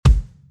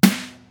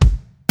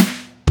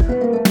It's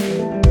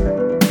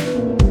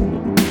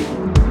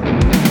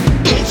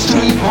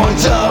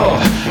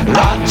 3.0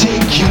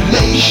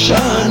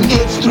 articulation.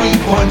 It's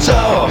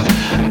 3.0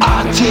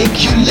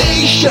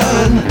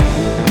 articulation.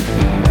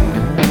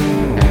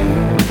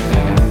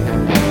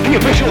 The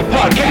official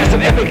podcast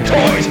of Epic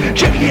Toys.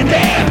 Check it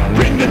down,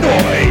 bring the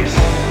noise.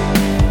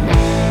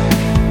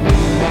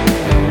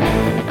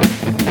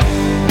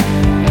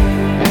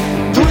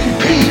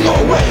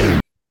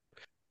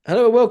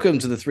 Hello and welcome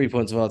to the 3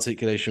 Points of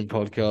Articulation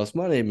podcast.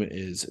 My name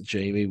is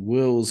Jamie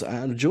Wills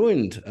and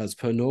joined as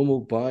per normal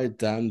by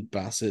Dan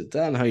Bassett.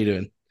 Dan, how you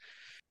doing?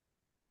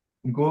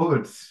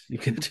 Good. You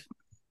good?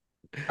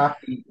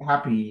 Happy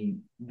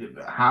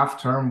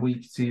half-term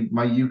week to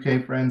my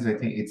UK friends. I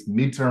think it's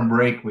midterm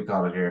break, we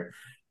call it here.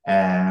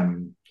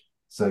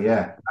 So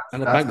yeah.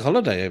 And a bank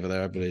holiday over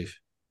there, I believe.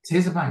 It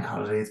is a bank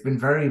holiday. It's been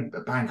very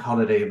bank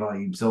holiday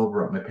vibes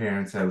over at my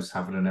parents' house,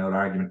 having an old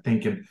argument,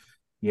 thinking,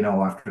 you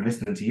know, after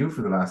listening to you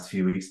for the last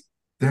few weeks,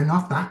 they're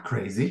not that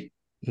crazy.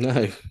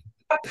 No.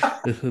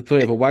 There's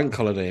plenty of a wank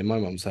holiday in my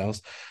mum's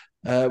house.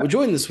 We're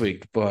joined this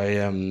week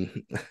by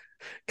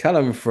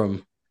Callum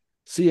from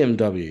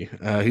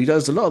CMW, who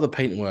does a lot of the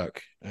paint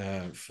work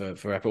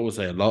for Epic. I would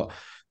say a lot.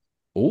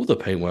 All the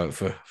paint work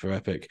for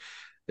Epic.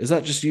 Is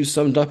that just you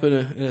summed up in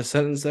a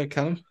sentence there,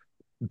 Callum?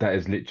 That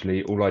is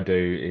literally all I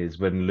do. Is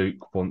when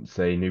Luke wants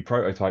a new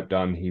prototype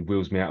done, he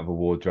wheels me out of a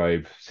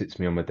wardrobe, sits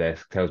me on my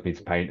desk, tells me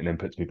to paint, and then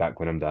puts me back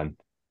when I'm done.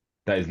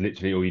 That is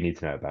literally all you need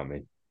to know about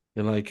me.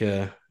 You're like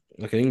an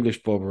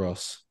English Bob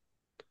Ross.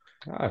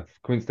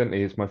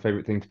 Coincidentally, it's my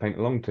favourite thing to paint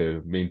along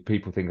to. I mean,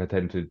 people think I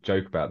tend to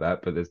joke about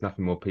that, but there's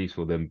nothing more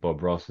peaceful than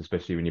Bob Ross,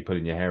 especially when you're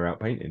pulling your hair out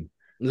painting.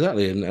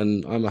 Exactly,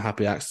 and I'm a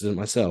happy accident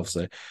myself,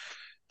 so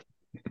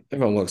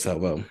everyone works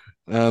out well.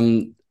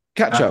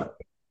 Catch up.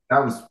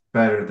 That was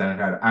better than it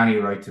had any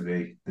right to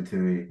be, the two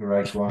of you.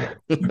 Right, one.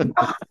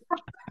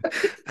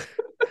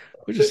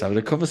 We're just having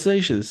a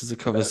conversation. This is a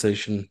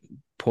conversation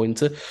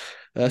pointer.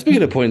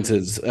 Speaking of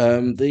pointers,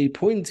 the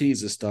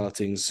pointies are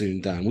starting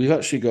soon, Dan. We've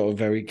actually got a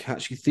very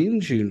catchy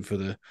theme tune for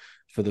the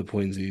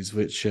pointies,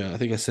 which I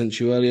think I sent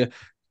you earlier.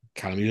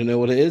 Callum, you don't know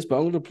what it is, but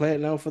I'm going to play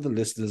it now for the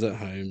listeners at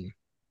home.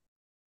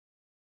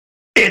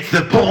 It's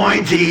the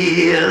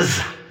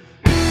pointies.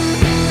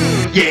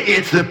 Yeah,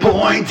 it's the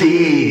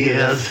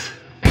pointies.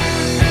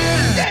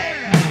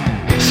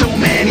 So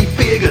many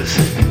figures,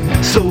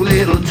 so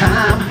little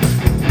time.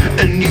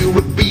 A new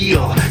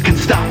reveal can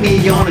stop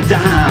me on a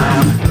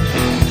dime.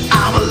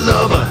 I'm a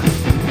lover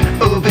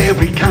of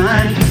every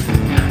kind.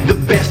 The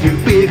best new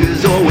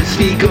figures always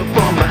sneak up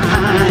from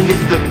behind.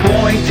 It's the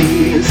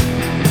pointies.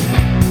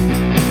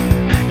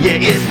 Yeah,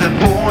 it's the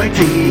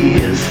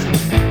pointies.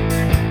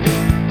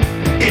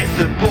 It's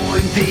the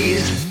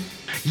pointies.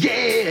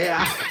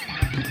 Yeah,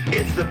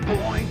 it's the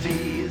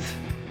pointies.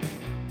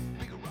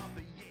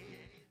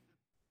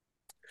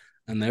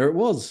 And there it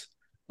was.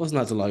 Wasn't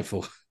that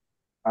delightful?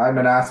 I'm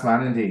an ass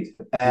man indeed.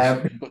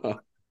 The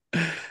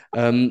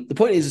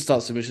point is, it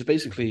starts which is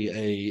basically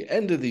a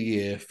end of the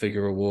year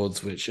figure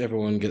awards, which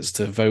everyone gets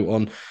to vote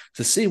on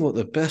to see what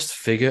the best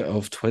figure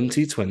of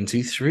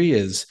 2023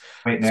 is.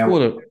 Wait,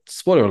 now,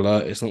 spoiler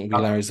alert, it's not going to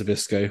be Larry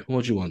Zabisco.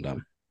 What do you want,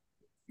 Dan?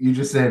 You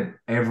just said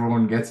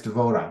everyone gets to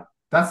vote on.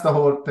 That's the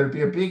whole. There'd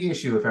be a big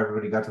issue if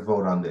everybody got to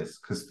vote on this,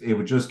 because it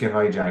would just get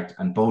hijacked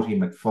and Boaty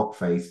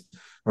McFuckface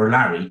or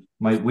Larry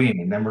might win,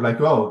 and then we're like,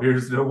 oh,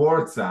 here's the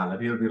awards, Sal,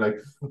 and he'll be like,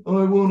 oh,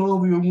 I won all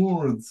the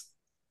awards.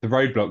 The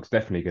roadblock's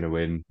definitely going to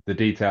win. The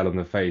detail on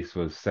the face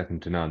was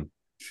second to none.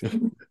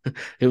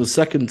 It was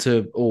second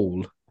to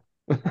all.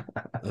 I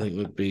think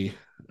would be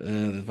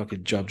the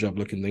fucking job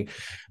looking thing.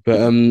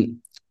 But we've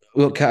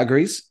got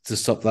categories to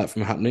stop that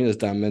from happening, as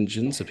Dan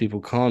mentioned, so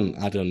people can't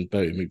add on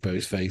Boaty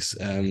McBo's face.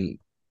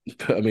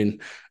 But I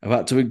mean, I've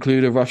had to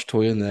include a Rush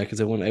toy in there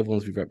because I want everyone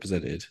to be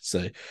represented.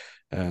 So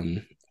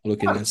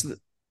look in there.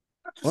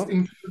 Just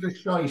include a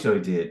shite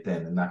idea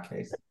then in that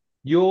case.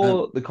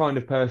 You're the kind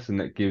of person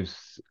that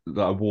gives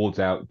the awards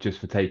out just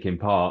for taking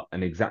part,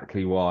 and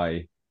exactly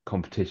why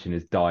competition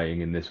is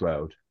dying in this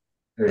world.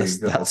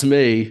 That's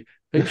me.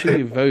 Make sure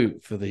you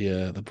vote for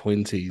the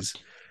pointies.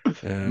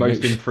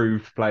 Most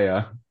improved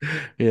player.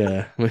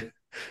 Yeah.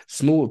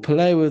 Small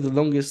player with the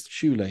longest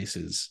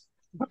shoelaces.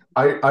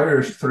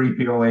 Irish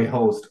 3POA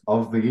host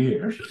of the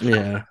year.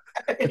 Yeah.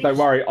 Don't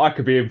worry, I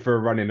could be in for a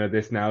run in of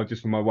this now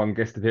just for my one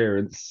guest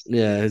appearance.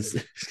 Yeah.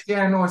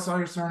 Yeah, no, I saw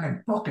your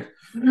surname. Fuck it.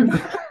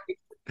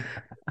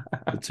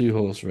 The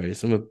 2-horse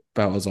race. I'm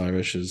about as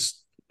Irish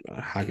as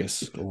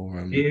Haggis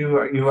or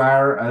You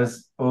are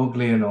as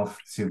ugly enough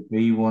to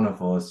be one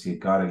of us. You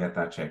got to get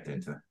that checked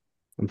into.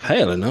 I'm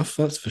pale enough,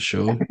 that's for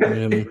sure.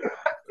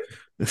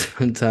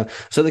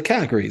 So the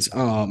categories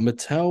are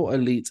Mattel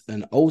Elite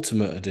and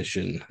Ultimate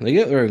Edition. They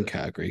get their own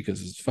category because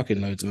there's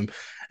fucking loads of them.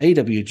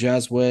 AW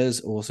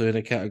Jazzwares also in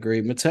a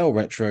category. Mattel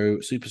Retro,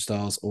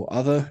 Superstars or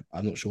Other.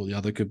 I'm not sure what the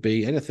other could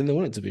be. Anything they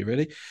want it to be,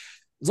 really.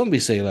 Zombie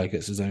Sailor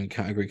gets his own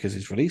category because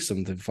he's released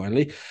something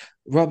finally.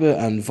 Rubber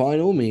and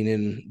vinyl,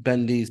 meaning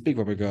Bendy's, Big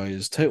Rubber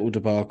Guys, Total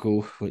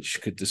Debacle,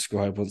 which could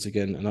describe once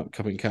again an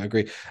upcoming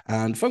category,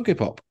 and Funko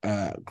Pop,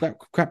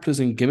 Grapplers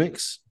and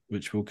Gimmicks,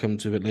 which we'll come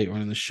to a bit later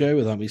on in the show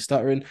without me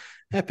stuttering.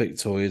 Epic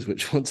Toys,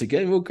 which once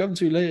again we'll come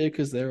to later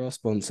because they're our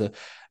sponsor,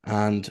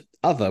 and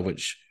Other,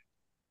 which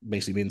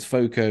basically means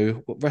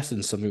FOCO,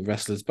 wrestling something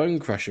wrestlers, bone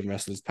crushing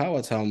wrestlers,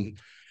 Power Town,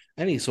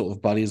 any sort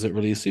of buddies that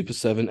release Super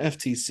 7,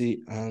 FTC,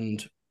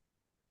 and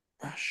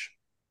Rush.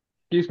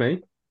 Excuse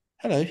me.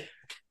 Hello.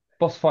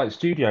 Boss Fight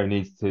Studio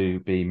needs to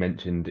be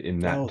mentioned in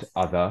that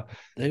other.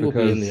 They will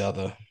be in the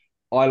other.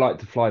 I like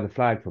to fly the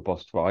flag for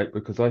Boss Fight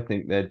because I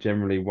think they're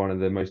generally one of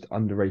the most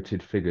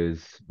underrated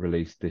figures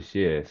released this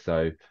year.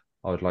 So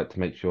I would like to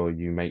make sure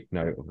you make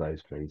note of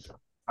those, please.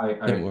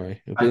 Don't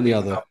worry, it'll be in the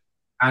other.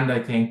 And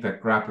I think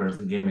that Grapplers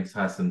and Gimmicks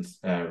hasn't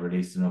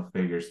released enough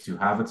figures to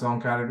have its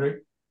own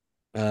category.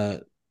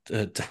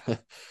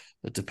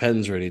 It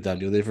depends really,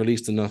 Daniel. They've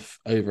released enough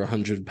over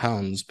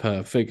 £100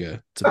 per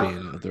figure to be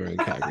in their own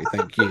category.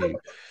 Thank you.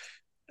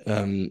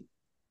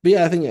 But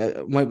yeah, I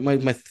think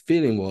my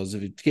feeling was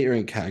if you get your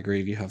own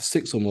category, if you have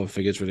 6 or more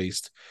figures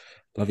released,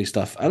 lovely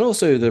stuff. And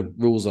also the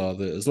rules are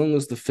that as long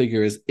as the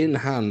figure is in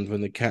hand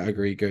when the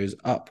category goes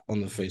up on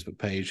the Facebook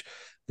page,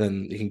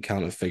 then you can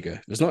count a figure.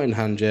 If it's not in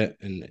hand yet,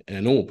 in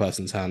a normal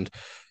person's hand,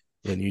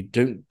 then you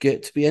don't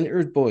get to be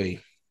entered,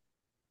 boy.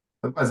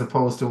 As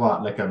opposed to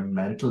what, like a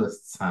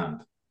mentalist's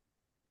hand?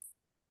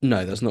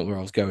 No, that's not where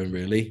I was going,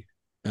 really.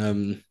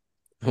 I'm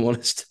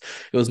honest.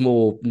 It was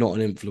more not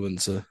an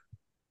influencer.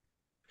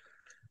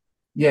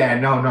 Yeah,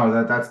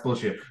 no, that's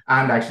bullshit.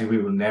 And actually, we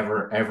will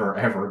never, ever,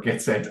 ever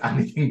get sent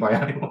anything by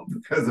anyone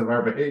because of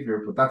our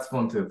behavior, but that's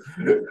fun too.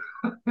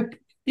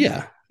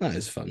 Yeah, that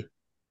is fun.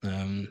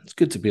 It's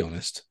good to be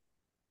honest.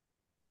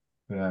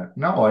 Yeah,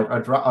 no,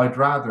 I'd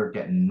rather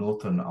get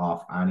nothing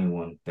off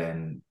anyone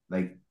than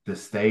like the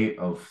state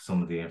of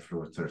some of the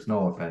influencers.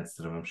 No offense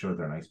to them, I'm sure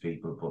they're nice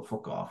people, but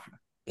fuck off.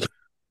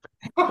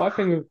 My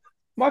thing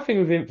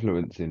with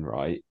influencing,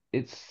 right?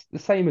 It's the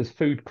same as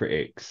food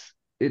critics.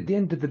 At the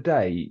end of the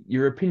day,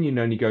 your opinion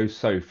only goes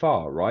so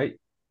far, right?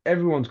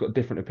 Everyone's got a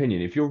different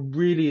opinion. If you're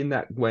really in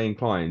that way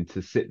inclined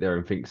to sit there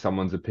and think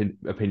someone's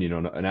opinion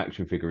on an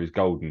action figure is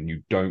golden,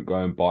 you don't go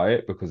and buy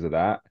it because of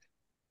that.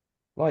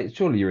 Like,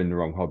 surely you're in the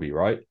wrong hobby,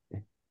 right?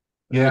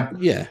 Yeah.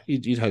 Yeah,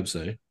 you'd hope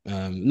so.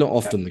 Not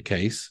often the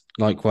case.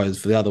 Likewise,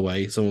 for the other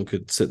way, someone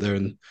could sit there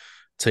and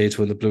tell you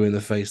to win the blue in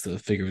the face that a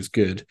figure is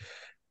good.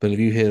 But if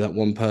you hear that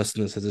one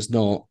person that says it's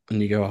not, and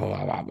you go, "Oh,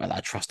 I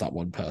trust that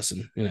one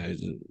person,"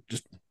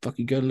 just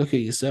fucking go look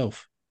at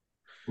yourself.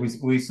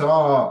 We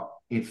saw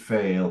it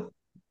fail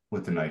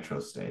with the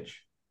Nitro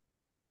stage,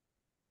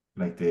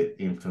 like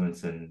the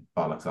influence in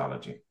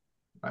bollocksology.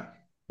 Right.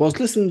 Well, I was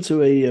listening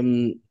to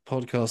a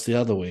podcast the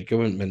other week. I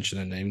won't mention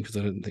a name because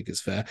I don't think it's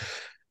fair. It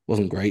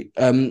wasn't great.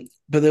 But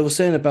they were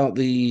saying about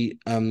the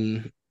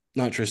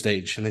Nitro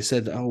stage, and they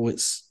said, "Oh,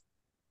 it's."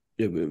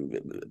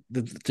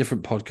 The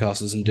different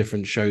podcasters and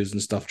different shows and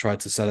stuff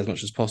tried to sell as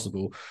much as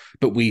possible,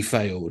 but we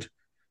failed.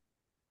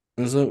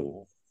 And I was like,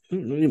 you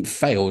didn't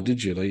fail,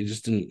 did you? Like you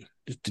just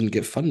didn't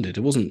get funded.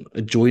 It wasn't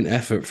a joint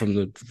effort from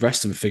the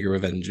rest of the figure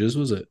Avengers,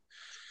 was it?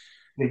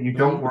 Yeah, you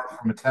don't work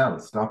for Mattel.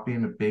 Stop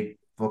being a big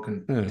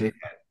fucking dickhead.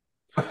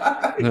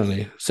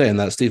 Really. Saying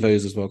that, Steve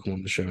O's is welcome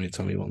on the show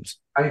anytime he wants.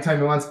 Anytime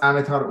he wants, and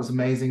I thought it was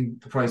amazing.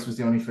 The price was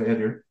the only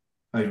failure.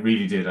 I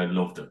really did. I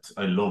loved it.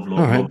 I love. All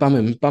right, bum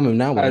him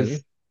now, won't you?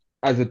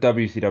 As a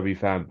WCW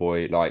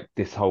fanboy, like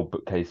this whole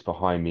bookcase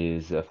behind me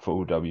is a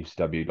full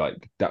WCW.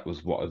 Like that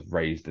was what I was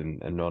raised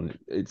and on.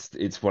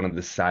 It's one of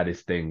the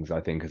saddest things I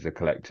think as a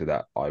collector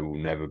that I will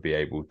never be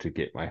able to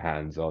get my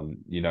hands on.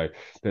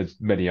 There's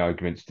many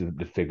arguments to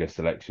the figure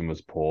selection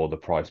was poor, the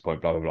price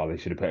point, blah blah blah. They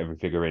should have put every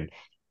figure in.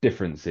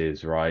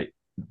 Differences, right?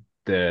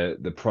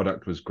 The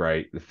product was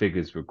great, the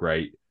figures were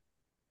great.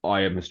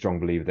 I am a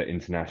strong believer that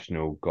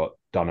International got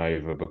done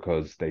over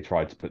because they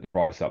tried to put the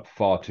price up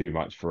far too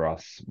much for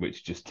us,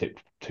 which just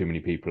tipped too many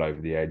people over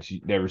the edge.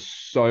 There are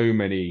so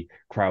many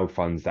crowd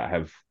funds that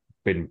have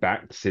been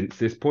backed since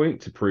this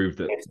point to prove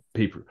that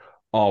people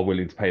are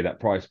willing to pay that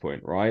price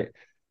point, right?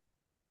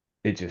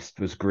 It just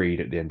was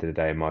greed at the end of the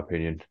day, in my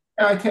opinion.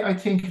 I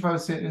think if I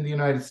was sitting in the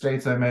United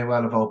States, I may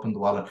well have opened the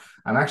wallet.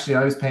 And actually,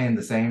 I was paying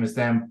the same as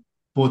them,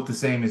 but the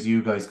same as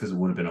you guys because it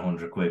would have been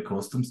 100 quid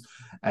customs.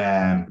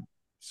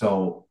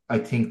 So I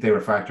think they were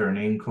factoring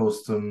in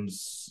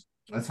customs.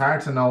 It's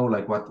hard to know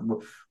like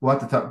what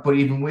the top, but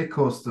even with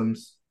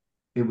customs,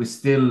 it was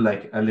still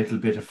like a little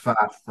bit of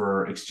fat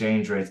for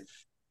exchange rates.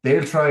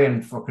 They'll try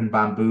and fucking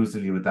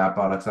bamboozle you with that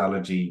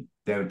bollocksology.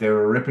 They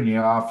were ripping you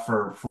off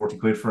for 40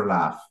 quid for a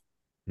laugh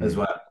as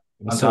well.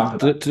 So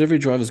delivery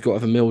drivers got to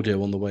have a meal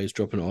deal on the way it's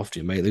dropping it off to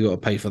you, mate. They got to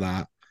pay for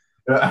that.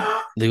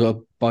 They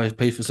got to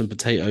pay for some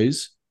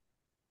potatoes.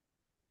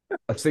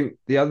 I think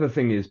the other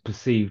thing is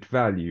perceived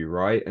value,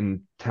 right?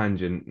 And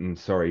tangent, and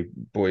sorry,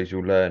 boys,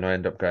 you'll learn. I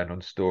end up going on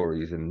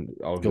stories and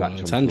I'll latch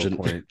on tangent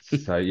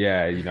points. So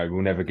yeah,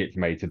 we'll never get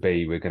from A to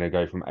B. We're going to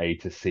go from A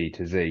to C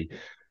to Z.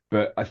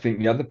 But I think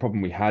the other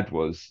problem we had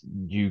was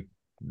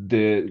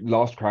the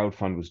last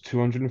crowdfund was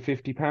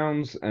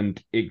 £250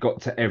 and it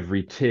got to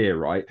every tier,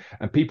 right?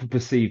 And people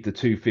perceived the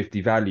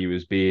 250 value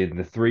as being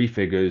the three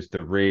figures,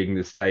 the ring,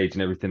 the stage,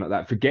 and everything like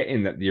that,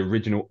 forgetting that the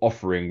original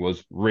offering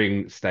was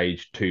ring,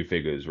 stage, two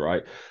figures,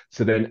 right?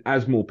 So then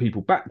as more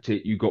people backed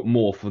it, you got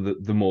more for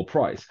the more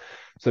price.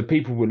 So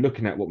people were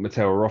looking at what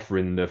Mattel are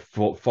offering, the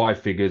five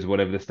figures,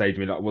 whatever the stage,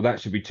 and be like, well, that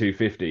should be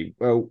 250.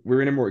 Well,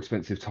 we're in a more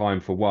expensive time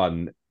for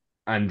one.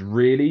 And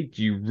really,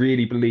 do you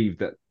really believe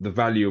that the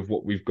value of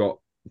what we've got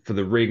for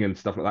the ring and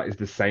stuff like that is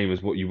the same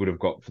as what you would have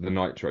got for the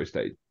Nitro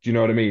stage? Do you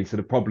know what I mean? So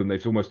the problem,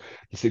 they've almost,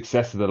 the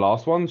success of the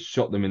last one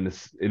shot them in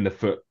the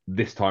foot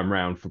this time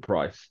round for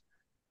price.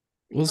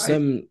 Was I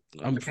I'm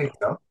think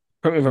so.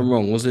 correct me if I'm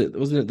wrong. Wasn't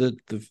it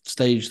the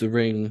stage, the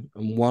ring,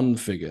 and one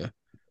figure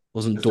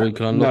wasn't Is that, Doink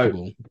and No,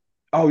 Unlockable?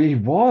 oh, he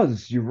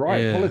was. You're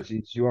right. Yeah,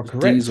 Apologies. You are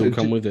correct. Diesel So,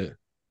 come with it.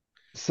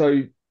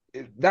 so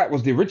that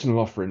was the original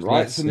offering,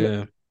 right? Less,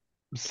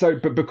 So, yeah.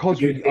 but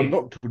because you we think,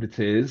 unlocked all the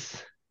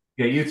tiers,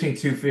 yeah, you think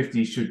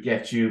 250 should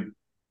get you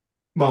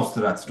most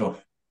of that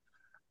stuff.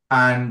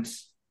 And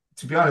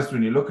to be honest,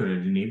 when you look at it,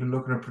 and even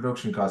looking at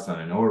production costs, and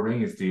I know a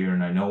ring is dear,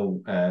 and I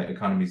know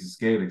economies of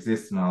scale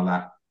exist and all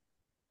that,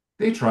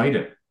 they tried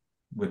it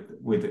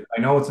with it. I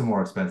know it's a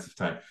more expensive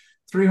time.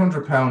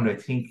 £300, I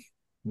think,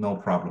 no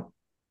problem.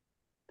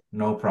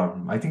 No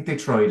problem. I think they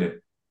tried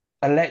it.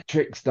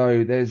 electrics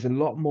though, there's a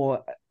lot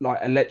more like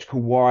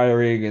electrical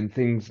wiring and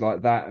things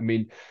like that. I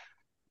mean,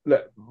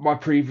 look, my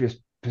previous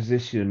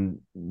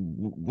position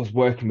was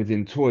working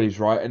within toys,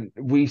 right? And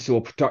we saw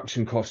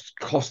production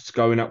costs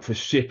going up for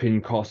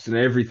shipping costs and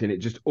everything. It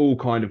just all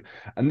kind of,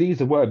 and these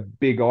were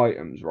big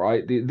items,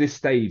 right? This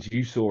stage,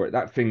 you saw it,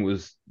 that thing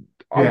was,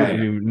 I Yeah, wouldn't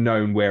yeah. have even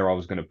known where I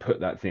was going to put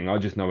that thing. I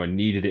just know I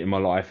needed it in my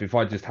life. If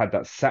I just had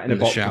that sat in a In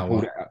the box and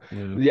pulled shower. it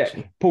out, Yeah.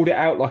 yeah, pulled it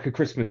out like a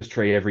Christmas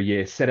tree every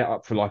year, set it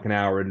up for like an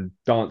hour and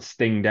dance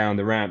Sting down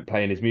the ramp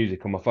playing his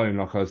music on my phone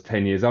like I was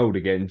 10 years old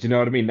again. Do you know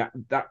what I mean?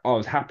 That I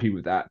was happy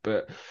with that.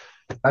 But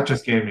That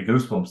just gave me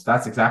goosebumps.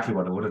 That's exactly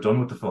what I would have done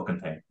with the fucking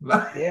thing.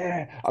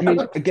 yeah, I mean,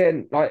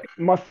 again, like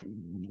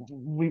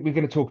we're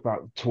going to talk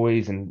about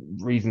toys and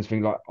reasons for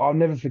things. Like, I'll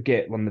never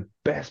forget one of the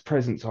best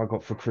presents I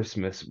got for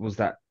Christmas was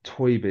that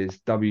Toy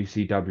Biz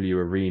WCW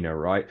Arena,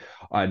 right?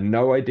 I had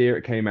no idea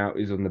it came out.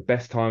 It was on the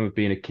best time of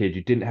being a kid.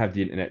 You didn't have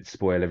the internet to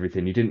spoil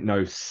everything. You didn't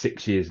know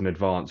 6 years in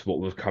advance what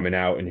was coming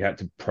out, and you had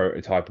to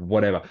prototype or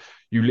whatever.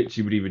 You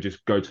literally would either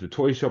just go to the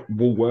toy shop,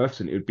 Woolworths,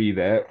 and it would be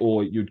there,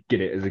 or you'd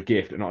get it as a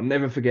gift. And I'll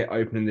never forget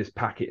opening this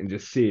packet and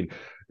just seeing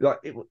like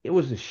it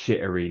was a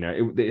shit arena.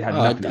 It had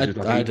Oh, nothing. It was just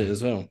I like had it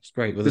as well. It's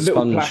great with the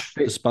little the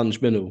plastic.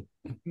 sponge middle.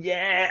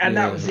 Yeah, and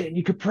that was Yeah. it.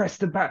 You could press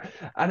the back,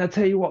 and I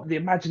tell you what, the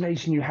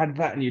imagination you had of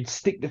that, and you'd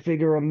stick the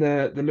figure on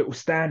the little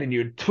stand, and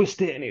you'd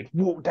twist it, and it'd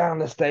walk down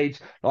the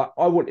stage. Like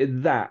I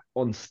wanted that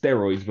on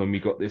steroids when we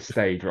got this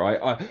stage, right?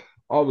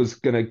 I was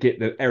gonna get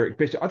the Eric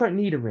Bishop. I don't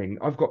need a ring.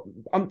 I've got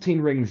umpteen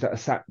rings that are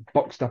sat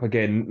boxed up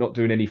again, not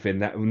doing anything,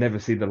 that will never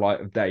see the light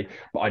of day.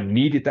 But I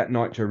needed that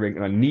Nitro ring,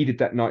 and I needed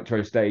that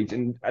Nitro stage,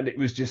 and it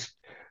was just,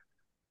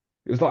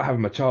 it was like having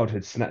my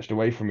childhood snatched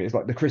away from me. It's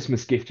like the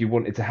Christmas gift you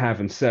wanted to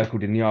have and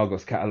circled in the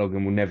Argos catalogue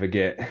and will never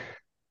get.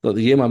 Like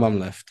the year my mum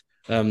left.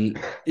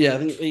 Yeah, I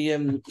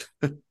think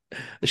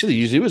they should have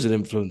used you as an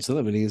influencer.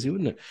 That'd been easy,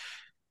 wouldn't it?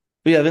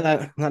 But yeah, I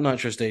think that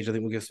Nitro stage, I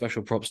think we'll give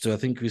special props to. I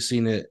think we've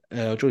seen it.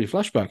 Jordy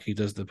Flashback, he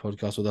does the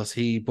podcast with us.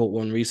 He bought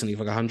one recently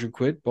for like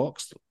 £100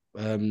 boxed.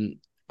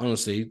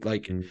 Honestly,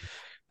 like Mm.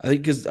 I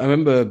think because I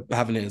remember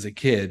having it as a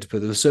kid, but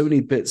there were so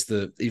many bits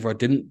that either I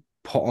didn't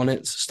put on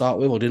it to start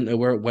with or didn't know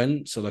where it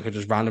went. So like I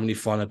just randomly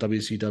find a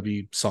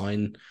WCW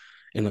sign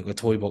in like a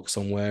toy box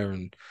somewhere,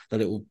 and the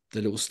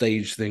little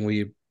stage thing where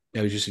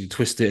you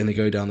twist it and they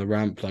go down the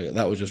ramp, like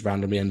that would just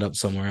randomly end up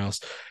somewhere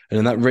else. And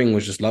then that ring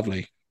was just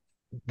lovely.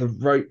 The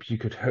rope you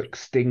could hook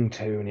Sting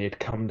to and he'd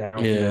come down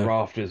from the Yeah.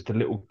 rafters, the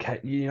little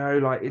cat,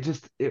 like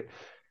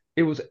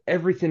it was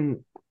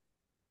everything.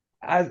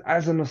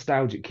 As a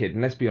nostalgic kid,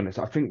 and let's be honest,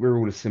 I think we're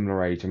all a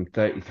similar age. I'm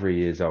 33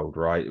 years old,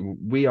 right?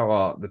 We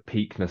are the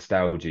peak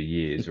nostalgia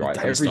years, right?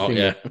 Don't start,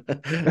 Everything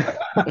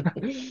yeah.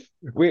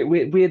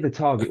 we're the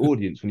target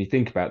audience when you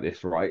think about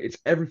this, right? It's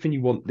everything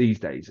you want these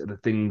days are the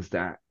things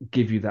that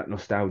give you that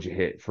nostalgia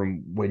hit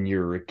from when you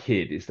were a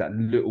kid. It's that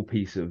little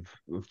piece of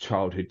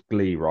childhood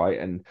glee, right?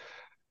 And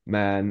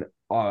man,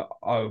 I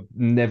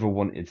never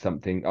wanted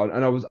something,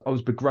 and I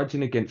was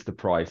begrudging against the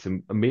price.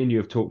 And me and you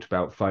have talked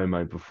about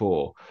FOMO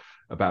before,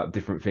 about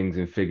different things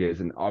and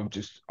figures, and I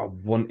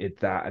wanted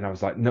that, and I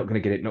was like, not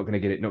gonna get it, not gonna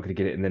get it, not gonna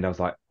get it, and then I was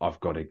like,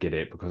 I've got to get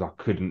it because I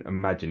couldn't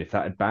imagine if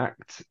that had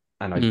backed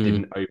and I Mm.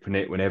 didn't open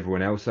it when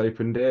everyone else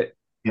opened it,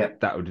 Yeah.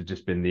 that would have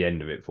just been the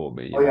end of it for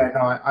me, Oh yeah,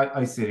 no,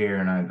 I sit here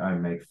and I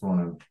make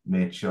fun of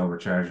Mitch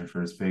overcharging for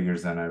his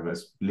figures, and I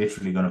was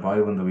literally going to buy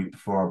one the week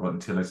before, but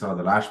until I saw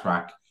the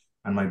lashback,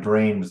 and my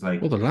brain was like,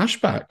 Well, the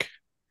lashback.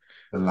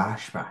 the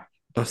lashback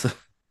That's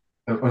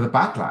or the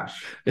backlash.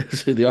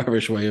 it's the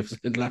Irish way of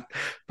saying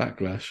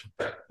backlash.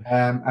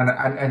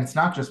 And it's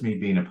not just me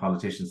being a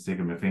politician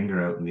sticking my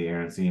finger out in the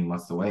air and seeing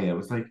what's the way. I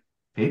was like,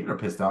 people are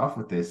pissed off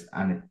with this,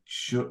 and it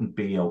shouldn't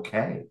be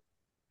okay.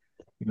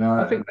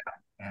 I think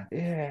Yeah.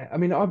 Yeah, I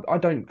mean, I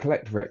don't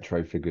collect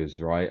retro figures,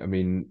 right? I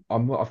mean,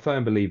 I'm not a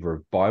firm believer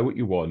of buy what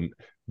you want,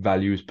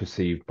 value is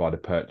perceived by the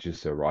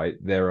purchaser, right?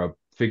 There are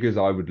figures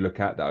I would look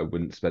at that I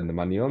wouldn't spend the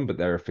money on, but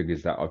there are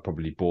figures that I've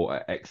probably bought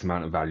at X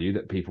amount of value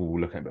that people will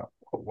look at and be like,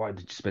 "Oh, why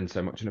did you spend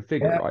so much on a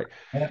figure, Yeah, right?"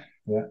 yeah,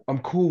 yeah. I'm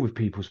cool with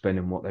people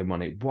spending what they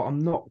money. What I'm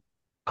not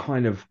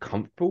kind of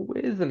comfortable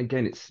with, and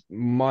again, it's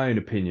my own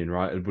opinion,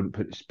 right? I wouldn't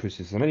put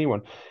this on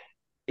anyone,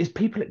 is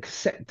people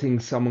accepting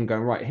someone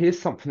going, right, here's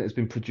something that's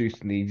been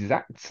produced in the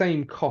exact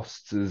same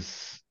costs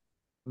as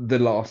the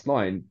last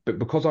line, but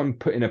because I'm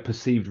putting a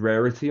perceived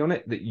rarity on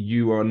it, that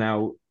you are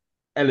now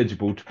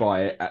eligible to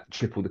buy it at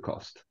triple the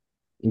cost.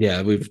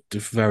 Yeah, we've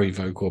been very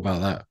vocal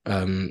about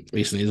that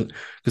recently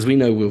because we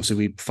know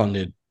we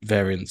funded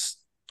variants,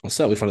 or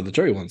certainly we funded the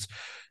Joey ones,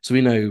 so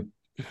we know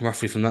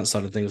roughly from that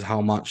side of things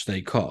how much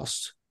they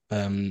cost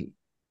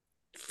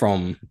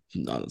from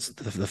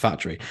the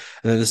factory,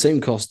 and they're the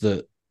same cost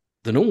that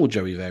the normal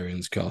Joey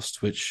variants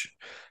cost, which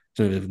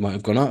I don't know, it might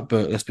have gone up,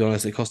 but let's be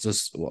honest, it cost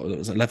us what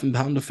was it,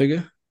 £11 a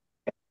figure.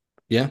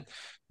 Yeah,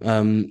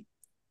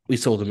 we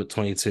sold them at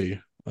 22.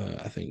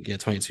 I think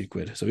 22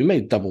 quid. So we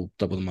made double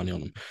the money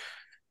on them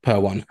per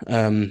one.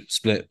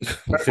 Split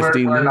We're,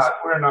 15 we're mils. not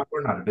we're not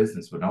we're not a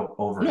business with no Not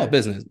a overhead.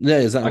 business. Yeah,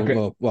 exactly.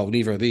 Okay, Well,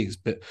 neither are these,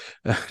 but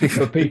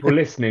for people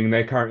listening,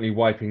 they're currently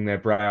wiping their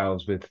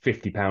brows with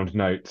 £50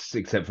 notes,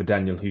 except for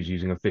Daniel, who's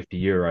using a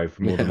 €50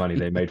 from all the yeah. money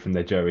they made from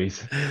their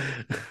Joeys.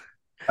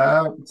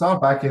 It's all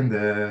back it's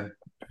the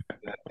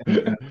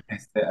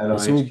It's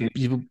all LOHQ.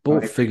 you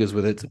bought figures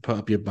with it to put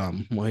up your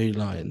bum. Why are you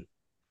lying?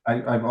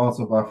 I've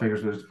also bought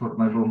figures with it to put in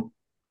my room.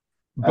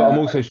 But I'm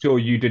Uh, also sure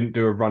you didn't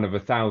do a run of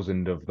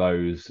 1,000 of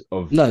those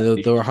of No, there were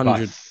each 100,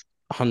 plus,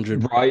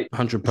 100, right?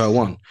 100 per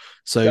one. And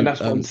So that's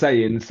what I'm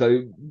saying.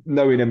 So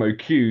knowing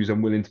MOQs,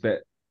 I'm willing to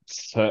bet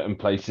certain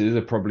places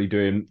are probably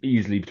doing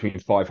easily between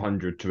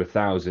 500 to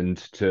 1,000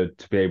 to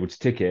be able to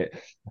tick it,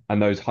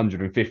 and those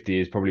 150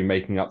 is probably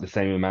making up the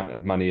same amount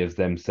of money as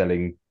them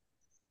selling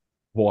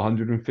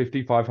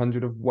 450,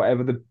 500 of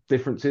whatever the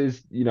difference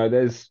is.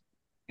 There's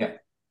yeah,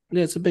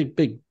 yeah, it's a big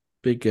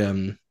big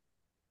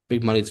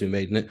money to be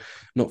made in it.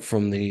 Not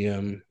from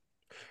the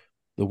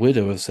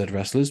widow of said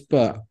wrestlers,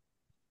 but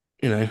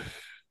you know,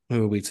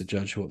 who are we to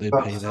judge what they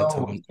so, pay their so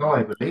talent? so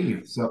I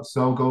believe.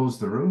 So goes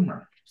the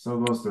rumor. So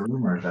goes the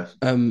rumor that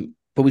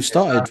But it's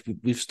not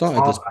we've started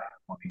small this. time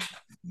money.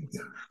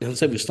 As I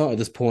said, we started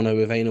this porno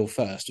with anal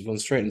first. We've gone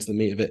straight into the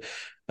meat of it.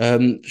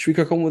 Should we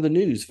crack on with the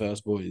news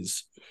first,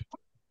 boys?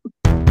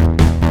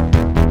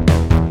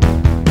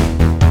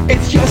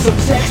 It's just some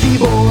sexy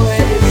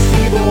boys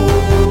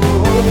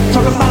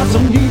talking about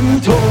some new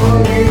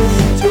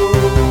toys.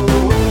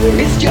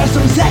 It's just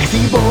some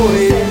sexy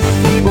boys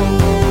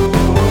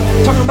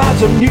talking about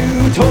some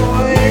new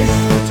toys.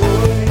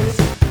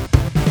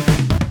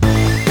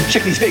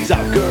 Check these figs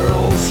out,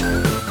 girls.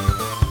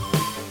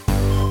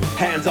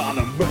 Hands on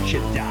the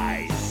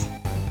merchandise.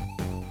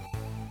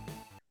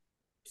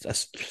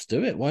 Let's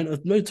do it. Why not?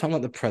 No time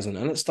like the present.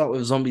 And let's start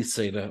with Zombie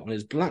Sailor on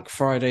his Black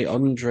Friday.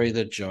 Andre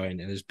the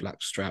Giant in his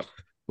black strap,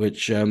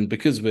 which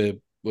because we're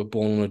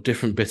born on a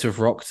different bit of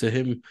rock to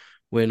him,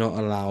 we're not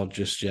allowed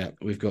just yet.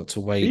 We've got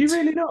to Are you wait.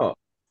 really not?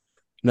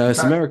 No,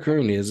 it's America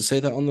only. Does it say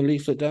that on the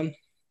leaflet, Dan?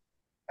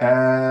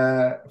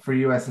 For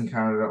US and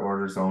Canada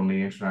orders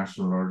only,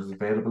 international orders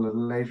available at a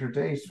later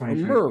date.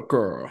 2020.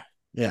 America.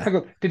 Yeah. Hang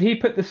on, did he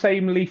put the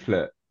same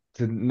leaflet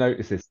to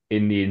notice this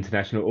in the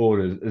international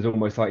orders as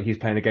almost like he's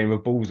playing a game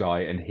of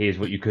bullseye and here's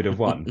what you could have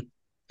won?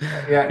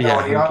 Yeah, Yeah, no,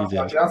 I think he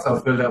did. he also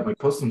filled out my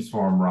customs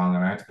form wrong,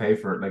 and I had to pay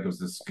for it like it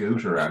was a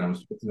scooter, and it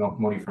was enough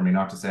money for me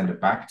not to send it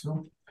back to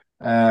him.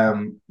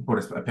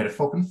 But I paid a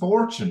fucking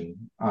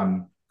fortune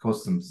on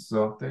customs,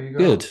 so there you go.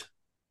 Good.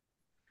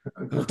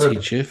 I'll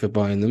teach you for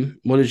buying them.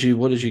 What did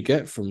you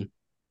get from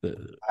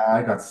the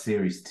I got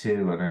Series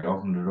 2 and I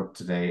opened it up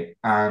today,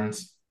 and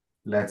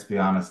let's be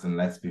honest and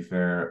let's be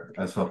fair,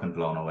 I was fucking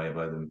blown away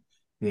by them.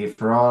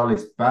 For all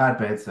his bad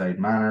bedside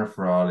manner,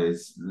 for all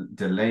his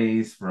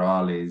delays, for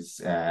all his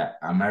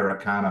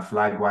Americana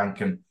flag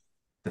wanking,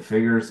 the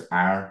figures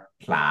are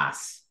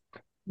class,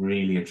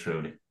 really and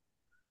truly.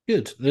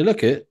 good? They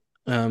look it.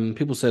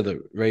 People say that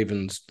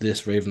Ravens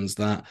this, Ravens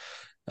that.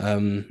 I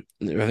think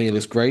it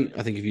looks great.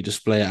 I think if you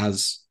display it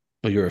as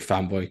well, you're a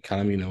fanboy,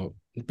 Callum,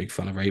 big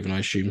fan of Raven, I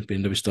assume,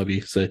 being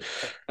WW. So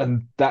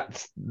And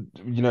that's,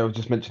 I've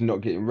just mentioned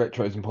not getting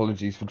retros, and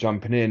apologies for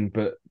jumping in,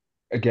 but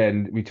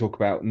again, we talk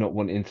about not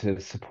wanting to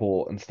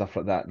support and stuff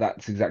like that.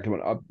 That's exactly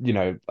what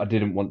I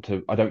don't want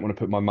to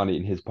put my money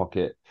in his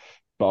pocket,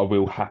 but I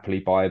will happily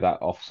buy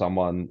that off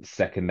someone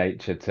second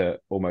nature to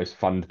almost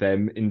fund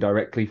them,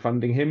 indirectly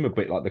funding him, a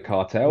bit like the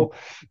cartel.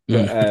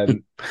 But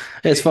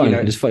it's fine. you know,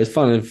 It's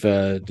fun if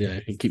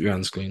you keep your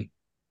hands clean.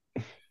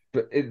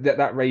 but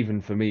that Raven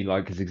for me,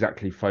 like, is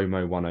exactly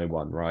FOMO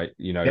 101, right?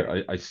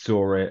 Yep. I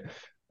saw it.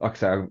 Like I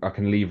say, I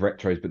can leave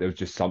retros, but there was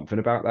just something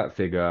about that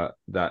figure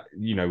that,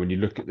 when you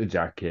look at the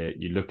jacket,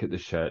 you look at the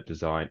shirt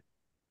design,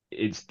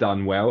 it's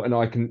done well. And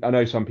I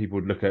know some people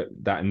would look at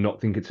that and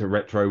not think it's a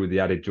retro with the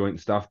added joint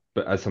stuff,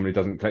 but as somebody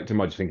who doesn't collect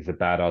them, I just think it's a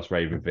badass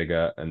Raven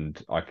figure,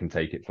 and I can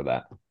take it for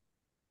that.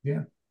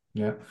 Yeah.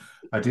 Yeah.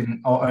 I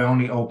didn't. Oh, I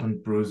only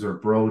opened Bruiser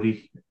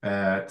Brody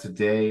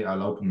today.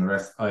 I'll open the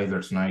rest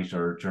either tonight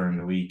or during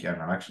the week,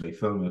 and I'll actually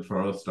film it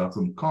for us. That's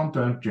some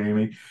content,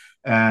 Jamie.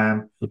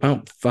 It's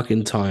about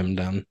fucking time,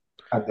 Dan.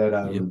 And then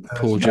I You will touch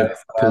pulled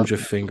myself. your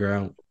finger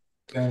out.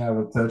 Then I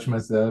will touch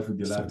myself, and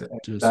you'll have to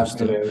edit Do some that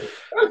stuff. bit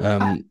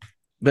out.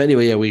 But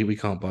anyway, yeah, we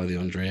can't buy the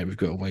Andre yet. We've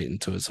got to wait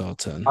until it's our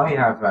turn. I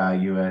have a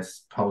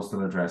US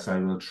postal address. I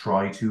will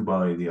try to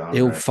buy the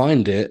He'll Andre.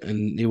 find it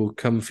and he will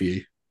come for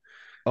you.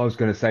 I was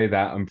going to say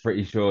that I'm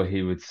pretty sure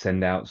he would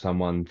send out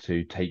someone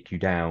to take you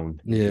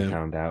down if he Yeah.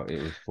 found out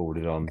it was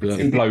forwarded on. But-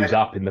 It blows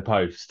up in the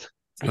post.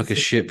 Like a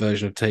shit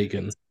version of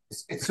Taken.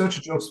 It's such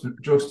a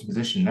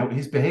juxtaposition. Now,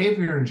 his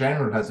behavior in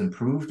general has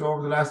improved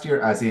over the last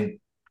year, as in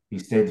he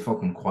stayed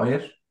fucking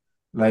quiet.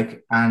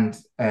 Like, and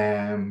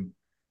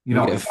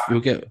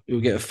You'll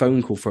get a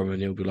phone call from him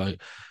and he'll be like,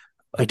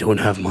 I don't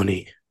have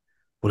money.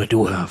 What I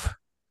do have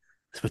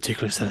is a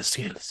particular set of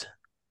skills.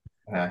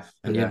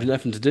 And you have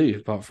nothing to do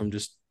apart from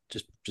just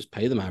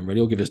pay the man,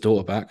 really, or give his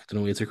daughter back. I don't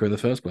know why you took her in the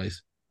first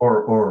place.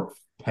 or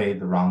pay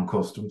the wrong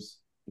customs.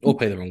 Or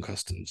pay the wrong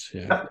customs,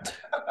 yeah.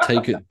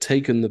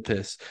 Taken the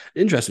piss.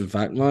 Interesting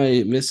fact,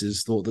 my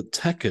missus thought that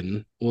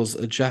Tekken was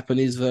a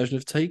Japanese version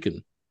of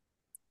Taken.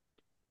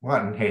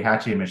 What? And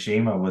Heihachi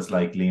Mishima was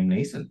like Liam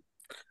Neeson.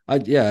 I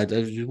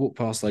just walked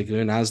past like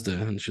in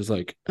Asda and she was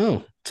like,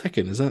 oh,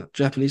 Tekken, is that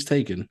Japanese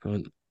Taken? I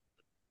went,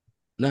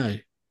 no.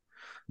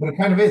 But it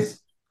kind of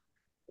is.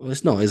 Well,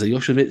 it's not, is it?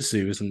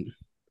 Yoshimitsu isn't.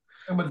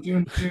 Yeah, but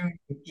June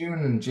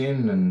and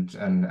Jin and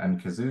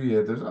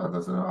Kazuya, there's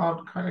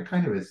all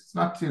kind of is. It's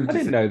not too. I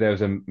didn't know there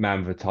was a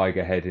man with a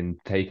tiger head in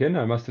Taken.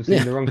 I must have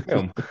seen the wrong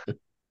film.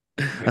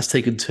 That's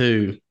Taken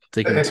 2.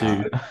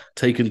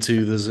 Taken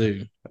to the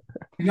zoo.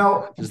 You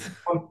know, Just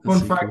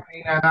fun fact,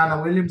 Nina and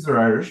Anna Williams are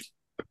Irish.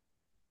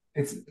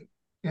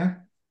 Yeah,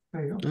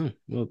 there you go. Oh,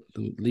 well,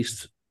 the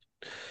least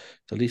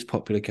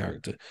popular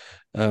character.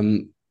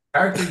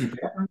 Character you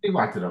definitely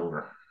whacked it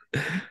over.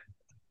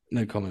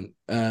 No comment.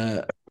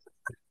 Who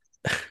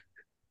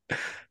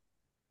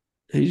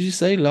did you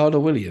say? Lana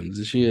Williams?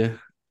 Is she a...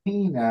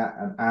 Nina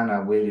and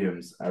Anna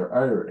Williams are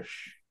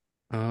Irish.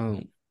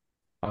 Oh,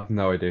 I have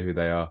no idea who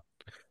they are.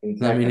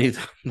 no, me neither.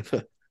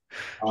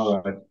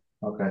 All right.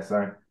 Okay,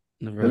 sorry.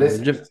 Never The heard of them.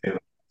 listeners too.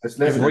 There's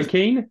Roy listeners.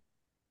 Keane?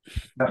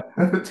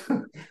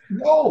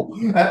 No.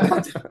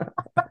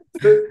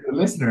 The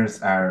listeners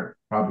are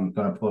probably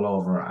going to pull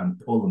over and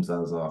pull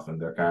themselves off in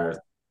their cars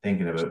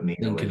thinking about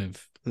Nina Williams.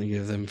 Thinking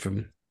of them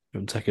from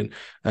Tekken.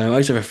 I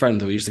used to have a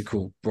friend that we used to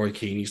call Roy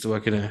Keane. He used to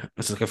work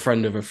it's like a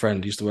friend of a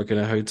friend. He used to work in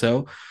a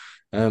hotel.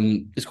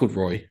 It's called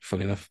Roy,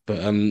 funny enough.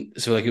 But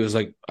so like it was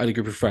like I had a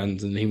group of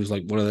friends, and he was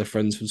like one of their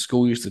friends from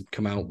school. He used to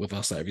come out with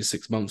us like every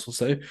 6 months or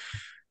so,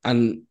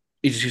 and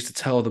he just used to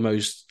tell the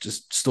most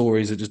just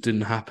stories that just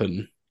didn't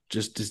happen,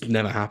 just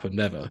never happened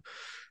ever.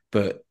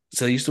 But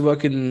so he used to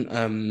work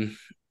in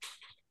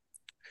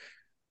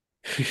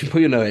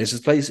you know, it's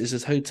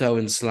this hotel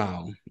in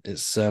Slough.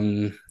 It's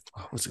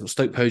what's it called?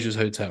 Stoke Poger's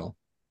Hotel.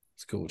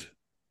 It's called.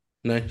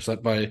 No, it's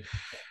like by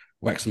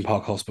Wexham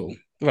Park Hospital.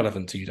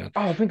 Relevant to you, Dan.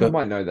 Oh, I think I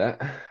might know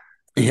that.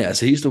 Yeah,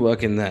 so he used to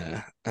work in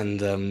there,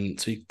 and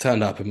so he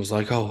turned up and was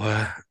like, "Oh,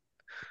 I've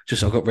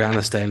got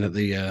Rihanna staying at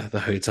the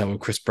hotel with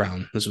Chris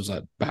Brown." This was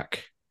like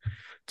back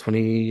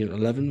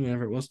 2011,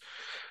 whenever it was.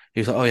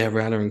 He was like, "Oh yeah,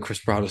 Rihanna and Chris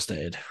Brown are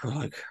stayed." We're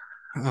like,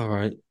 "All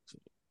right,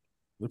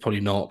 we're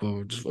probably not,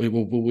 but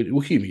we'll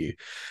humour you."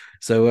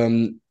 So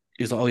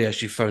he's like, "Oh yeah,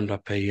 she phoned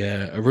up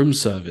a room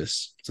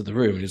service to the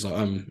room." And he's like,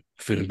 "I'm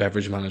food and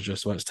beverage manager,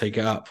 so let's take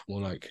it up."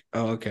 We're like,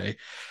 "Oh okay."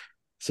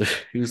 So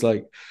he was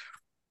like,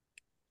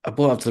 I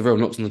brought up to the room,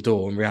 knocked on the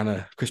door,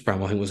 and Chris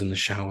Brown, I think, was in the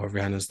shower.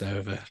 Rihanna's there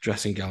with a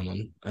dressing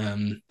gown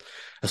on.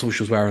 I saw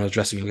she was wearing a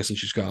dressing gown. I'm guessing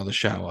she just got out of the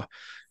shower.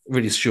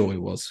 Really sure he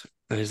was.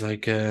 And he's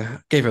like,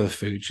 gave her the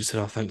food. She said,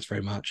 "Oh, thanks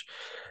very much."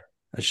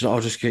 And she's like,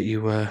 "I'll just get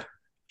you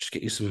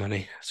some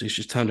money." So he's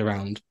just turned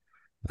around,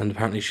 and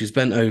apparently she's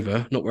bent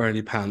over, not wearing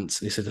any pants.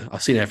 And he said,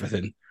 "I've seen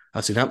everything.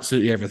 I've seen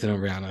absolutely everything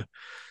on Rihanna."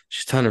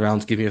 She's turned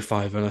around to give me a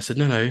fiver, and I said,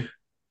 "No,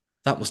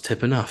 that was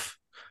tip enough."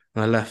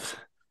 And I left.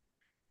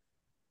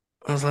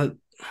 I was like,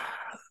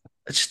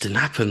 it just didn't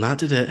happen, that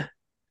did it?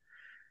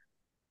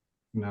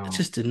 No. It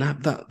just didn't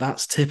happen.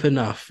 That's tip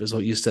enough, is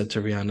what you said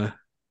to Rihanna.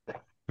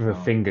 With a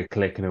finger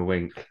click and a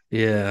wink.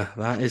 Yeah,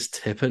 that is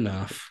tip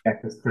enough. Yeah,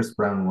 because Chris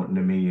Brown wouldn't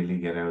immediately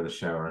get out of the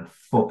shower and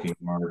fucking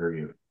murder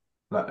you.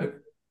 Like,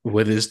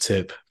 With his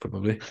tip,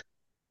 probably.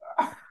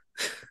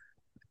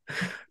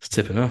 It's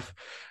tip enough.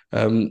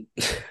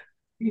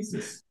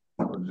 Jesus.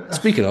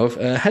 Speaking of,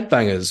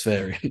 Headbangers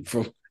variant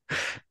from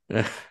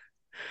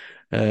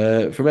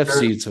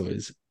FC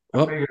Toys.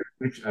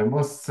 Which I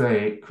must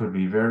say could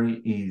be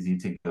very easy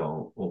to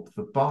go up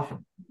the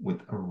bottom with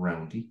a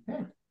roundy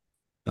head.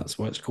 That's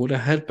why it's called a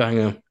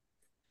headbanger.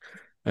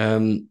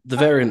 The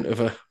variant of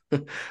a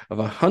of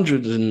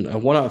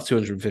 1 out of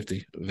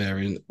 250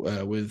 variant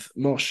with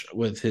Mosh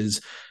with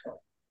his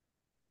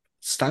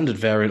standard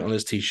variant on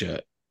his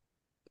t-shirt.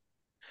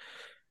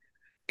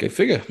 Go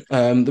figure.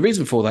 The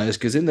reason for that is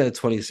because in their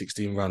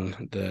 2016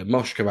 run, the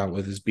Mosh came out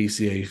with his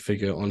BCA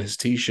figure on his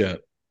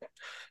t-shirt.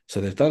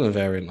 So they've done a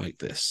variant like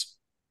this.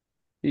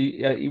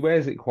 He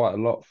wears it quite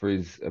a lot for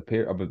his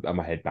appearance. I'm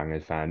a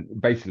Headbangers fan.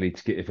 Basically,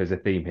 to get if there's a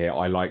theme here,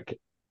 I like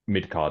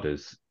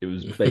mid-carders. It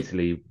was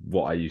basically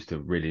what I used to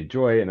really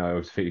enjoy, and I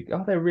always feel,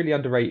 oh, they're really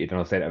underrated. And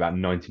I'll say that about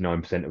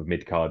 99% of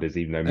mid-carders,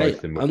 even though most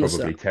of them were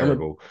probably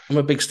terrible. I'm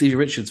a big Stevie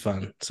Richards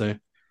fan, so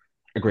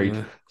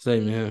agreed.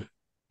 Same, yeah.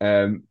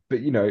 But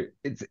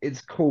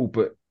it's cool,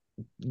 but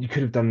you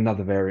could have done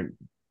another variant,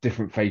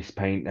 different face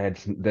paint.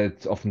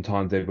 There's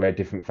oftentimes they wear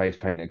different face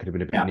paint. It could have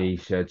been a bit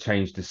niche.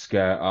 Change the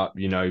skirt up.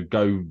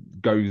 Go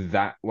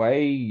that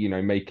way.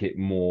 Make it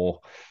more.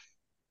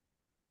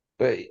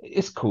 But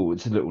it's cool.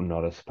 It's a little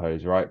nod, I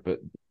suppose, right? But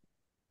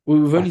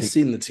we've only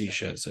seen the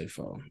t-shirt so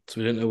far,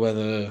 so we don't know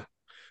whether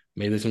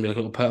maybe there's gonna be like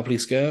a little purpley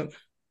skirt.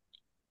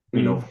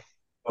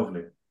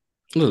 Lovely.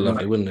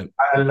 Lovely, wouldn't it?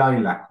 A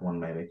lilac one,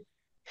 maybe.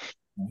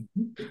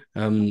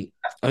 I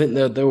think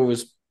they're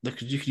always you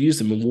could use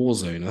them in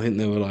Warzone. I think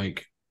they were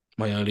like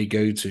my early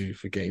go-to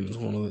for games.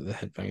 One of the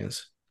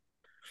Headbangers.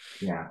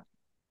 Yeah,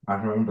 I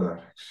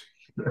remember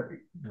that.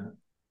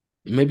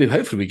 Maybe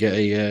hopefully we get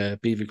a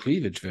beaver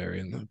cleavage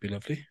variant. That'd be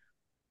lovely.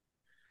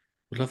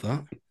 We'd love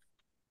that.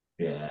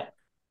 Yeah.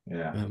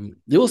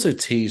 They also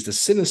teased a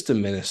Sinister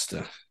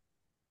Minister.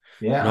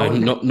 Yeah,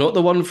 no, not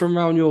the one from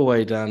round your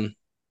way, Dan.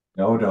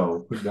 No.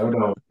 Not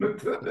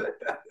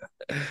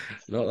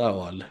that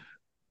one.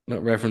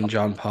 Not Reverend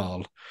John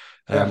Paul.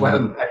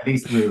 Well, at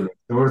least we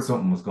were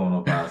something was going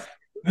up past.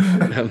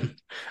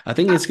 I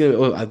think it's going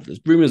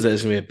to. Rumors that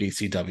it's going to be a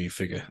BCW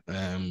figure,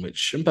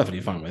 which I'm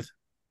perfectly fine with.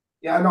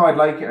 Yeah, no, I'd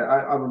like it.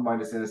 I wouldn't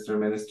mind a Sinister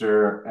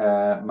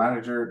Minister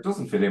manager.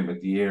 Doesn't fit in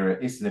with the era.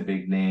 Isn't a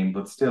big name,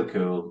 but still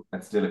cool.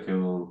 It's still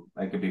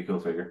could be a cool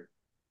figure.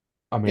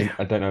 I mean,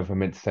 I don't know if I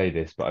meant to say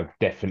this, but I've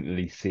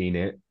definitely seen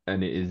it,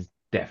 and it is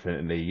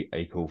definitely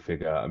a cool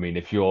figure. I mean,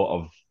 if you're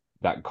of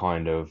that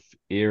kind of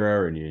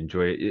era and you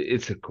enjoy it,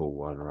 it's a cool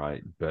one,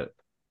 right? But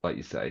like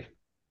you say,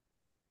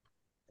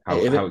 how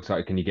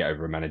excited can you get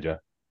over a manager?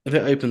 If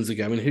it opens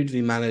again, I mean, who did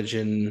he manage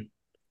in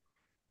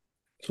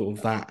sort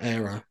of that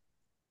era?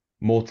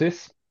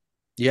 Mortis?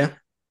 Yeah.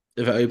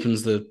 If it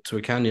opens to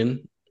a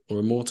Canyon or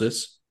a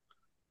Mortis,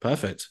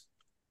 perfect.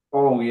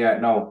 Oh yeah,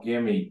 no,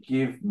 give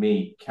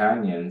me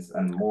Canyons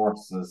and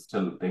Mortises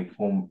till they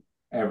come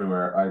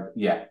everywhere.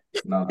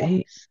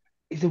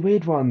 It's a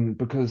weird one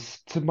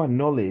because to my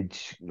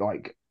knowledge,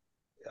 like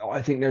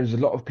I think there's a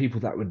lot of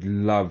people that would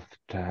love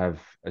to have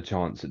a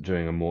chance at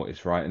doing a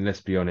Mortis, right? And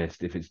let's be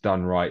honest, if it's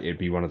done right, it'd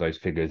be one of those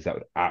figures that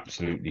would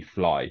absolutely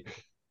fly.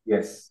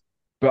 Yes.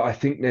 But I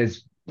think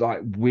there's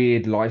like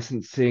weird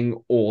licensing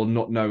or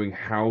not knowing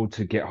how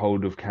to get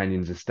hold of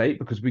Canyon's estate,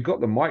 because we got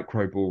the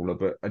micro brawler,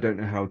 but I don't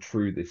know how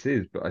true this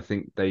is. But I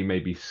think they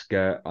maybe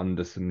skirt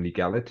under some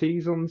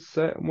legalities on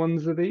certain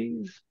ones of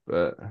these.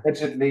 But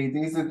allegedly,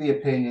 these are the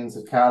opinions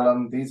of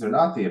Callum. These are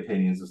not the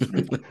opinions of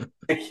Street.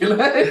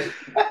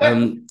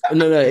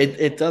 No,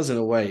 it does in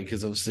a way,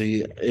 because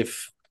obviously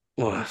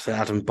say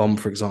Adam Bomb,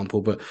 for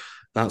example, but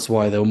that's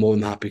why they were more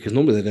than happy, because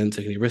normally they don't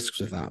take any risks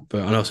with that.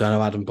 But I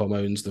know Adam Bomb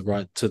owns the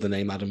right to the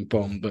name Adam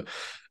Bomb, but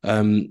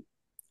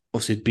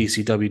obviously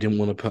BCW didn't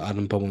want to put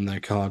Adam Bomb on their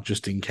card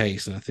just in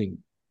case, and I think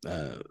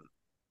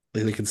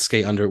they can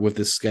skate under it with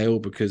this scale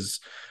because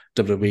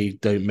WWE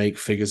don't make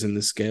figures in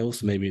this scale,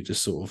 so maybe it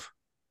just sort of.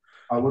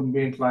 I wouldn't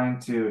be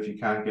inclined to if you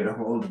can't get a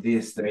hold of the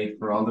estate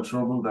for all the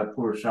trouble that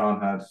poor Sean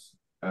had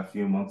a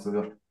few months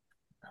ago.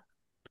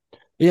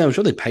 Yeah, I'm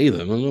sure they pay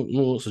them. I'm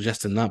not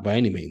suggesting that by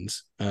any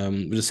means.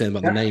 We're just saying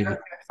about the name. Get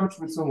in touch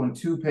with someone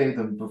to pay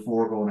them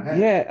before going ahead.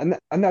 Yeah,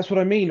 and that's what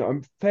I mean.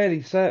 I'm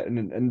fairly certain.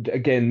 And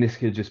again, this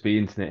could just be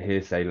internet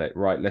hearsay. Like,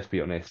 right, let's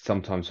be honest.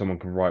 Sometimes someone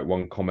can write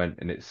one comment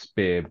and it's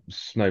spear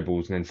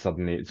snowballs, and then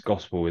suddenly it's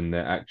gospel in the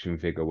action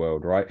figure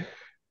world, right?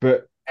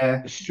 But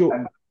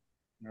sure,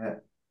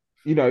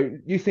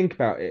 you think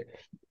about it.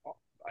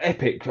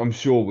 Epic, I'm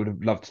sure, would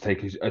have loved to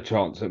take a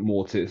chance at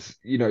Mortis.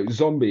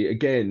 Zombie,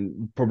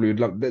 again, probably would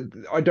love.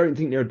 I don't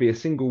think there would be a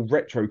single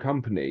retro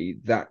company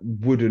that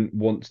wouldn't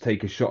want to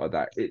take a shot at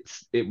that.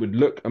 It would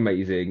look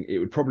amazing. It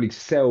would probably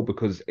sell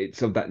because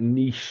it's of that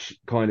niche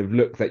kind of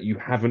look that you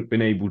haven't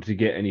been able to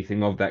get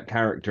anything of that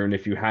character. And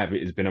if you have,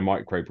 it has been a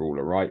micro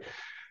brawler, right?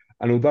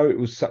 And although it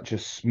was such a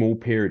small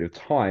period of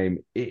time,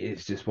 it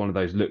is just one of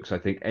those looks I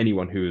think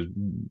anyone who is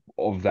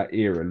of that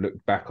era look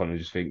back on and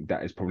just think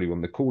that is probably one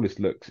of the coolest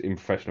looks in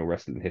professional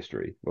wrestling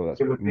history. Well, that's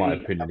my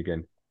opinion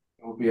again.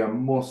 It would be a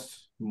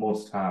must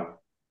have.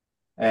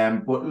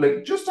 But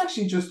like just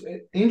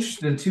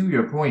interesting to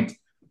your point,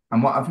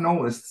 and what I've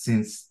noticed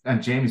since,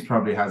 and Jamie's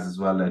probably has as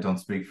well, I don't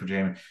speak for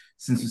Jamie,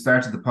 since we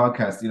started the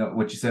podcast,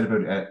 what you said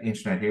about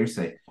internet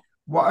hearsay.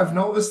 What I've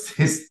noticed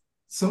is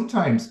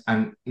sometimes,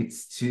 and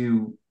it's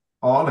to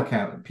all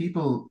accounts,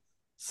 people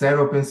set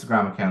up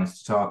Instagram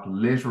accounts to talk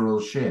literal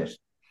shit,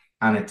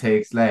 and it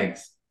takes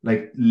legs.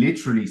 like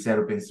literally set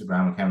up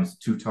Instagram accounts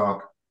to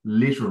talk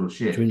literal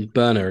shit. Do you mean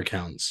burner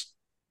accounts?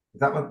 Is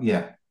that what?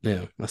 Yeah.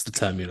 Yeah, that's the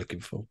term you're looking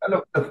for.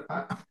 Look, I'm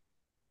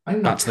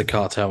Back not to the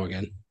cartel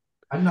again.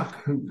 I'm not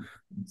cool.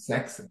 I'm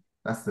sexy.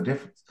 That's the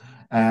difference.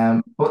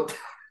 But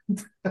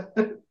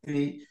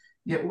the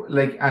yeah,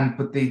 like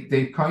but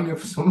they kind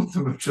of some of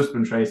them have just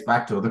been traced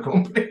back to other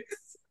companies.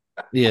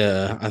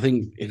 Yeah, I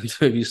think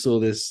if you saw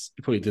this,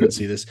 you probably didn't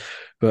see this,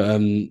 but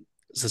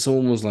so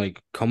someone was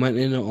like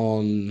commenting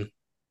on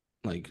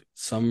like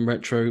some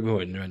retro, we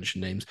won't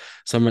mention names,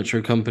 some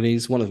retro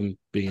companies, one of them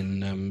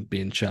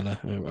being Chella,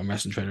 a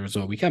wrestling trainer as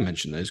well. We can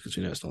mention those because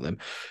we know it's not them,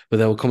 but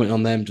they were commenting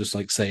on them just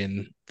like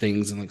saying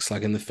things and like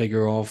slagging the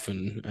figure off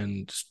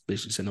and just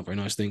basically saying not very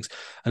nice things.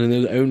 And then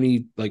they'll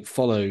only like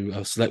follow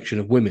a selection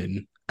of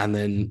women and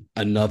then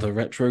another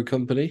retro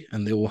company,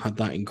 and they all had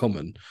that in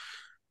common.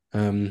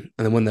 And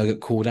then when they get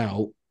called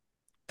out,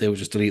 they would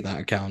just delete that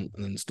account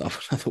and then start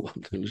another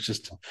one. It was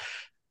just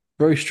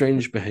very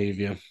strange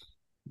behavior.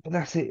 But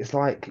that's it. It's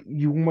like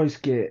you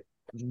almost get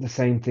the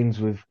same things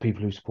with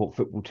people who support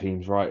football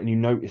teams, right? And you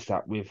notice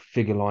that with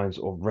figure lines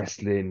or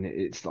wrestling,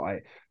 it's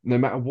like no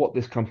matter what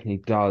this company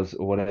does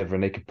or whatever,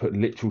 and they could put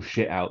literal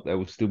shit out, there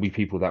will still be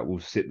people that will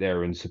sit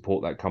there and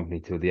support that company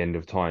till the end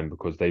of time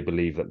because they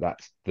believe that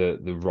that's the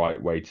right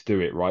way to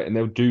do it, right? And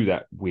they'll do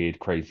that weird,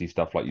 crazy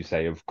stuff, like you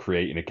say, of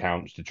creating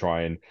accounts to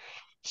try and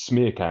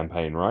smear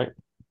campaign, right?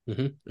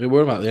 Mm-hmm. What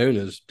about the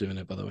owners doing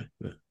it, by the way?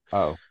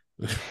 Oh.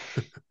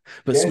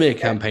 But Yes, smear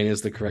campaign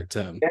is the correct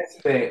term.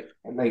 yesterday,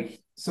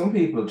 like some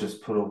people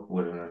just put up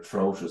with an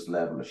atrocious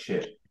level of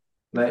shit.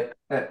 Like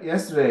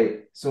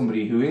yesterday,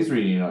 somebody who is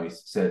really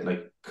nice said,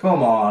 like,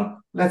 "Come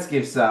on, let's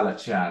give Sal a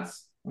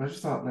chance." And I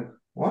just thought, like,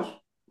 what?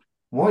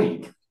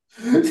 Why?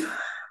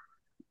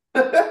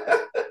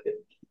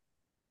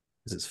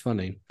 It's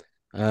funny.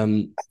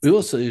 We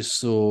also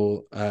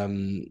saw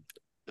from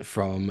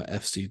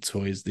FC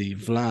Toys the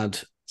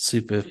Vlad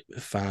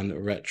Superfan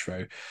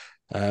Retro.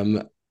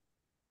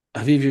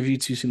 Have either of you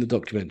two seen the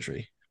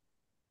documentary?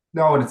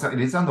 No, and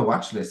it is on the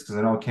watch list because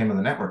I know it came on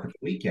the network at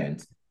the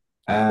weekend.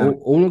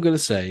 All I'm going to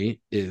say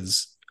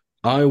is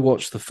I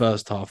watched the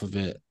first half of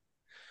it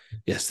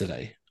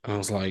yesterday, and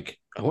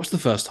I watched the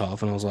first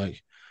half, and I was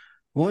like,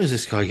 what is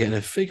this guy getting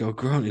a figure?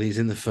 Granted, he's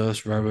in the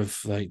first row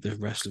of like the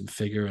wrestling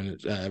figure and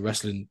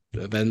wrestling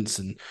events,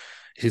 and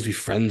he seems to be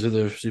friends with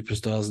the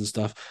superstars and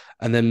stuff.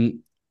 And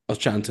then I was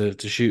chatting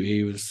to Shoot.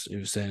 He was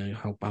saying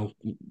how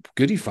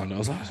good he found it. I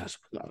was like,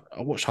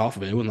 I watched half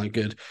of it. It wasn't that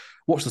good.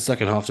 Watched the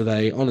second half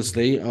today.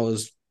 Honestly, I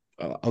was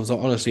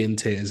honestly in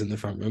tears in the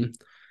front room.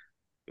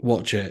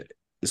 Watch it.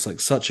 It's like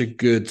such a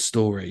good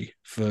story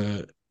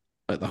for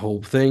like the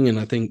whole thing, and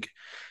I think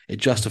it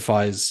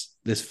justifies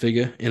this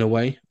figure in a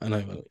way. I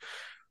know,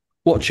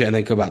 watch it and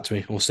then come back to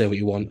me, or say what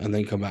you want and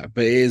then come back.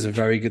 But it is a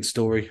very good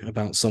story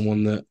about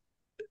someone that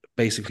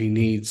basically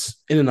needs,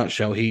 in a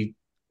nutshell, he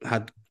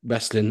had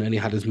wrestling and he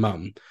had his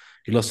mum.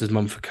 He lost his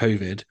mum for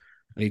COVID,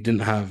 and he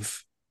didn't have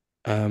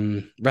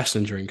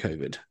wrestling during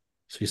COVID.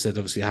 So he said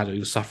obviously he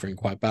was suffering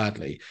quite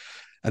badly.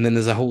 And then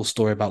there's a whole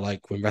story about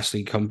like when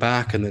wrestling come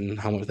back and then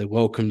how much they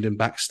welcomed him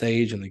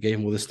backstage and they gave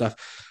him all this stuff.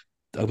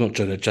 I'm not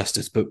trying to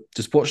justice, but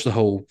just watch the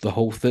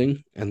whole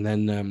thing and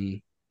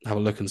then have a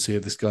look and see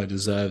if this guy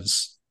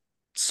deserves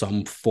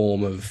some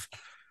form of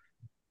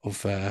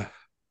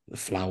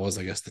flowers.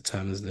 I guess the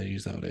term is they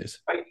use nowadays.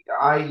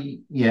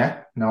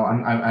 Yeah, no,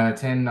 I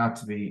tend not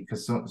to be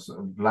because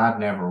Vlad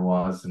never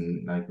was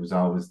and like was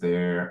always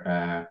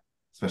there,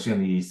 especially on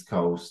the East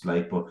Coast.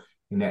 Like, but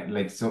you know,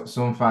 like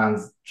some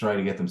fans try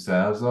to get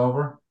themselves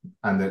over,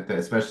 and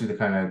especially the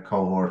kind of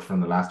cohort from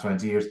the last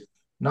 20 years.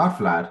 Not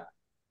Vlad,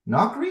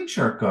 not green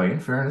shirt guy. In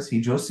fairness, he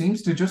just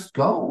seems to just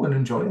go and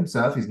enjoy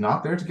himself. He's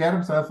not there to get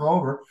himself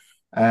over.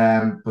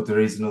 But there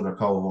is another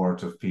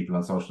cohort of people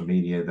on social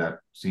media that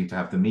seem to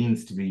have the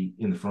means to be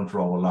in the front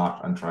row a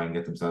lot and try and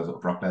get themselves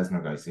up. Brock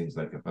Lesnar guy seems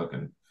like a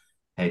fucking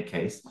head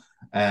case.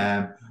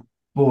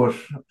 But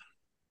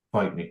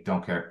fight me,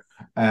 don't care.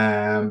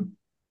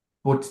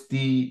 But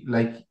the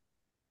like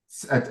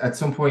at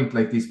some point,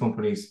 like these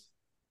companies,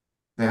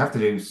 they have to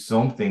do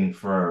something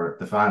for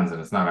the fans,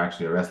 and it's not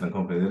actually a wrestling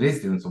company that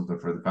is doing something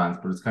for the fans,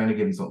 but it's kind of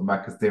giving something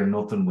back because they're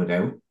nothing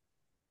without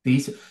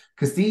these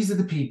are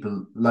the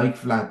people like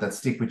Vlad that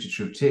stick with you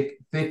through thick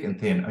and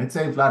thin. I'd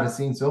say Vlad has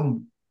seen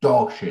some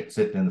dog shit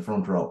sitting in the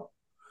front row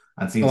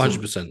and seen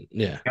 100%,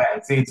 yeah,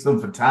 and seen some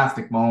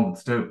fantastic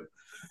moments too.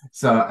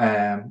 So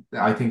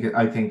I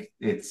think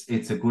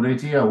it's a good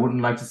idea. I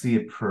wouldn't like to see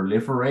it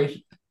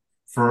proliferate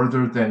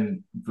further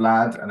than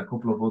Vlad and a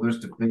couple of others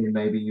to clear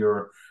maybe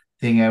your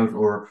thing out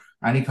or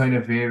any kind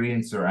of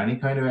variance or any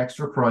kind of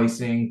extra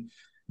pricing.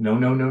 No,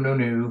 no, no, no,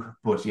 no.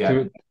 But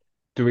yeah.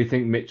 Do we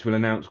think Mitch will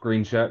announce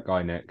Green Shirt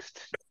Guy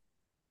next?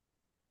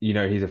 You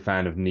know, he's a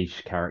fan of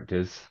niche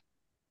characters.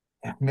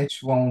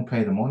 Mitch won't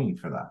pay the money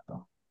for that,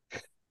 though.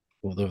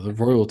 Well, the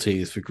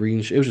royalties for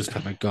green shirt. It was just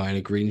have a guy in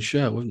a green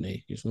shirt, wouldn't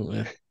he? He's not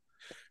there.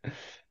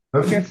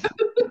 I guess,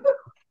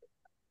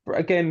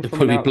 again, It'd from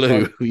probably an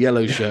blue, outside,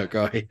 yellow shirt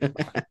guy.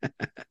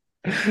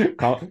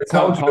 Can't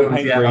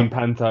paint green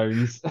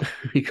Pantones.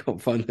 He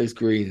can't find those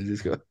greens.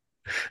 He's got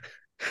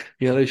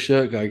yellow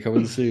shirt guy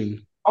coming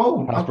soon.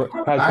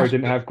 Hasbro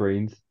didn't have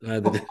greens.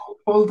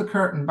 Pull the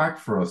curtain back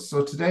for us.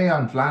 So today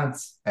on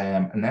Vlad's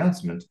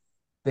announcement,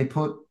 they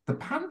put the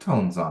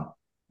Pantones on.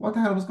 What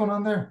the hell was going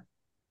on there?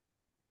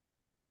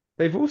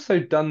 They've also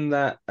done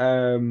that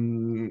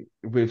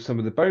with some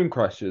of the Bone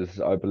Crushers,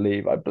 I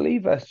believe. I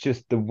believe that's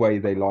just the way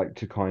they like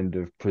to kind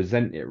of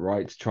present it,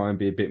 right? To try and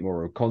be a bit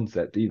more of a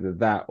concept. Either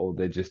that or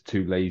they're just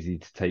too lazy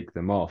to take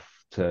them off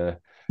to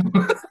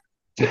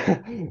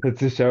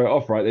to show it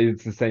off, right?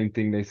 It's the same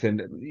thing they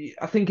send.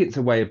 I think it's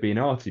a way of being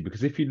arty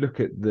because if you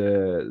look at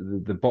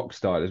the box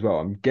style as well,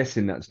 I'm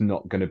guessing that's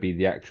not going to be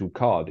the actual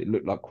card. It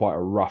looked like quite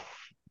a rough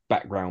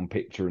background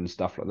picture and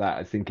stuff like that.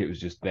 I think it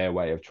was just their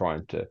way of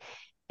trying to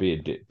be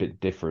a bit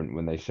different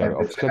when they show it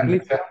off.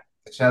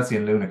 The Chelsea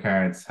and Luna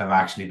cards have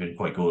actually been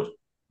quite good.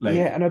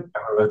 Yeah, and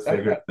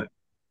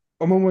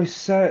I'm almost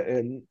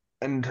certain,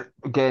 and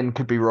again,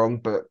 could be wrong,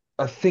 but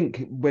I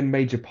think when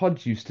Major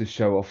Pods used to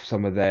show off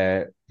some of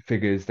their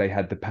figures, they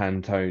had the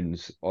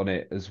Pantones on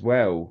it as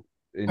well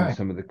in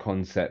some of the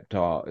concept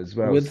art as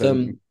well. With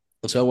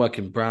so I work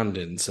in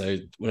branding, so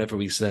whenever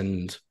we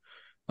send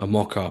a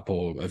mock-up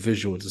or a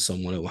visual to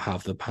someone, it will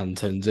have the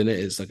Pantones in it.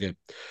 It's like a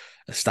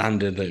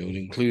standard that it would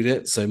include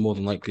it. So more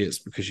than likely it's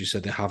because you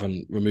said they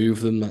haven't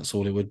removed them. That's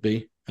all it would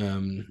be.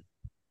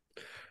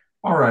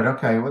 All right,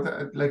 okay. Well,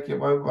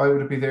 why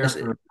would it be there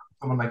for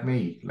someone like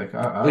me?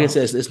 I guess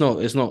it's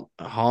not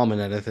harming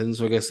anything.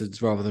 So I guess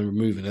it's rather than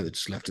removing it, they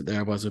just left it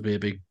there. Otherwise, it'd be a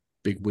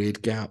big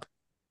weird gap.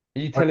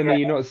 Are you telling me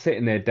you're not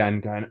sitting there, Dan,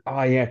 going,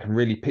 "Oh yeah, I can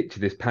really picture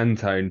this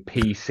Pantone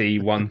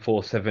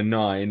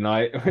PC1479"?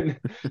 Like,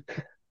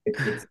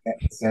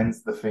 it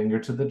sends the finger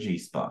to the G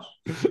spot.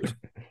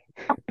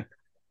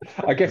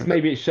 I guess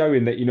maybe it's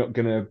showing that you're not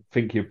going to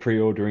think you're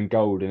pre-ordering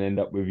gold and end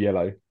up with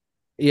yellow.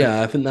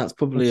 Yeah, I think that's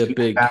probably a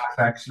big.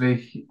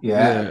 Actually,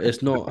 yeah,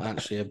 it's not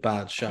actually a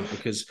bad shot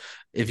because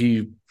if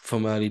you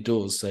from early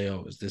doors say,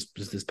 "Oh, is this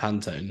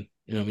Pantone?"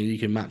 You know, I mean, you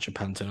can match a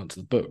Pantone up to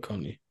the book,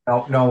 can't you?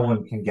 No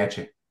one can get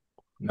you.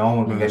 No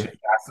one can get you.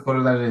 That's the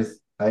color that it is.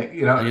 Like,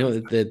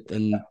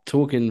 and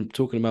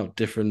talking about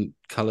different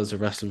colors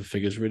of wrestling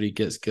figures really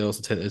gets girls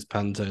to take those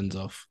Pantones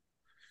off.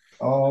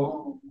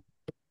 Oh,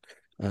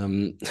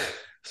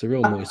 it's a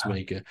real noise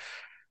maker.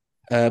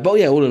 But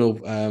yeah, all in all,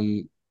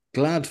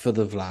 glad for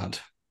the Vlad.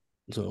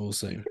 So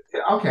also,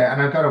 okay,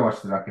 and I've got to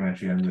watch the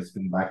documentary and we'll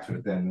spin back to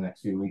it then in the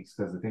next few weeks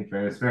because I think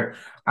fair is fair.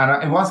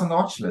 And it was on the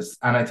watch list,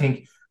 and I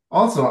think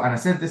also, and I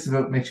said this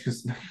about Mitch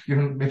because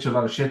giving Mitch a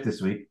lot of shit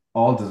this week,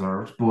 all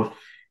deserved, but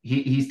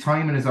his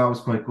timing is always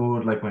quite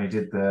good. Like when he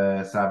did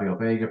the Savio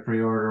Vega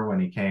pre-order, when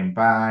he came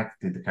back,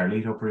 did the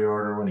Carlito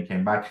pre-order when he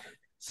came back.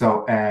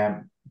 So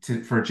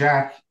for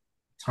Jack,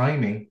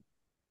 timing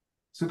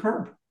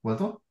superb. Well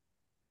done.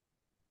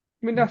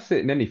 I mean, that's it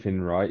in anything,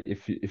 right?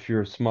 If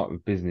you're smart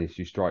with business,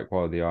 you strike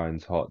while the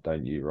iron's hot,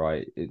 don't you?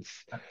 Right?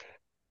 It's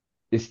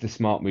the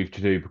smart move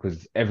to do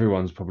because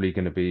everyone's probably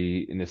going to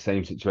be in the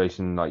same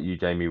situation like you,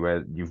 Jamie,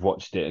 where you've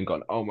watched it and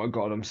gone, "Oh my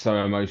God, I'm so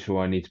emotional.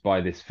 I need to buy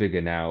this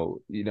figure now."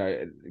 You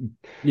know,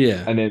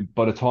 yeah. And then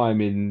by the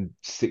time in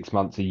 6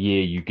 months, a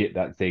year, you get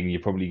that thing,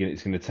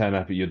 it's going to turn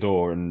up at your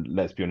door, and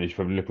let's be honest, you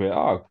probably look at it,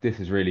 "Oh, this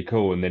is really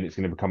cool," and then it's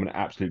going to become an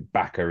absolute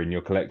backer in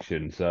your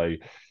collection. So.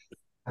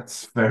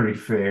 That's very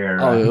fair.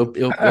 Oh,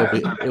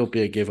 it'll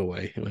be a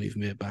giveaway. It won't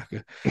even be a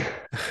backer.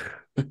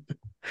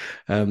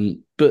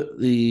 But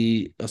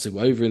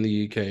over in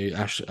the UK,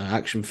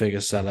 Action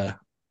Figure Seller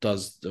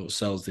sells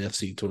the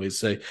FC toys.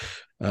 So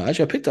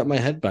actually, I picked up my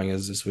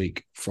Headbangers this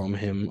week from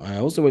him. I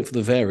also went for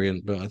the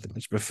variant, but I think I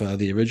just prefer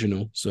the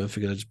original. So I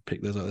figured I'd just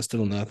pick those up. They're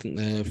still on there. I think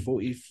they're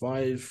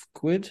 45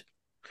 quid.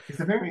 Is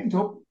the variant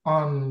up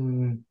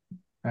on?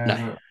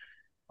 No.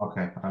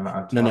 Okay.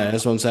 No,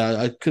 that's what I'm saying.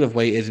 I could have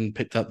waited and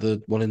picked up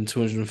the 1 in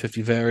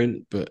 250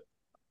 variant, but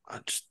I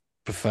just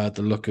preferred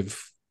the look of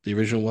the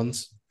original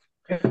ones.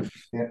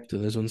 Yeah. To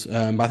those ones.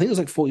 But I think it was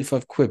like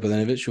 45 quid, but then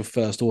if it's your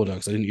first order,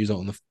 because I didn't use it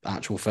on the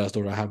actual first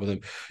order I had with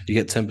them, you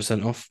get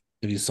 10% off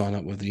if you sign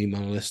up with the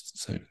email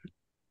list. So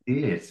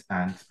he is,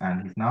 and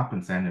he's not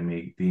been sending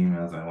me the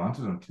emails I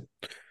wanted him to.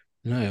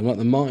 No, I'm like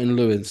the Martin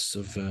Lewis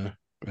of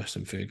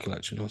wrestling figure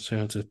collection. I'll say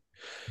how to.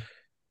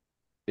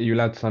 Are you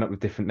allowed to sign up with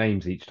different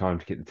names each time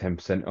to get the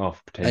 10%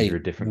 off? Pretend you're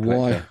a different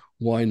collector.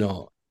 Why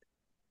not?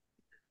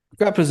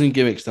 Grapplers and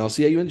gimmicks now.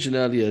 So yeah, you mentioned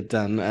earlier,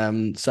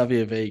 Dan,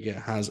 Savio Vega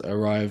has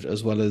arrived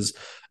as well as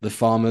the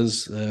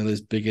farmers,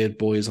 those big-eared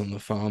boys on the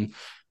farm.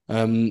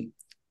 I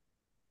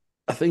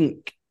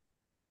think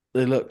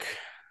they look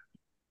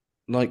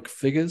like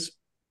figures.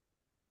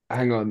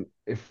 Hang on,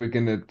 if we're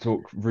gonna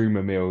talk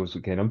rumor mills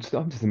again, I'm just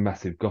a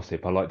massive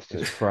gossip. I like to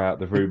just throw out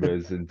the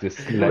rumors and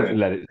just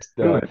let it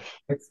start.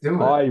 Let's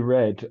do it. I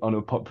read on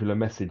a popular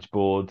message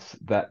board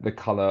that the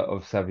color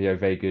of Savio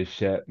Vega's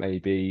shirt may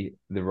be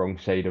the wrong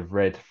shade of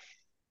red.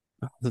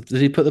 Did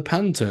he put the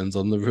Pantones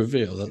on the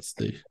reveal? That's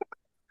the.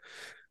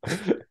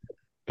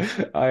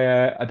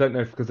 I don't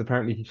know because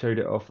apparently he showed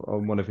it off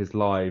on one of his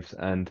lives,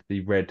 and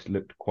the red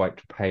looked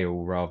quite pale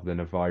rather than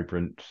a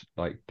vibrant,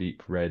 like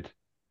deep red.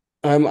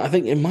 I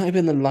think it might have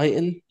been the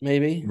lighting,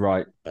 maybe.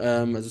 Right.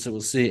 As I said,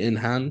 we'll see it in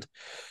hand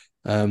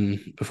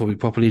before we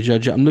properly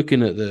judge it. I'm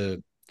looking at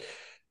the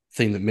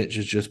thing that Mitch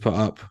has just put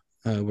up,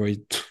 where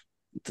he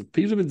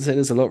people have been saying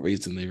this a lot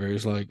recently, where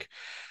he's like,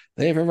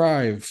 they've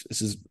arrived.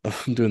 This is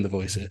I'm doing the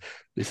voice here.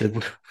 He said,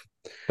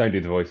 Don't do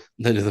the voice.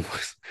 they do the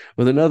voice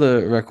with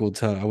another record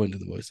turn. I won't do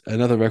the voice.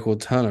 Another record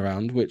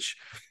turnaround, which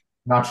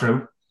Not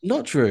true.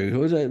 not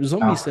true.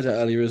 Zombie No. said it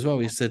earlier as well.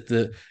 He said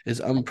that it's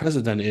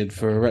unprecedented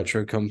for a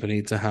retro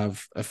company to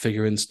have a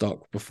figure in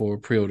stock before a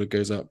pre-order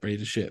goes up ready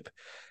to ship,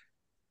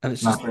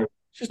 and Not true.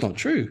 it's just not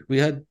true. We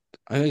had,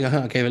 I think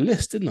I gave a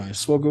list, didn't I?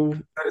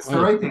 Swoggle. But it's the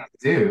right thing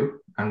to do,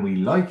 and we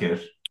like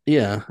it.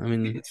 Yeah, I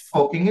mean, It's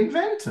fucking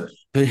invented.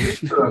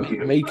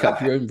 You. make up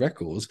your own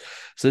records.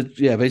 So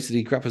yeah,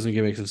 basically, Grappers and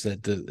Gimmicks have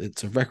said that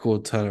it's a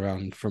record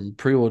turnaround from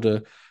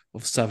pre-order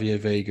of Savio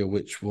Vega,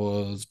 which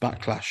was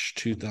Backlash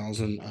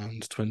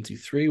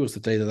 2023 was the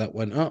day that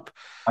went up,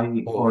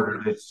 I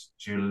ordered it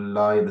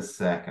July the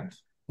 2nd.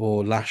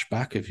 or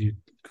Lashback if you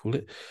call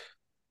it.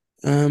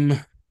 Um,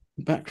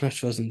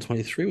 Backlash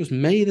 2023 was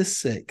May the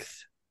 6th,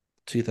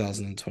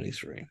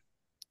 2023.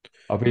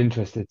 I'll be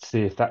interested to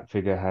see if that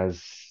figure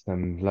has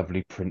some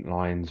lovely print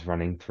lines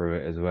running through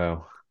it as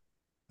well.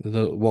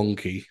 The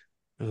wonky,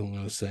 as I'm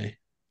going to say.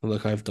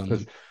 Look, I've done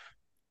them.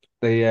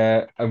 They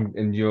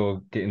and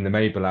you're getting the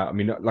Mabel out. I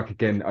mean, like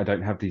again, I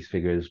don't have these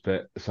figures,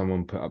 but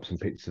someone put up some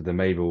pictures of the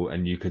Mabel,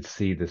 and you could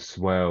see the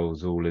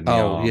swirls all in the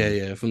Oh, arm.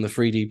 yeah. From the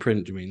 3D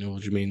print, do you mean? Or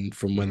do you mean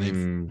from when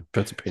they've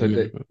put a pin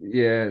in?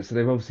 Yeah, so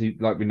they've obviously,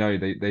 like we know,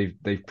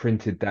 they've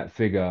printed that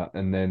figure,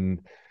 and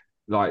then,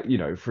 like, you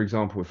know, for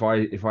example, if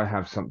I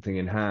have something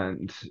in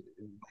hand,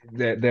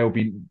 there'll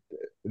be,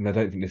 and I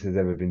don't think this has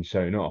ever been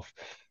shown off,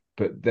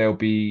 but there'll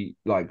be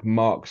like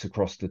marks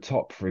across the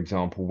top, for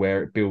example,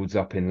 where it builds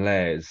up in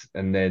layers,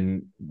 and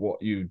then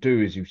what you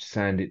do is you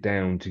sand it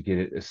down to get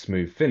it a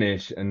smooth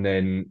finish, and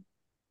then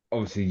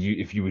obviously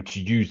if you were to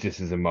use this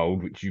as a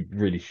mold, which you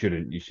really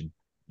shouldn't, you should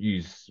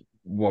use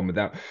one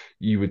without,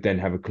 you would then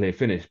have a clear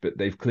finish. But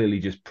they've clearly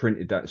just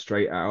printed that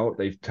straight out.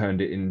 They've turned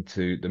it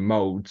into the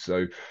mold,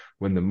 so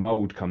when the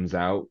mold comes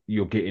out,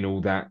 you're getting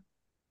all that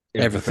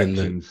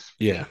imperfections.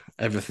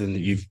 Everything that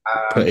you've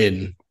put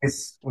in.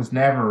 This was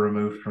never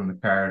removed from the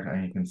card,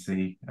 and you can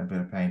see a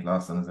bit of paint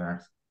lost on his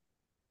arse.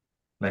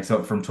 Like,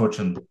 so from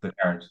touching the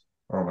card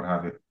or what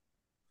have you.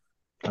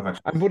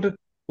 And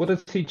what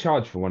does he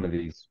charge for one of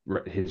these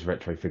his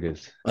retro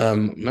figures?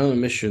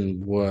 Melon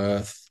Mission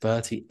were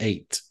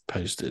 38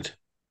 posted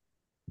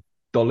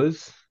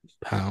Dollars?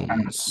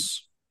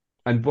 pounds.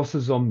 And what's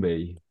a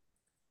zombie?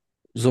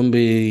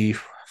 Zombie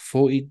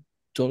 $40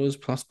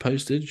 plus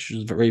postage.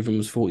 Raven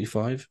was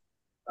 45.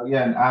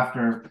 Again,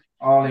 after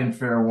all in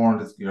fair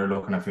warrant, you're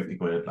looking at 50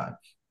 quid. Like,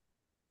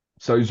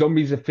 So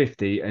zombies are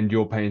 50 and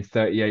you're paying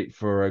 38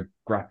 for a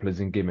grapplers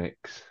and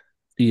gimmicks.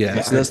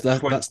 Yeah, so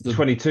that's the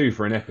 22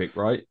 for an epic,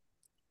 right?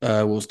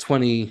 Was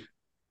 20.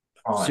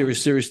 oh,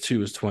 Series 2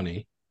 was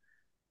 20.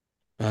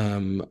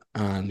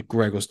 And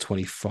Greg was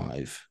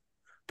 25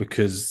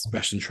 because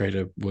Best and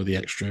Trader were the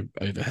extra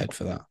overhead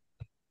for that.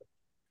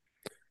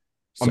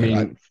 So, I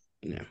mean,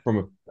 from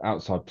an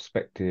outside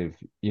perspective,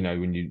 you know,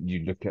 when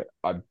you look at,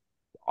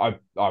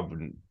 I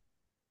wouldn't,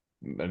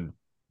 and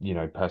you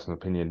know, personal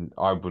opinion,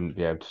 I wouldn't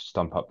be able to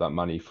stump up that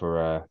money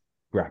for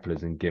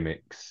grapplers and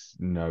gimmicks,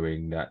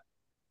 knowing that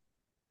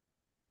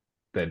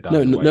they're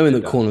done. Knowing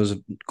that corners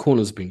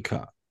have been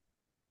cut.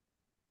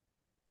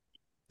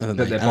 That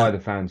they're by the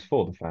fans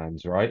for the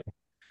fans, right?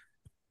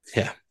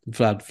 Yeah,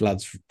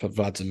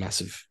 Vlad's a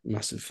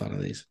massive fan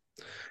of these.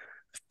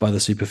 By the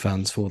super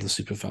fans for the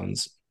super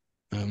fans.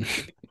 So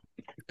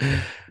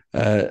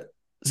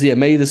yeah,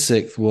 May the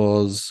 6th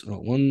was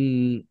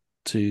 1,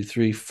 2,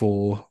 3,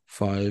 4,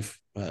 5,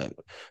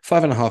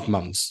 5.5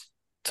 months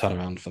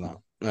turnaround for that.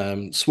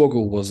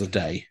 Swoggle was a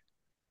day.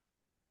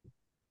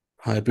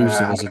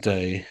 Hayabusa was a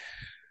day.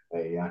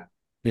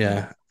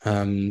 Yeah.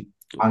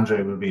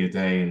 Andre would be a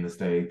day in the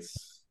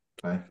States.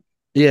 Right?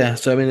 Yeah,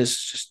 so I mean,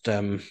 it's just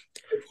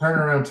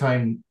turnaround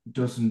time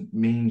doesn't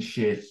mean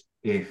shit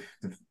if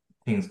the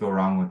things go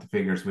wrong with the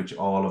figures, which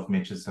all of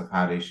Mitch's have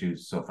had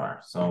issues so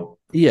far. So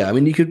yeah, I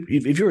mean, you could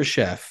if you're a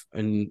chef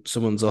and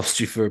someone's asked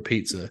you for a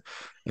pizza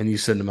and you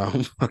send them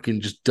out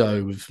fucking just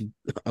dough with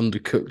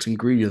undercooked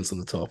ingredients on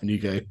the top, and you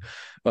go,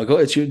 "I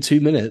got it to you in 2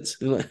 minutes."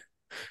 Like,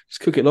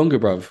 just cook it longer,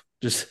 bruv.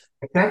 Just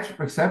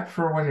except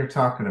for when you're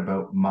talking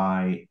about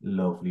my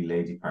lovely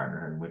lady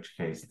partner, in which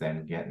case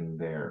then getting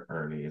there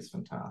early is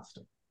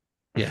fantastic.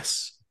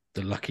 Yes,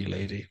 the lucky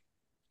lady.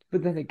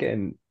 But then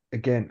again,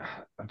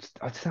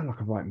 I sound like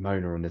a right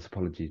moaner on this.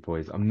 Apologies,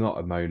 boys. I'm not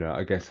a moaner.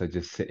 I guess I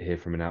just sit here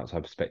from an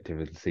outside perspective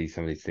and see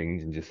some of these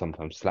things and just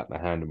sometimes slap my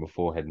hand on my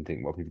forehead and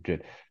think what people do.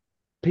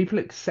 People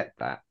accept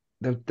that.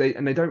 They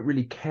don't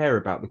really care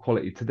about the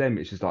quality. To them,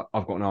 it's just like,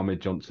 I've got an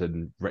Ahmed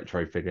Johnson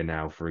retro figure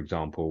now, for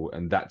example,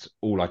 and that's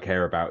all I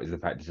care about is the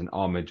fact it's an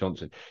Ahmed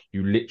Johnson.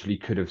 You literally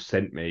could have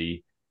sent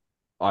me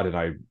I don't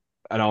know,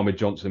 an Ahmed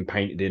Johnson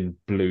painted in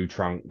blue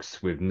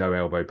trunks with no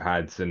elbow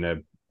pads and a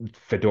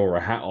fedora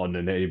hat on,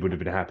 and he would have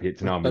been happy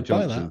it's an Ahmed I'd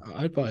buy that. Johnson.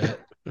 I'd buy it.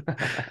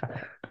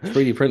 It's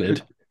 3D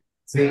printed.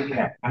 See,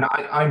 yeah, and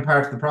I'm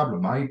part of the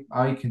problem.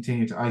 I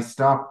continue to. I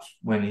stopped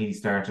when he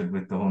started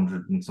with the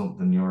 100 and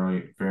something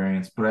euro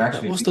variants, but I That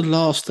actually was the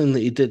last thing that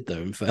he did,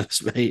 though, in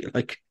fairness, mate.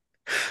 Like,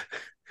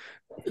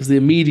 it was the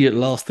immediate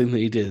last thing that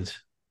he did.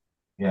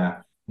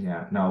 yeah,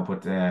 no,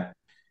 but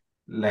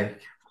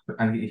like,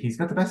 and he's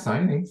got the best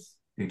signings.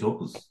 He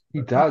does.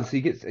 He does.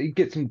 He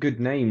gets some good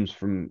names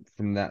from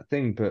that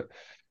thing, but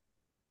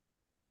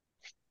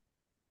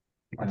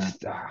I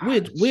Yeah.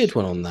 just Weird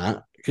one on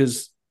that,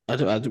 because we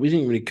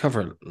didn't really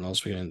cover it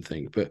last week, I don't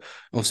think. But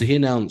obviously, he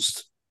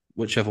announced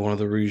whichever one of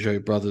the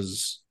Rougeau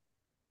brothers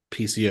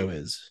PCO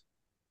is.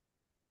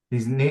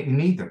 He's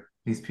neither.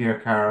 He's Pierre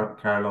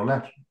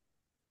Carolette.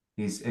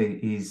 He's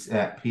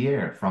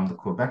Pierre from the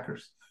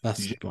Quebecers.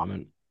 That's the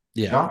moment.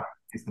 Yeah. Jacques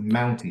is the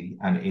Mountie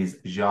and is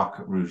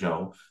Jacques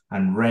Rougeau,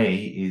 and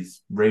Ray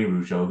is Ray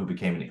Rougeau, who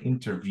became an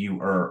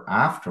interviewer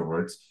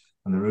afterwards.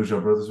 And the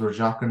Rougeau brothers were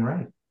Jacques and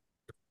Ray.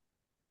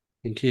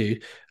 Thank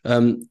you.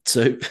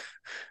 So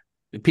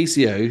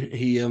PCO,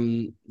 he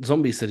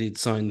Zombie said he'd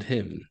signed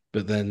him,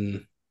 but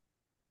then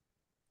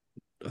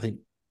I think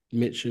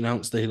Mitch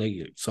announced that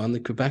he signed the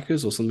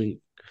Quebecers or something.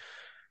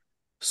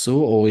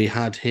 Or he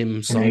had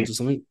him signed to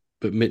something,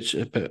 but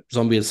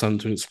Zombie had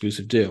signed to an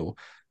exclusive deal.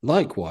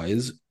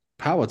 Likewise,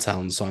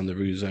 Powertown signed the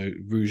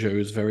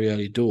Rougeau's very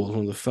early doors.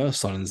 One of the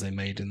first signings they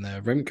made in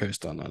their Remco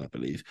style line, I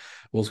believe,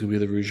 was going to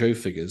be the Rougeau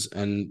figures.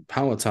 And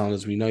Powertown,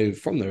 as we know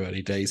from their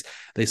early days,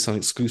 they sign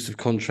exclusive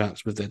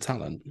contracts with their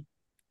talent.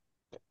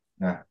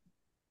 Yeah.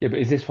 Yeah, but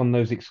is this one of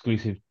those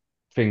exclusive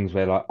things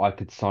where like I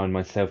could sign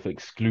myself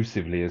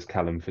exclusively as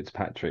Callum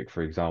Fitzpatrick,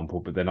 for example,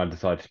 but then I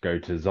decided to go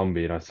to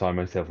Zombie and I sign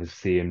myself as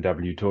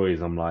CMW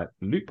Toys? I'm like,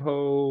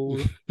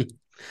 loophole.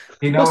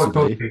 You know what?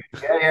 Possibly.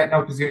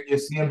 No, because your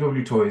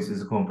CMW Toys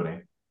is a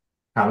company.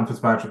 Callum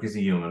Fitzpatrick is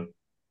a human.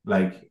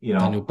 Like,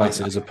 Daniel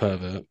Bassett is a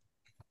pervert.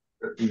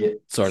 Yeah.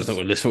 Sorry, that's not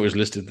what was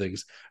listing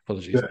things.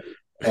 Apologies.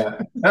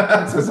 Yeah.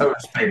 So we're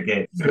just playing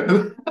the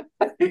game.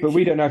 But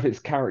we don't know if it's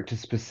character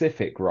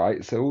specific,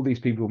 right? So all these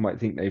people might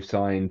think they've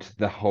signed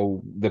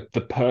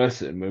the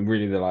person when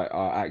really they're like,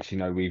 oh, actually,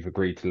 no, we've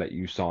agreed to let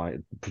you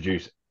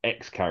produce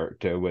X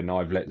character when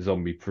I've let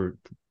Zombie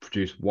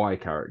produce Y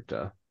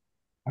character.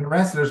 And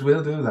wrestlers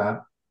will do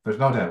that. There's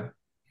no doubt.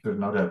 There's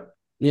no doubt.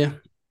 Yeah.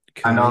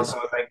 And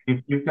also, like,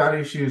 you've got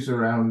issues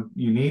around.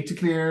 You need to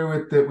clear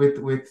with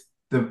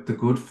the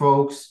good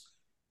folks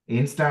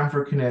in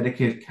Stamford,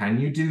 Connecticut.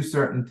 Can you do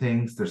certain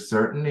things? There's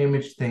certain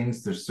image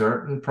things. There's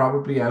certain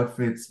probably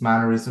outfits,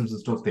 mannerisms, and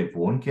stuff. They've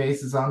won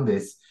cases on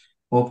this,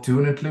 up to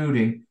and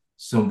including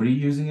somebody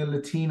using a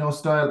Latino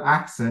style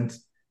accent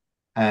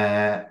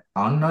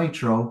on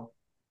Nitro.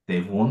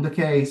 They've won the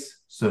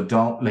case, so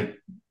don't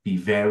be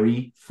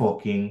very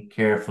fucking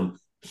careful.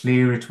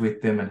 Clear it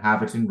with them and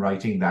have it in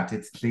writing that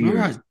it's clear. All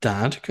right,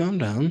 Dad, calm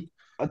down.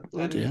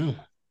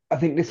 I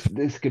think this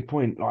is a good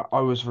point. Like, I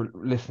was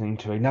listening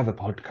to another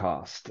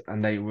podcast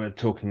and they were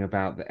talking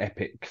about the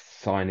epic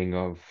signing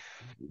of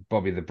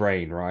Bobby the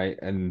Brain, right?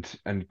 And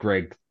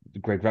Greg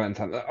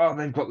Valentine. Oh,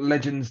 they've got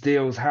Legends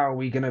deals. How are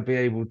we going to be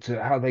able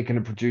to? How are they going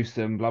to produce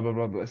them? Blah blah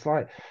blah. But it's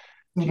like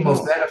the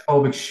most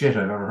xenophobic shit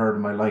I've ever heard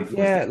in my life.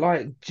 Yeah,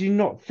 like, do you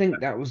not think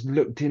that was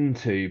looked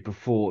into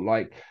before?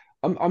 Like,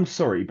 I'm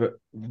sorry, but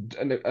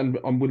and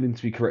I'm willing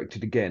to be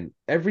corrected again.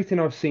 Everything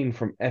I've seen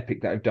from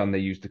Epic that I've done, they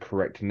use the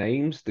correct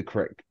names, the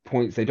correct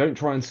points. They don't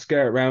try and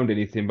scare around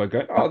anything by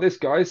going, "Oh, this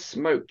guy's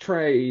Smoke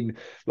Train."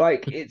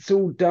 Like, it's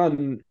all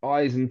done.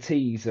 I's and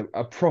T's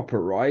are proper,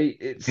 right?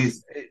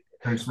 It's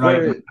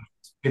right.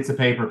 It's a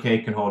paper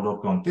cake and hold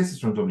up, going, "This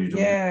is from WWE."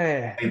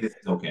 Yeah, hey, this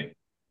is okay.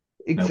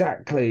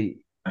 Exactly.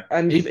 No.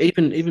 And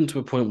even to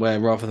a point where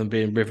rather than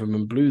being rhythm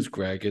and blues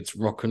Greg, it's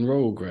rock and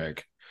roll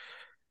Greg.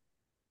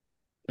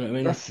 You know what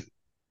I mean?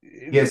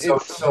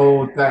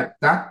 So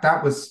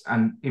that was,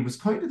 and it was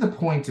kind of the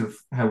point of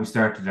how we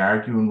started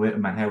arguing with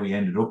him and how we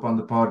ended up on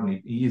the pod.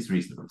 And he is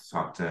reasonable to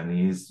talk to, and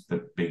he is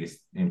the biggest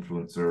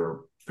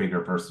influencer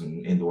figure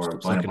person in the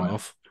world. Second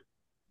off.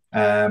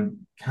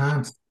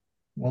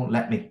 Won't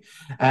let me.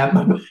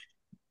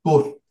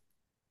 But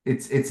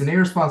it's an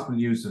irresponsible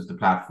use of the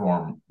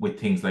platform with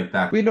things like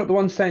that. We're not the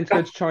ones saying to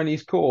go to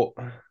Chinese court.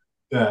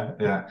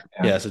 Yeah.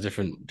 It's a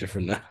different.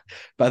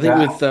 But I think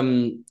with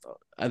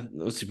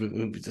obviously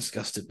we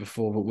discussed it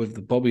before, but with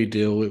the Bobby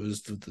deal, it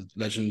was the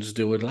Legends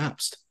deal had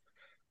lapsed.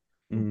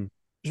 I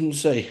shouldn't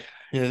say,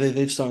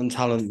 they've signed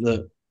talent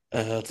that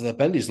to their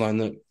Bendy's line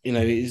that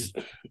is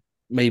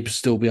maybe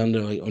still be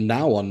under or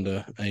now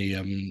under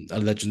a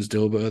Legends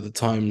deal, but at the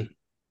time,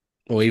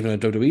 or even a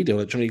WWE deal.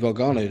 Like Johnny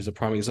Gargano is a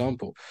prime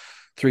example.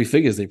 3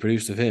 figures they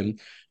produced of him.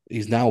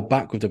 He's now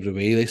back with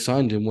WWE. They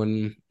signed him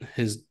when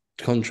his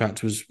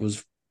contract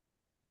was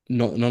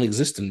not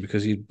non-existent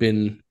because he'd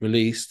been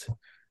released. I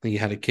think he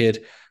had a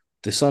kid.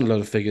 They signed a lot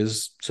of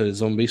figures. So the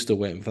Zombie, still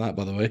waiting for that,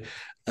 by the way.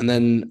 And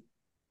then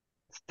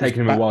it's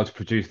taken him a while to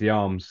produce the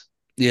arms.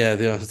 Yeah,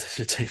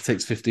 it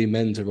takes 15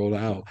 men to roll it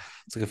out.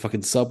 It's like a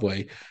fucking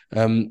subway.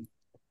 And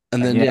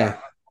And then yeah, yeah,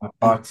 I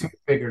bought two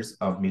figures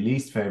of my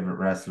least favorite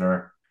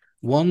wrestler.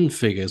 one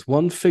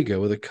figure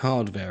with a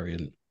card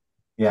variant.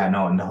 Yeah,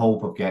 no, in the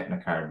hope of getting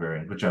a card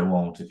variant, which I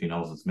won't if he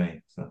knows it's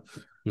me. So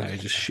No, you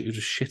just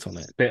shit on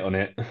it. Spit on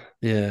it.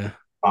 Yeah.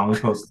 wrongly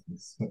posted.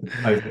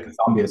 I was like,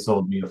 zombie has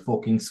sold me a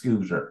fucking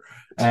scooter.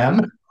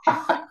 Um,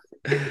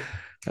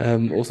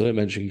 Also, don't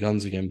mention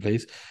guns again,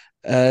 please.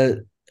 Uh,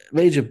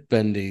 Major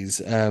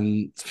Bendies.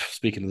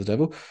 Speaking of the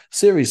devil,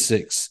 Series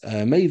 6.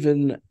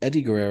 Maven,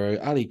 Eddie Guerrero,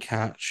 Ali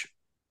Catch,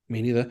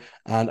 me neither,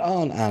 and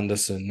Arn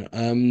Anderson.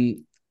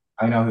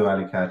 I know who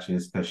Ali Catch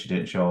is because she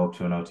didn't show up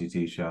to an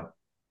OTT show.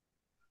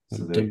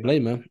 So there Don't you go.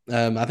 blame her.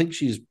 I think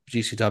she's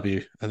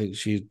GCW. I think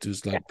she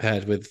was like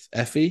paired with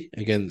Effie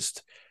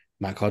against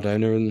Matt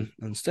Cardona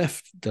and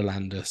Steph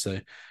Delander. So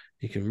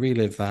you can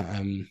relive that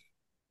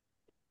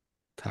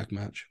tag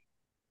match.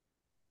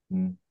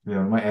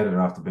 Yeah, we might edit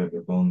off the bit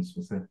with bones.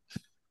 We'll see.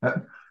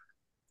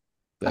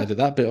 Edit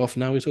that bit off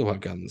now. We talk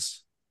about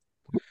guns.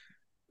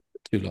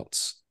 Two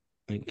lots.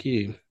 Thank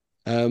you.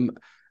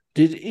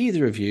 Did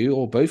either of you,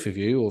 or both of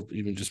you, or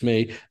even just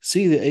me,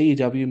 see the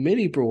AEW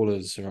mini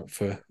brawlers are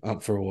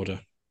up for order?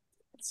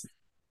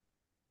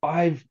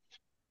 I've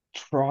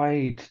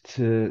tried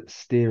to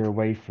steer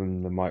away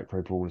from the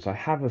micro brawlers. I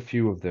have a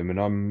few of them, and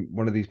I'm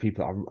one of these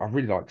people. I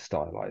really like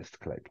stylized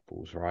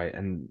collectibles, right?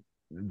 And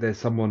there's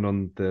someone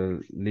on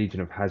the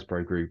Legion of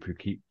Hasbro group who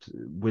keeps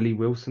Willie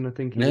Wilson, I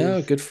think he Yeah,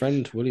 is. good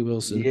friend Willie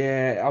Wilson.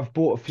 Yeah, I've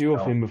bought a few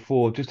of So, him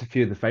before, just a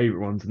few of the favorite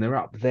ones, and they're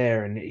up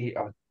there, and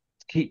I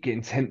keep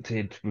getting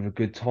tempted with a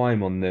good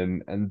time on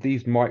them. And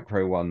these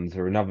micro ones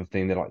are another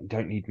thing. They're like, you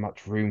don't need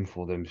much room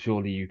for them.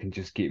 Surely you can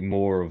just get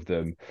more of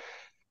them.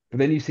 But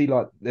then you see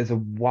like there's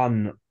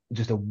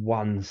just a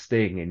one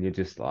sting, and you're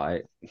just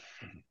like,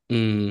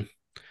 Mm,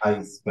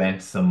 I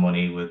spent some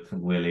money with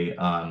Willie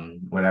on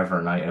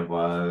whatever night it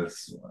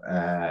was.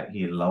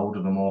 He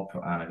loaded them up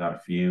and I got a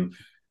few.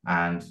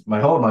 And my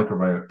whole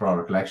micro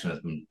brawler collection has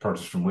been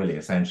purchased from Willie,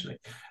 essentially.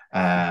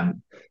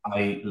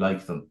 I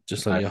like them.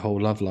 just like your whole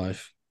love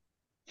life.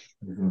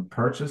 They've been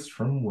purchased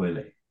from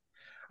Willie.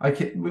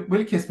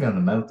 Willie kissed me on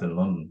the mouth in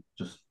London.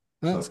 Just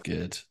That's so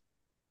good.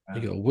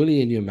 You uh, got a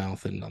Willie in your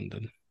mouth in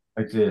London.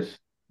 I did.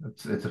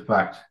 It's a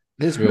fact.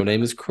 His real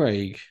name is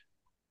Craig.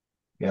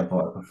 Yeah,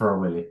 but I prefer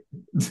Willie.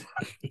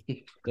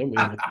 Don't we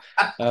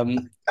all?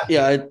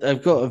 Yeah,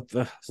 I've got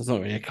it's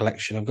not really a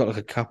collection. I've got like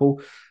a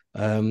couple.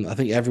 I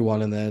think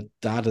everyone and their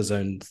dad has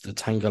owned the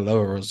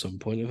Tangaloa at some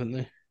point, haven't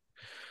they?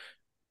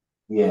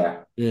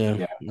 Yeah, Yeah.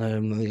 yeah. I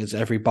think it's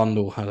every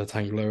bundle had a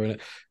Tangaloa in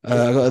it. I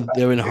got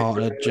a Owen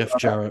Hart and a Jeff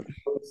Jarrett.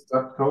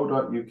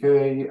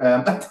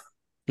 .co.uk.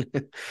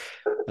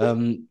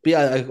 But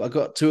yeah, I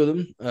got two of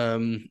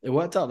them. It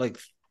worked out like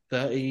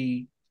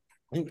 30,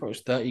 I think probably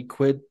 30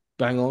 quid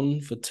bang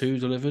on for two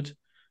delivered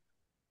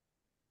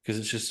because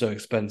it's just so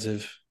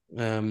expensive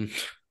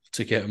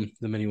to get them,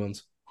 the mini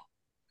ones.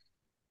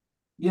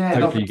 Yeah,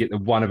 no, hopefully you get the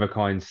one of a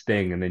kind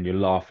sting, and then you're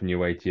laughing your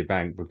way to your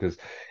bank because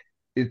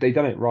they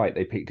done it right.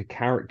 They picked a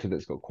character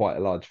that's got quite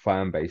a large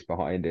fan base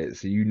behind it.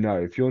 So you know,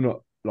 if you're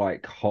not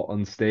like hot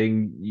on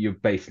Sting, you're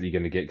basically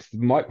going to get 'cause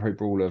Micro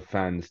Brawler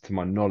fans, to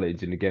my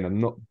knowledge, and again, I'm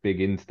not big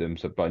into them,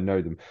 so but I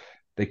know them.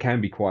 They can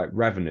be quite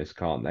ravenous,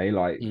 can't they?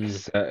 Like Mm.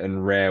 certain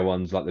rare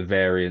ones, like the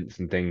variants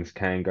and things,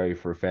 can go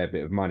for a fair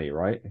bit of money,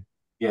 right?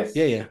 Yeah,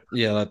 yes.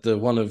 yeah. Like the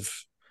one of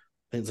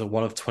I think it's a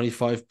one of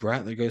 25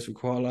 brat that goes for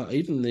quite a lot.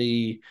 Even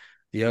the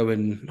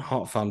Owen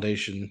Hart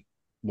Foundation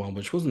one,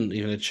 which wasn't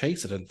even a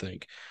chase, I don't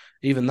think.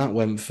 Even that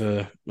went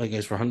for like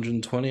goes for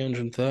 120,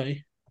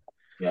 130.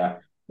 Yeah,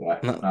 yeah.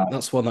 And No,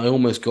 that's one that I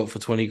almost got for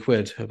 20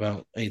 quid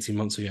about 18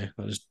 months ago.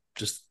 I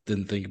just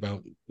didn't think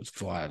about it's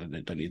fire.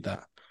 Don't need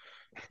that.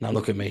 Now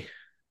look at me.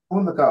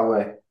 one that got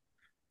away.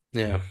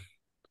 Yeah,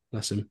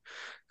 bless him.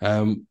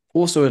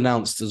 Also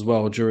announced as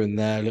well during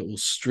their little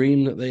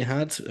stream that they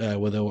had,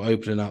 where they were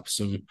opening up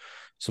some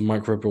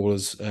micro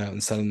brawlers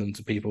and selling them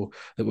to people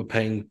that were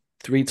paying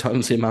 3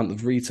 times the amount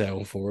of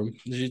retail for them.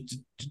 I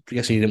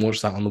guess you didn't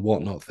watch that on the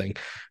whatnot thing,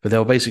 but they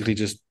were basically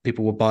just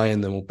people were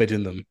buying them or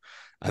bidding them,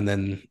 and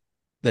then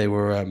they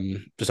were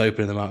just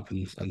opening them up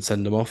and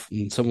send them off.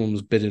 And someone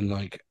was bidding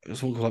like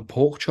someone called like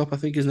Pork Chop, I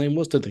think his name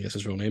was. Don't think that's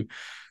his real name.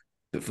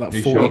 But for like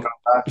You sure?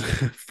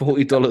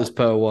 $40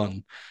 per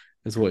one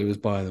is what he was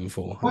buying them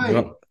for. And they're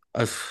Why?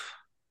 up,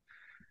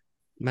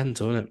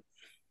 mental, isn't it?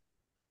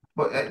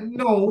 But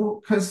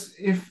no, because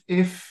if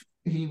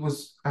he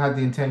was had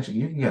the intention,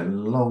 you can get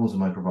loads of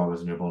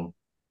microballers in your bum.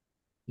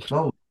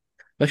 Loads.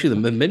 Especially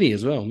the mini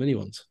as well, mini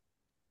ones.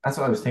 That's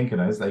what I was thinking.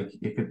 I was like,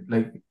 you could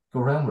like go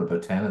around with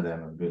about 10 of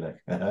them and be like,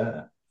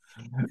 Yeah.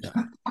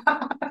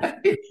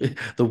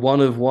 The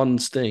one of one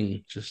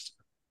sting, just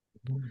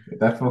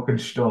that fucking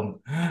stung.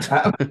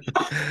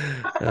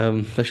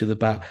 especially the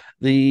bat.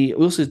 The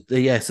also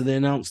yeah, so they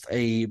announced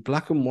a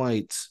black and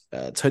white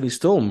Tony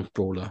Storm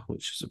brawler,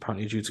 which is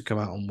apparently due to come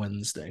out on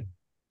Wednesday.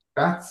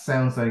 That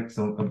sounds like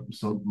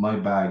some my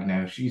bag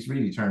now. She's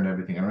really turned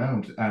everything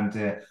around. And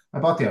I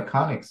bought the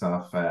Iconics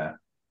off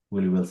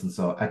Willie Wilson.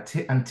 So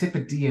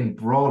Antipodean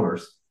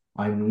brawlers.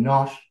 I'm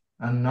not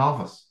a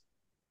novice.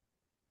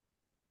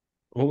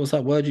 What was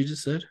that word you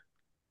just said?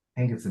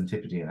 I think it's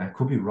Antipodean. I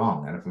could be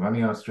wrong. And if we have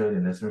any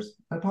Australian listeners,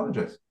 I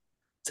apologize.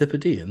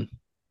 Tipidean?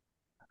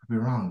 I could be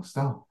wrong.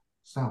 Stop.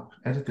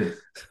 Edit this.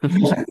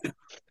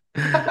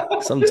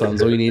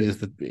 Sometimes all you need is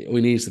to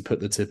put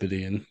the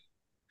Tipidean.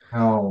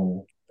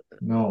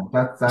 No,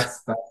 that's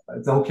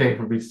it's okay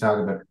for me to talk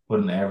about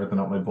putting everything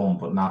up my bum,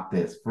 but not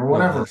this. For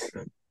whatever.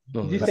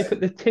 Not Did you this. say put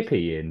the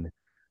tippy in?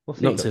 What's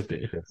he Not got to tippy.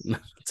 do with this?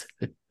 Not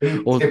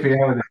tippy. Or, Tippy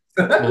out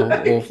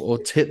of this. or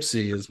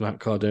tipsy, as Matt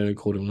Cardona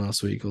called him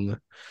last week on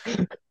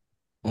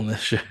the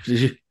show. Did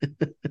you?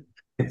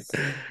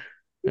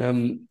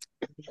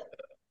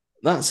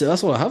 That's it.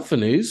 That's all I have for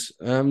news.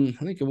 I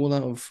think I'm all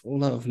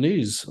out of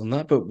news on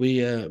that. But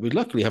we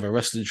luckily have a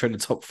wrestling trainer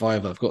top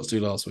 5 that I've got to do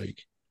last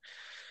week.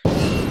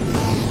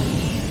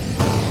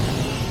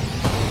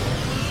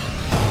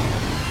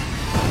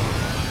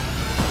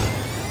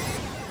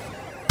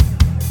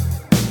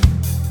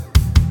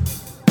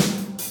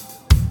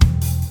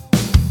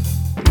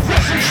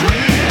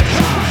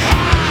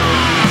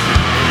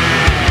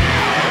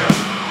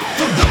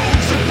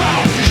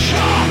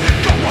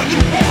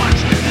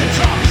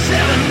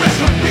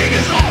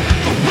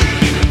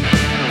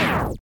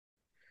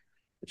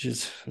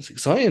 It's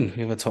exciting.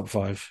 We have a top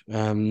 5.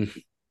 In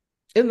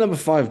number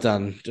 5,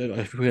 Dan, we don't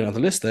have the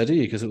list there, do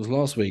you? Because it was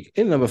last week.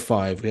 In number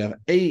 5, we have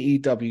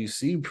AEW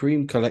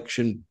Supreme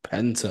Collection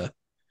Penta.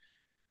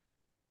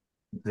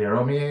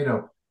 Zero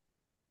Miedo.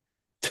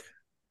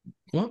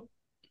 What?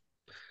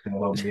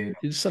 Zero Miedo.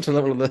 You're just such a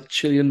level of the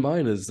Chilean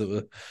miners that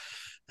were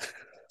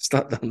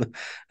stuck down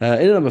there.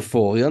 In number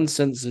 4, the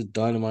Uncensored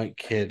Dynamite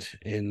Kid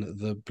in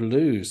the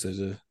blues. There's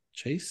a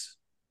chase,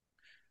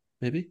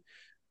 maybe.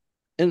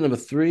 In number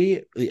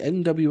 3, the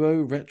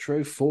NWO Retro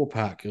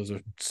 4-pack. It was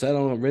a sale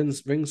on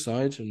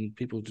ringside, and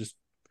people just,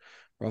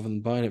 rather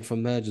than buying it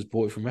from there, just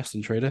bought it from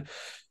Wrestling Trader.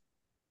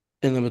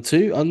 In number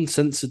 2,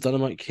 Uncensored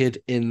Dynamite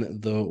Kid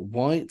in the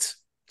white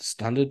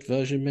standard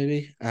version,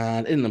 maybe.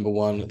 And in number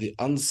 1, the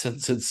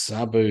Uncensored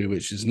Sabu,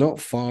 which is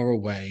not far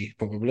away,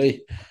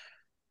 probably.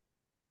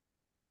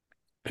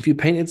 Have you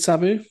painted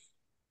Sabu?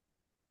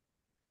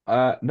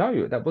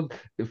 No, that was.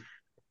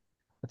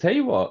 I'll tell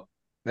you what,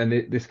 and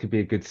this could be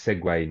a good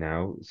segue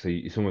now. So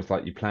it's almost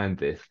like you planned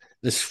this.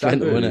 This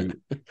went,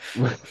 wasn't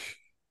it?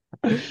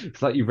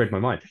 It's like you read my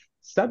mind.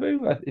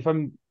 Sabu,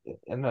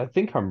 and I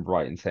think I'm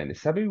right in saying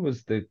this. Sabu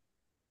was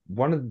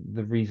one of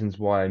the reasons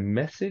why I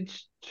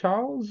messaged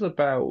Charles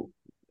about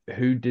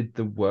who did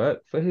the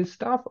work for his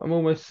stuff. I'm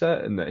almost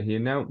certain that he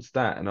announced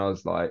that, and I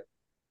was like,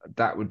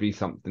 that would be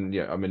something.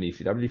 Yeah, I'm an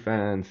ECW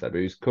fan.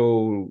 Sabu's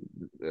cool,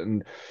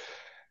 and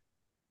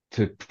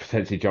to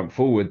potentially jump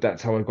forward,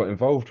 that's how I got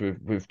involved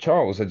with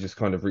Charles. I just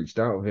kind of reached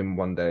out with him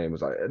one day and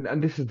was like,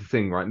 and this is the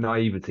thing, right?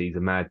 Naivety is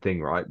a mad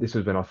thing, right? This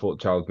was when I thought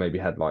Charles maybe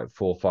had like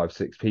 4, 5,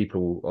 6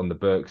 people on the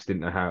books,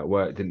 didn't know how it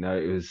worked, didn't know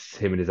it was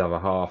him and his other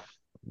half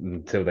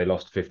until they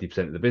lost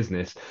 50% of the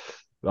business,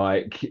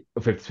 like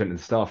 50% of the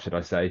staff, should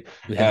I say?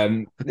 Yeah.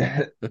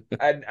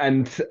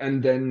 And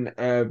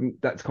then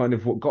that's kind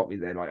of what got me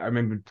there. Like I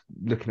remember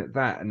looking at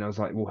that, and I was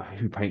like, "Well,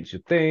 who paints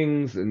your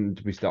things?"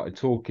 And we started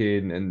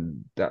talking,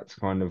 and that's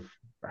kind of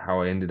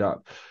how I ended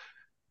up.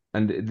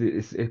 And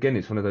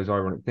it's one of those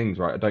ironic things,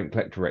 right? I don't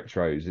collect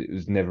retros. It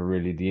was never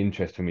really the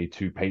interest for me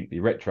to paint the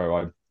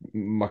retro.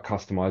 My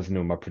customizing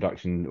or my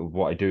production of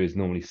what I do is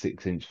normally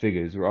 6-inch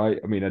figures, right?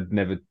 I mean, I'd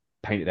never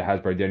painted a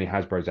Hasbro. The only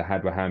Hasbros I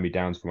had were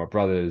hand-me-downs for my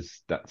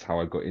brothers. That's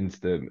how I got into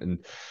them.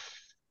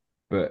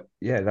 But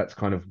yeah, that's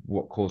kind of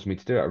what caused me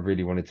to do it. I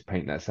really wanted to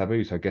paint that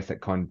Sabu. So I guess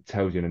that kind of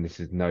tells you, and this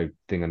is no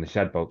thing on the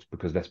Shad Bolts,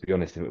 because let's be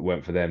honest, if it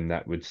weren't for them,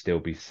 that would still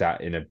be sat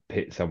in a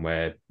pit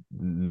somewhere,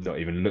 not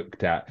even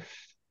looked at.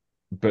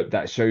 But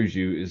that shows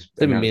you is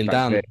Same with me and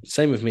Dan. There.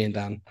 Same with me and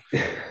Dan.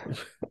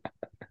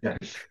 Yeah.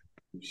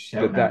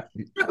 But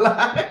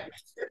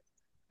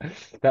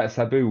that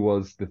Sabu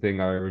was the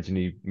thing I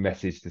originally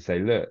messaged to say,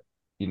 look,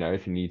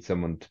 if you need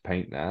someone to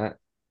paint that,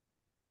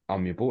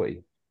 I'm your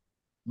boy.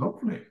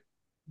 Lovely.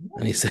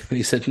 And he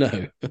said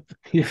no.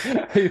 He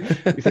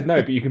said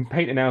no, but you can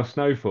paint an Al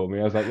Snow for me.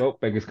 I was like, well,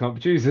 beggars can't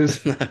be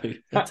choosers. No.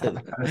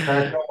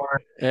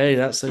 Hey,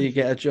 that's how you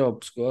get a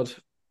job, squad.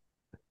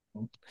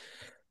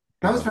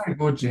 That was very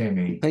good,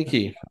 Jamie. Thank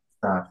you.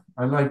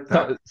 I like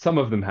that. Some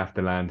of them have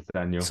to land,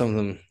 Daniel. Some of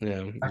them,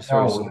 yeah.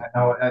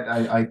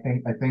 I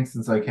think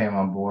since I came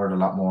on board, a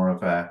lot more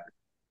of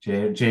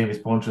Jamie's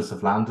punches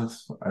have landed.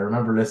 I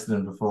remember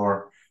listening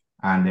before,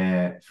 and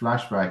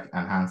Flashback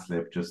and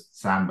Handslip just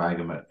sandbag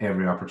him at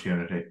every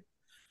opportunity.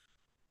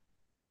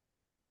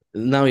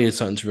 Now you're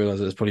starting to realize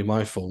that it's probably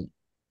my fault.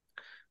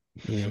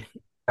 Yeah.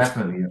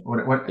 Definitely.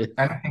 What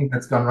anything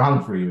that's gone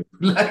wrong for you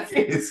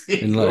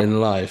in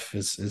life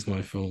is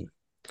my fault.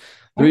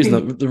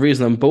 The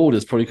reason I'm bald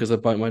is probably because I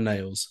bite my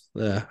nails.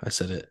 There, I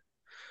said it.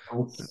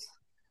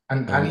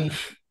 And any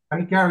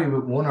Gary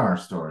with 1 hour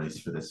stories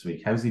for this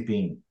week? How's he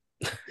been?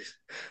 Not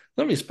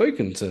really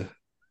spoken to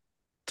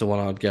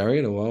One-Eyed Gary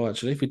in a while,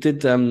 actually. We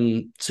did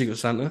Secret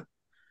Santa.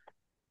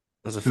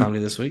 as a family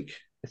this week.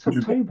 It's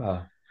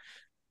October.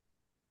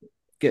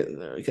 Get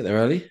there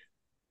early.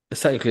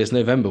 Technically, it's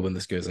November when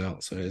this goes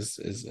out, so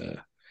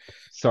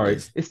Sorry,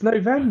 it's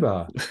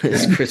November.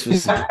 it's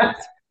Christmas.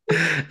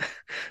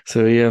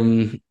 So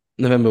we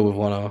November with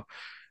 1 hour.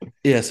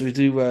 Yeah, so we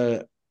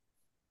do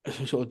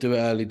sort of do it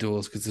early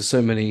doors because there's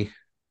so many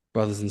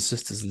brothers and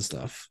sisters and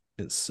stuff.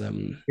 It's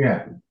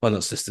Yeah. well,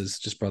 not sisters,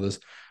 just brothers.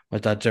 My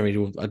dad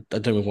generally, I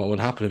don't know what would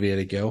happen if he had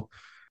a girl.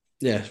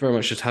 Yeah, it's very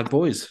much just had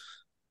boys.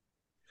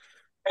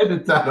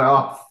 Edit that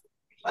off.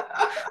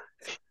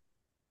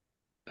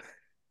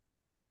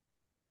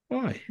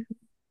 Why?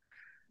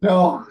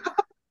 No.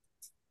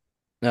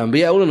 But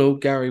yeah, all in all,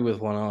 Gary with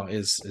 1 hour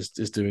is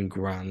doing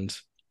grand.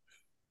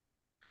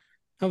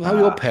 How are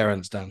your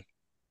parents, Dan?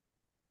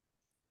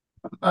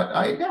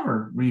 I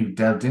never really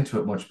delved into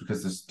it much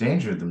because there's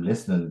danger of them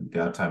listening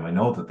the odd time. I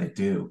know that they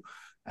do.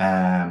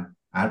 And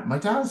my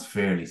dad's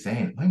fairly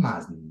sane. My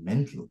mom's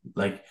mental,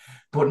 like,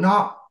 but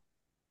not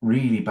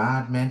really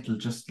bad mental,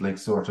 just like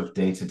sort of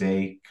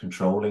day-to-day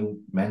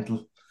controlling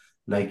mental.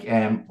 Like,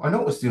 I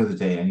noticed the other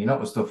day, and you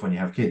notice stuff when you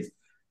have kids.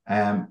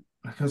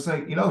 Because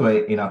like, you know, the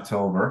way in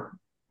October,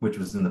 which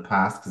was in the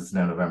past because it's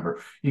now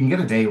November, you can get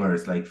a day where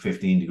it's like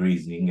 15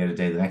 degrees, and you can get a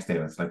day the next day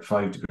where it's like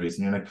 5 degrees,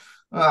 and you're like,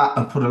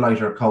 I'll put a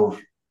lighter coat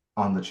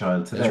on the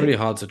child today. It's really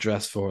hard to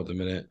dress for at the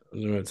minute. I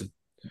don't know if it's a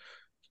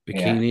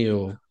bikini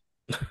or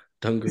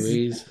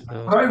dungarees.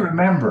 But I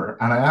remember,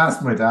 and I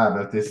asked my dad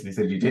about this, and he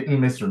said, you didn't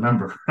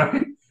misremember,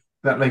 right?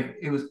 That like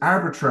it was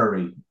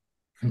arbitrary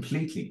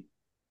completely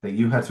that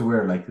you had to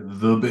wear like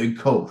the big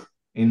coat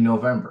in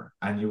November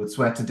and you would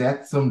sweat to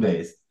death some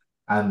days.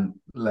 And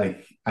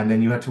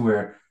then you had to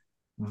wear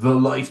the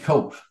light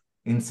coat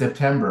in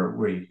September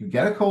where you could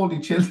get a cold,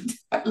 you chill to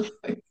death.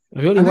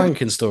 Have you got any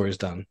wanking stories,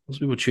 Dan? What's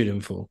people tune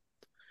in for?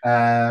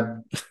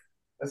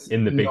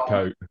 In the big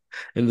coat.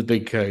 In the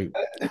big coat.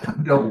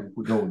 No.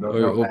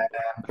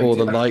 Or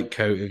the light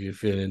coat if you're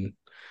feeling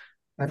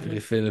a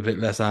bit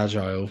less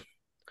agile.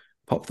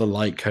 Pop the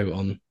light coat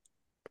on.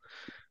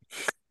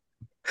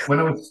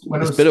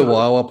 It's been a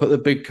while. I'll put the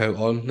big coat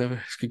on.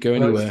 Never could go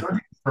anywhere.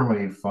 For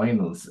my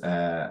finals,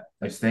 I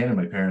was staying in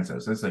my parents'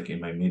 house. I was like in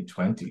my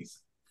mid-20s.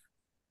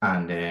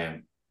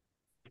 And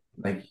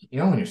like, you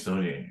know, when you're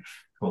studying, you're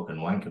fucking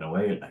wanking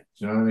away, like,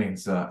 do you know what I mean?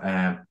 So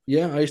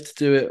yeah, I used to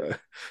do it.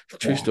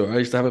 True story. I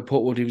used to have a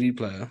portable DVD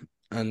player,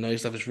 and I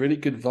used to have this really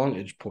good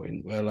vantage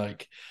point where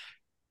like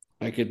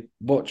I could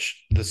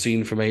watch the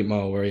scene from 8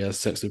 Mile where he has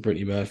sex with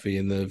Brittany Murphy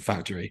in the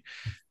factory.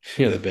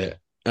 You know the bit.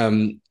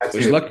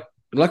 Which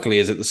luckily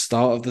is at the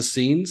start of the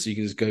scene, so you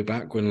can just go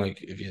back when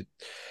like if you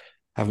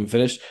haven't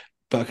finished.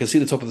 But I can see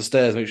the top of the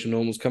stairs, make sure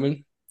normal's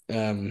coming.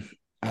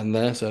 And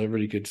there, so I had a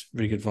really good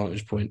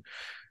vantage point.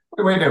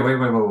 Wait.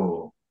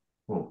 Whoa.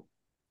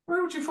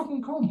 Where would you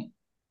fucking come?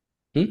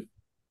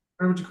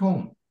 Where would you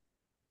come?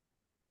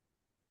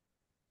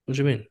 What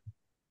do you mean?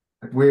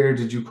 Like, where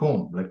did you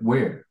come? Like,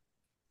 where?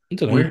 I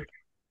don't know.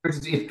 Where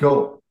did it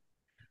go?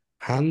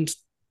 Hand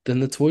in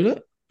the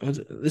toilet?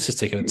 This is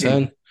taking a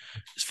turn.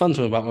 It's fun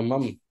talking about my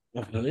mum.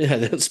 Yeah,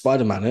 they had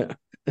Spider-Man it.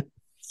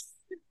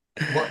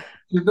 What?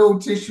 There's no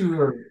tissue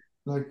or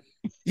like...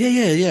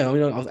 Yeah. I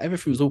mean,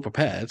 everything was all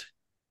prepared.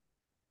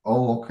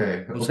 Oh,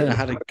 okay. I'm saying I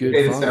had a good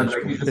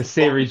vantage point. The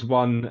Series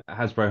 1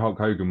 Hasbro Hulk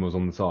Hogan was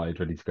on the side,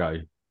 ready to go.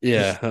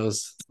 Yeah, that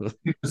was...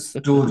 He just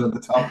stood on the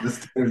top of the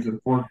stairs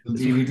and poured the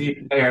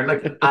DVD player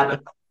like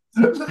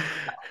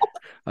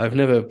I've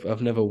never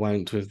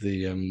wanked with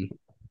the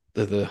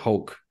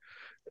Hulk,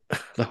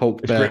 the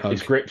Hulk bear hug.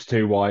 His grip's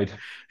too wide.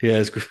 Yeah,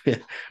 it's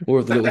more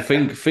of the little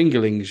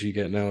fingerlings you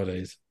get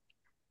nowadays.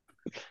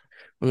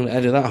 I'm going to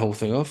edit that whole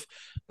thing off.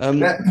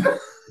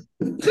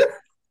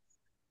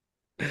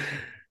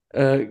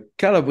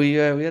 Callum, we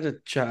had a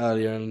chat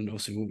earlier, and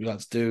obviously what we like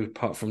to do,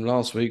 apart from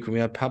last week when we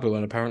had Pablo,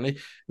 and apparently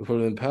we've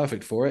probably been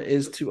perfect for it,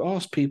 is to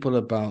ask people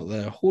about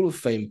their Hall of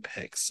Fame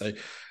picks. So,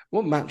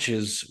 what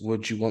matches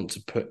would you want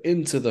to put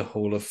into the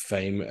Hall of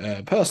Fame?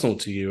 Personal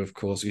to you, of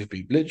course, it could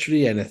be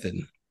literally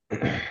anything.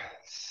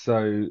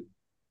 So,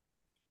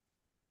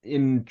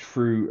 in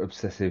true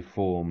obsessive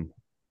form,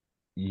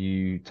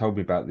 you told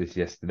me about this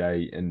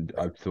yesterday, and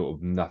I've thought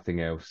of nothing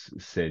else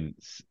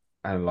since,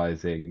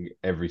 analyzing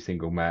every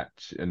single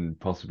match and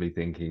possibly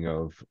thinking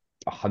of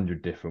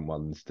 100 different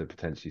ones to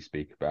potentially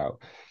speak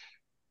about.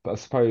 But I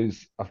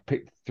suppose I've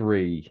picked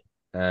 3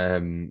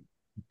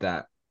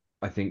 that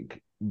I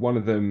think one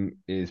of them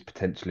is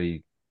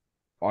potentially,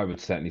 I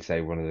would certainly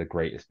say, one of the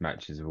greatest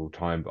matches of all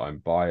time, but I'm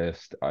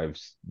biased.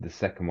 The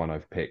second one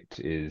I've picked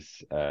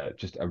is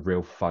just a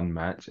real fun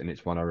match, and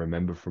it's one I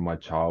remember from my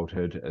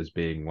childhood as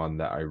being one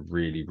that I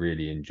really,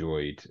 really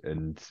enjoyed.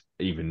 And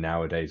even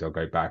nowadays, I'll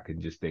go back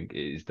and just think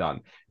it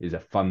is a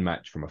fun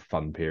match from a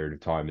fun period of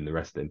time in the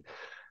wrestling.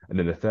 And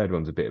then the third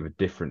one's a bit of a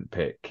different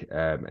pick.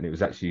 And it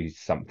was actually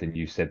something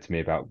you said to me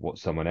about what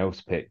someone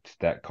else picked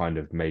that kind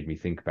of made me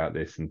think about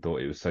this and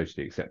thought it was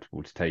socially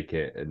acceptable to take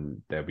it.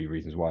 And there'll be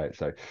reasons why.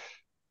 So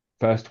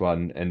first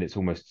one, and it's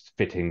almost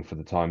fitting for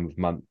the time of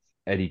month,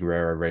 Eddie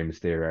Guerrero, Rey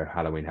Mysterio,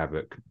 Halloween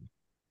Havoc.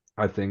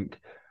 I think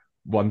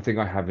one thing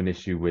I have an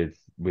issue with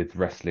with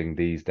wrestling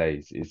these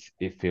days is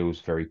it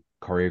feels very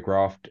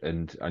choreographed.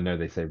 And I know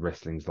they say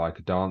wrestling's like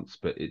a dance,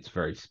 but it's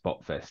very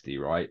spot festy,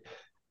 right?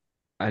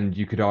 And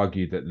you could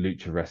argue that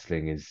lucha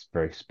wrestling is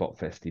very spot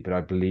festy, but I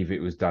believe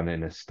it was done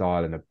in a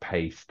style and a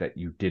pace that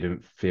you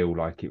didn't feel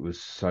like it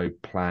was so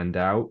planned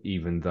out,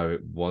 even though it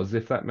was,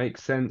 if that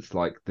makes sense.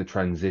 Like the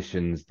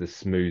transitions, the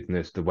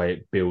smoothness, the way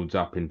it builds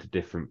up into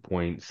different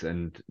points,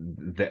 and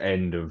the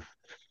end of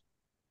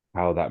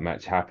how that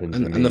match happens. I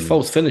And the mean,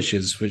 false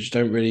finishes, which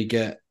don't really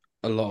get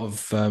a lot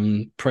of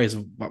praise,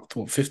 of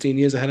what 15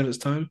 years ahead of its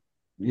time.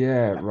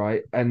 yeah,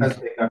 right. As And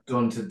they got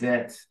done to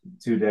death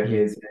 2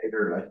 decades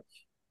later, like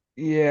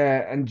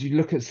yeah, and you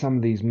look at some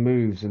of these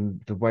moves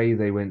and the way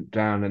they went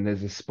down, and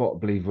there's a spot, I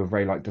believe, where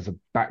Ray like does a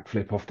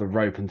backflip off the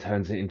rope and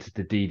turns it into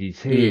the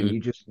DDT, and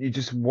Mm. you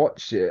just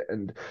watch it,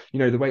 and you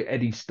know the way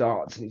Eddie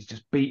starts and he's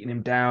just beating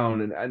him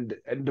down, and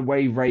the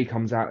way Ray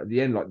comes out at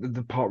the end, like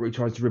the part where he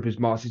tries to rip his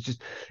mask,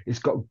 it's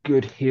got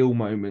good heel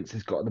moments,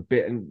 it's got the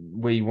bit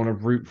where you want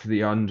to root for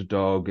the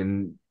underdog,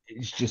 and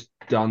it's just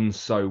done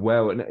so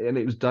well, and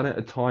it was done at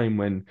a time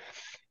when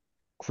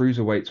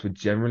cruiserweights were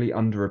generally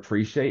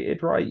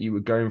underappreciated, right? You were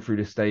going through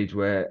the stage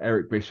where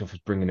Eric Bischoff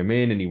was bringing them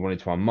in, and he wanted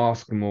to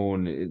unmask them all,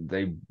 and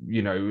they,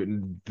 you know,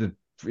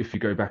 if you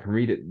go back and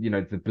read it, you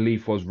know, the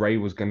belief was Ray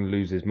was going to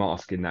lose his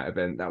mask in that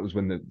event. That was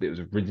when it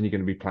was originally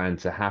going to be planned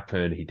to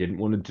happen. He didn't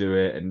want to do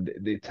it, and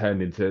it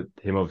turned into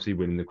him obviously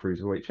winning the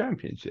cruiserweight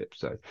championship.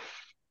 So,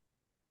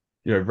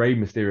 you know, Rey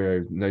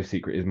Mysterio, no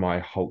secret, is my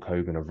Hulk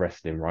Hogan of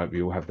wrestling, right?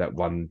 We all have that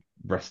one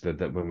wrestler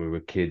that when we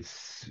were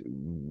kids,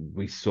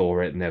 we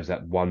saw it, and there was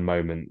that one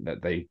moment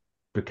that they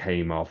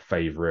became our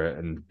favorite,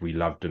 and we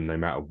loved them no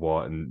matter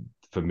what. And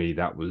for me,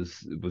 that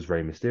was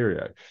Rey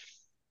Mysterio.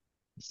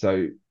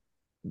 So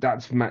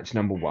that's match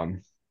number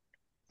one.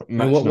 And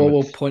Match what number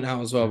we'll two. point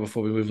out as well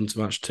before we move on to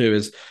match two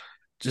is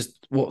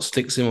just what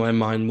sticks in my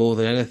mind more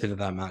than anything of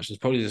that match is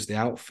probably just the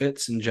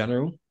outfits in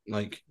general.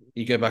 Like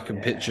you go back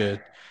and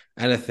picture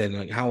anything,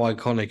 like how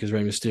iconic is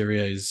Rey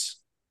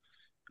Mysterio's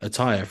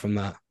attire from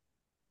that?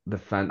 The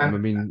Phantom. and, I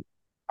mean,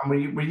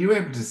 and were you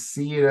able to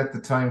see it at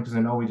the time? Because I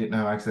know we didn't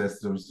have access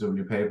to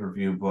WCW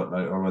pay-per-view, but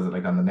like, or was it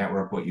like on the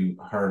network? But you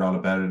heard all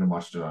about it and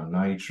watched it on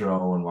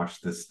Nitro and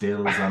watched the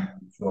stills on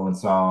Nitro and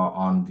saw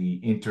on the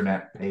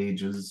internet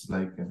pages.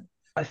 Like,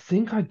 I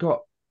think I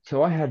got.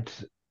 So I had.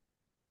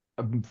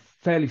 I'm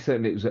fairly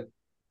certain it was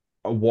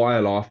a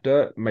while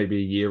after, maybe a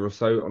year or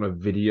so, on a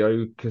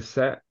video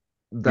cassette.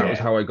 That was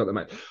yeah, how I got the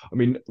match. I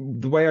mean,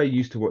 the way I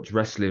used to watch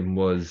wrestling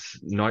was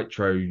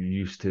Nitro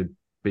used to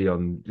be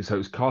on, so it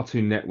was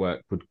Cartoon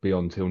Network would be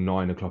on till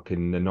 9 o'clock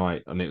in the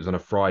night, and it was on a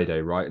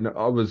Friday, right? And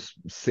I was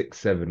 6,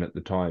 7 at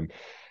the time.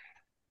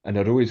 And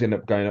I'd always end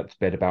up going up to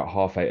bed about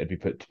 8:30. I'd be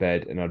put to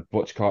bed, and I'd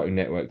watch Cartoon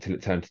Network till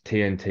it turned to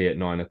TNT at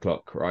 9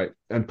 o'clock, right?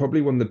 And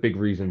probably one of the big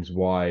reasons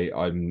why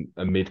I'm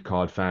a mid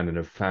card fan and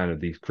a fan of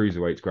these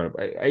cruiserweights growing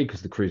up,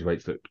 because the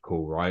cruiserweights looked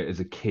cool, right? As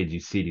a kid, you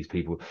see these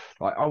people.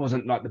 Like I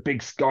wasn't like the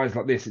big guys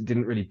like this; it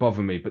didn't really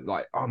bother me. But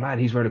like, oh man,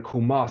 he's wearing a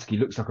cool mask. He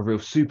looks like a real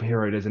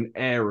superhero. There's an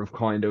air of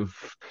kind of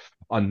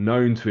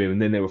unknown to him.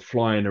 And then they were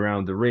flying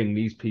around the ring.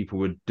 These people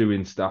were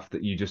doing stuff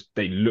that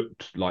they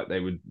looked like they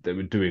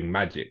were doing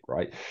magic,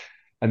 right?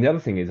 And the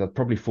other thing is, I'd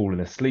probably fallen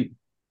asleep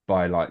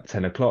by like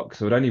 10 o'clock.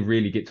 So I'd only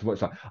really get to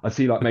watch, like, I'd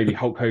see like maybe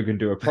Hulk Hogan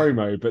do a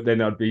promo, but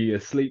then I'd be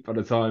asleep by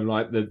the time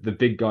like the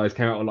big guys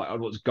came out, or like I'd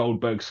watch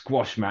Goldberg's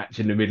squash match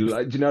in the middle.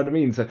 Like, do you know what I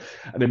mean? So,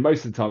 and then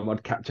most of the time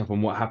I'd catch up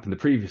on what happened the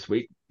previous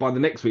week. By the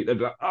next week, they'd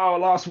be like, oh,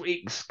 last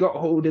week Scott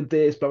Hall did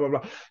this, blah, blah,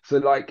 blah. So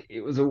like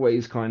it was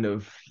always kind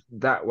of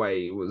that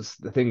way was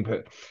the thing.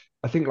 But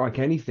I think like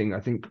anything,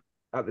 I think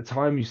at the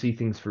time you see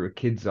things through a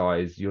kid's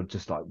eyes, you're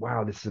just like,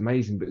 wow, this is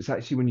amazing. But it's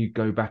actually when you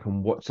go back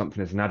and watch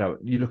something as an adult,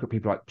 you look at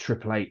people like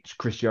Triple H,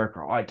 Chris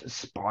Jericho. I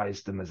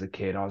despised them as a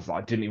kid. I was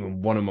like, I didn't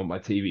even want them on my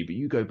TV. But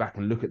you go back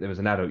and look at them as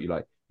an adult, you're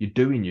like, you're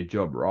doing your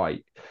job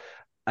right.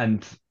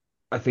 And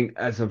I think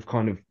as I've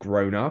kind of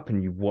grown up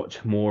and you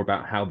watch more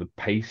about how the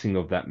pacing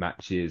of that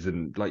match is,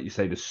 and like you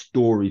say, the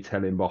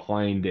storytelling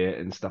behind it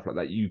and stuff like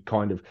that, you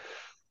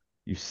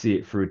see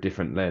it through a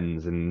different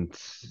lens, and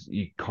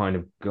you kind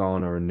of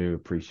garner a new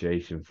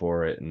appreciation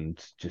for it,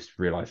 and just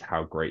realize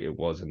how great it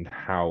was and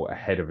how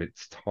ahead of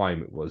its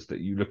time it was.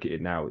 That you look at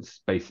it now,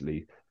 it's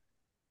basically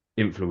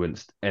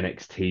influenced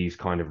NXT's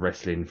kind of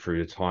wrestling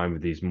through the time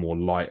with these more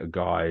lighter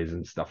guys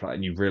and stuff like that,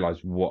 and you realize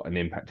what an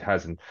impact it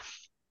has. And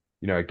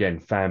you know, again,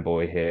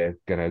 fanboy here,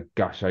 gonna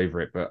gush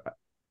over it, but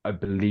I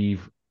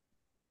believe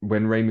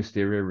when Rey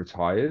Mysterio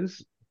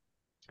retires,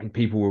 and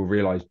people will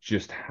realize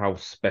just how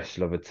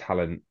special of a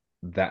talent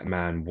that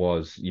man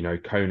was. You know,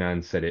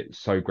 Conan said it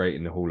so great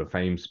in the Hall of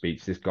Fame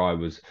speech. This guy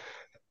was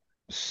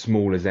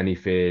small as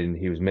anything.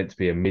 He was meant to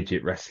be a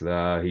midget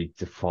wrestler. He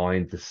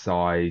defined the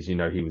size. You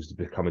know, he was to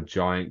become a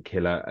giant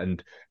killer,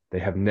 and they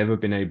have never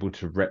been able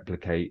to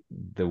replicate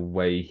the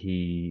way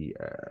he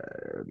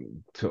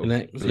sort of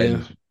Connect, yeah,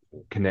 blends,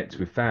 connects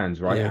with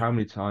fans. Right? yeah. How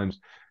many times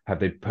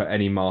have they put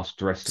any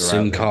masked wrestler out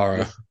Sin there?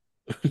 Cara.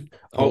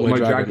 Ultimo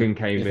Ultimo Dragon. Dragon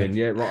came in.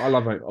 Yeah, right. I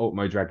love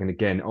Ultimo Dragon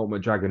again. Ultimo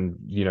Dragon,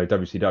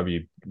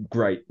 WCW,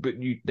 great, but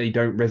they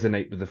don't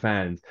resonate with the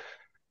fans.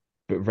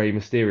 But Rey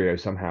Mysterio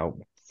somehow,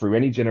 through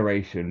any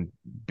generation,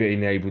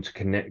 being able to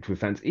connect with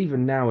fans,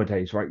 even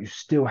nowadays, right? You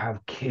still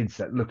have kids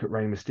that look at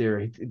Rey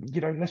Mysterio.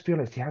 Let's be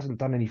honest, he hasn't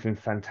done anything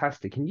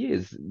fantastic in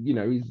years.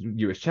 He's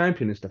US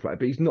champion and stuff like that,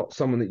 but he's not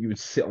someone that you would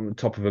sit on the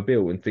top of a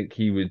bill and think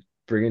he would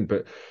bring in.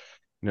 But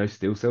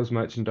still sells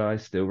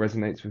merchandise, still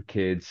resonates with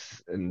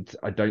kids, and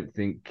I don't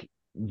think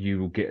you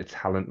will get a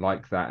talent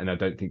like that, and I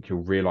don't think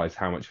you'll realize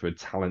how much of a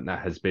talent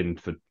that has been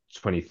for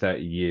 20,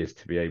 30 years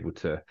to be able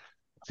to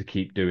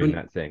keep doing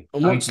that thing.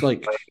 And what's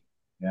like,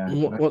 Yeah.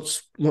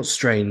 what's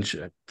strange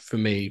for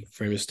me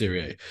for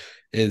Mysterio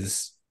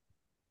is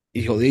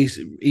you got the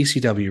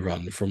ECW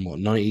run from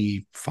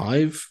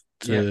 95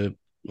 to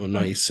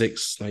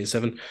 96,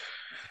 97.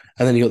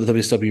 And then you got the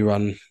WCW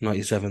run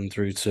 97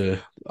 through to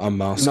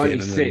Unmasking,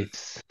 96. and then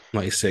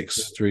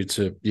 96 through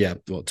to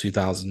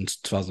 2000,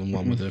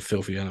 2001 with the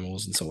Filthy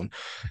Animals and so on.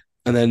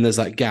 And then there's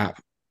that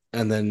gap,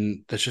 and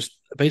then there's just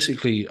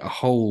basically a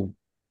whole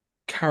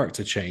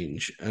character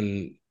change,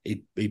 and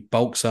he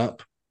bulks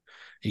up.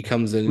 He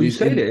comes in. Well, you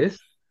say this,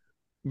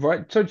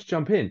 right? So to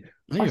jump in,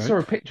 I saw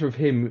a picture of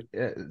him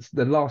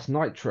the last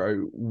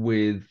Nitro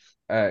with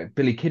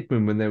Billy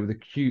Kidman when they were the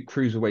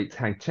Cruiserweight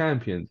Tag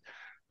Champions.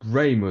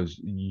 Rey was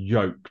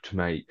yoked,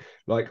 mate.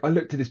 Like, I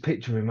looked at this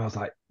picture of him, I was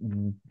like,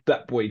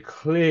 that boy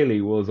clearly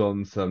was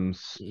on some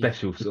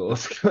special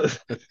sauce.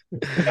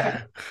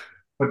 Yeah.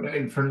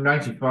 But from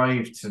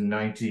 95 to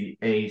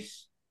 98,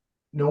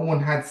 no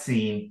one had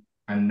seen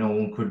and no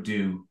one could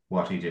do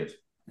what he did.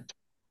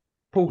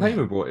 Paul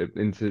Heyman brought it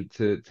into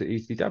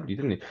ECW,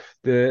 didn't he?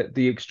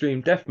 The extreme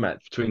death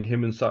match between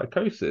him and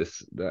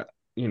Psychosis, that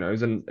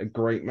is a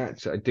great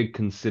match that I did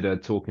consider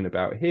talking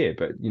about here,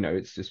 but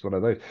it's just one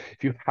of those.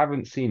 If you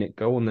haven't seen it,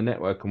 go on the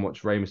network and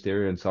watch Rey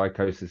Mysterio and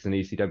Psychosis and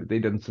ECW.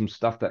 They've done some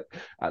stuff that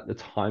at the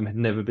time had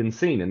never been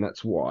seen, and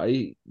that's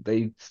why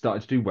they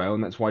started to do well,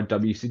 and that's why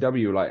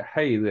WCW were like,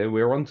 hey,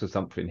 we're onto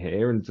something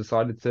here, and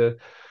decided to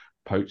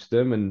poach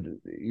them, and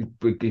he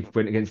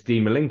went against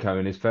Dean Malenko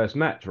in his first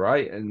match,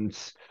 right? And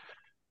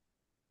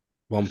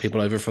won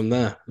people over from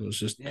there. It was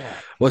just,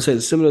 well, I say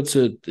it's similar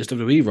to his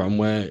WWE run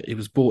where he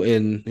was brought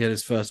in. He had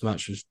his first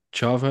match with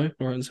Chavo,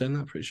 right? In saying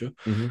that, pretty sure.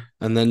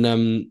 And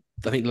then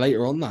I think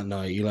later on that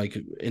night,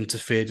 he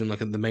interfered in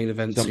the main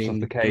event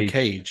scene, off the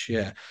cage,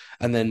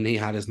 And then he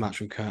had his match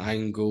with Kurt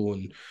Angle,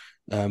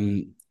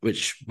 and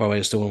which, by the way,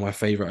 is still one of my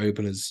favorite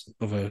openers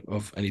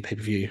of any pay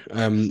per view.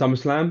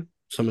 SummerSlam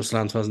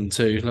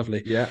 2002,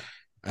 lovely. Yeah.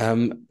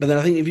 But then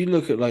I think if you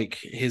look at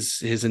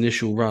his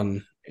initial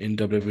run in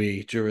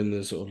WWE during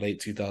the sort of late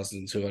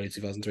 2002, early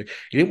 2003,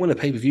 he didn't win a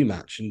pay-per-view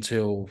match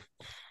until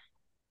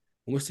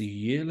almost a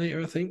year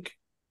later, I think,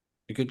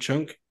 a good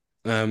chunk,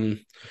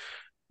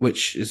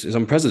 which is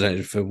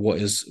unprecedented for what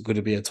is going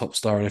to be a top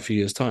star in a few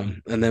years'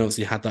 time. And then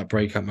obviously had that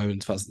breakout moment in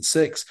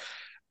 2006.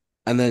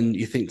 And then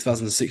you think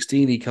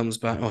 2016, he comes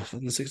back,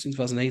 2016,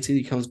 2018,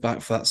 he comes back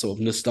for that sort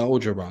of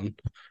nostalgia run.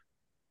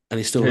 And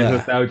he's still there.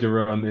 Nostalgia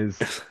run is.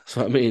 That's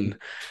what I mean.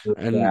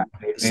 And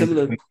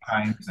similar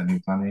times, and he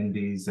was on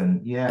Indies,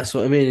 and that's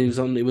what I mean. He was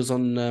on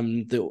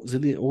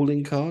the All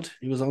In card.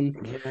 He was on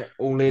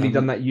All In. He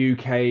done that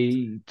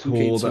UK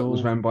tour that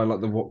was ran by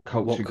the What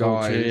Culture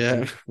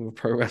guys.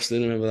 Pro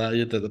wrestling. Remember that?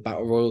 You did the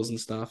Battle Royals and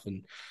stuff,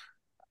 and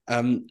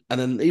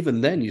then even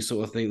then you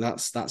sort of think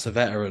that's a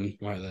veteran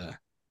right there,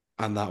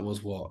 and that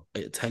was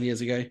 10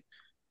 years ago.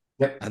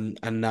 Yep.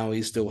 And now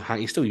he's still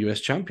US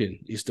champion.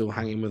 He's still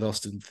hanging with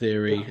Austin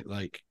Theory,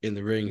 in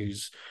the ring,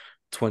 who's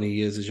 20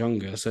 years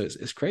younger. So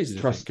it's crazy.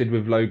 Trusted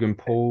with Logan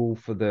Paul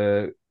for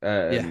the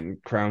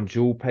Crown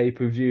Jewel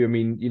pay-per-view. I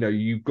mean,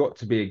 you've got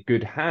to be a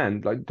good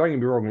hand. Don't get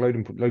me wrong,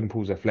 Logan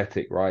Paul's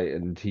athletic, right?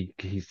 And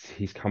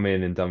he's come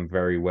in and done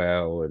very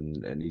well,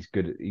 and he's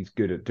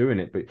good at doing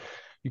it. But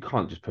you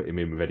can't just put him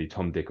in with any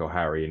Tom, Dick, or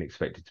Harry and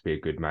expect it to be a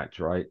good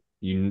match, right?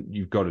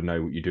 You've got to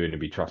know what you're doing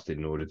and be trusted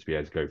in order to be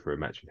able to go for a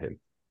match with him.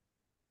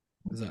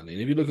 Exactly.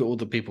 And if you look at all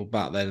the people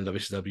back then in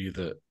WCW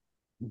that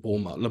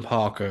warm up, Lam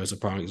Parker is a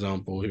prime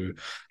example, who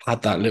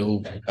had that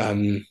little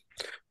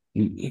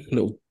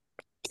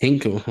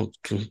kink or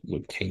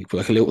kink,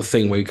 but a little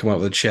thing where you come out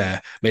with a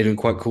chair, made him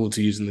quite cool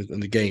to use in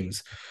the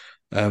games.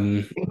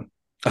 I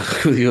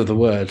forgot the other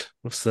word.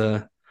 What's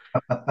the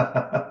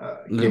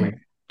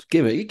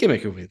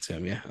gimmick of it,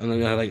 Tim? Yeah. And then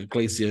you had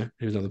Glacier,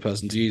 who's another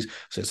person to use.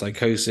 So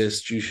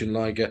Psychosis, Jushin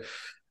Liger.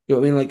 You know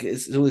what I mean?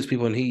 It's all these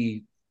people, and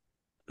he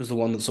was the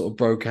one that sort of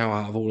broke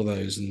out of all of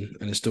those, and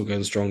is still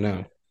going strong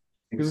now.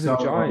 He was a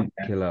giant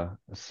killer.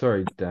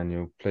 Sorry,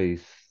 Daniel,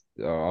 please.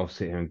 I'll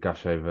sit here and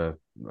gush over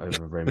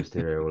Rey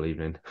Mysterio all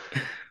evening.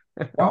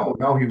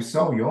 No, he was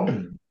so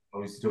young.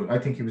 I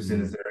think he was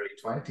in his early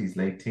 20s,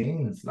 late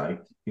teens.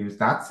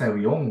 That's how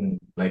young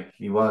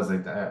he was.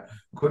 I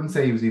couldn't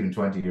say he was even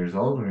 20 years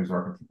old when he was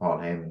working for Paul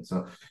Heyman.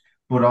 So,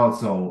 but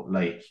also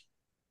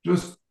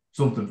just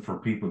something for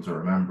people to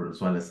remember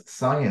as well as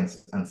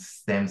science and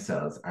stem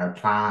cells are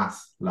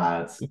class,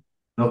 lads.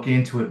 Look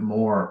into it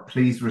more.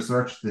 Please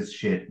research this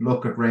shit.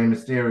 Look at Rey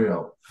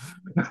Mysterio.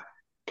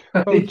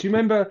 Oh, do you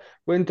remember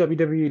when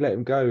WWE let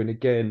him go? And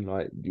again,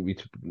 like we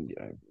took,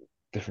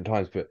 different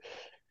times, but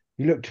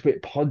he looked a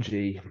bit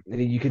podgy.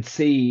 And you could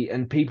see,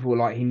 and people were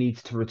like, he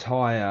needs to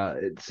retire.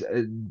 It's,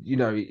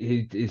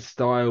 his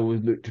style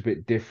looked a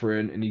bit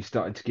different, and he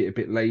started to get a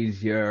bit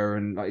lazier,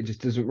 and like it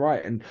just doesn't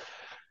right. And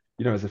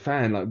as a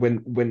fan, like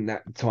when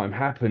that time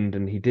happened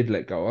and he did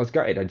let go, I was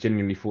gutted. I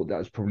genuinely thought that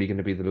was probably going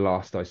to be the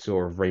last I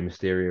saw of Rey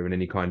Mysterio in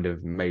any kind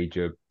of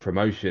major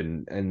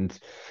promotion. And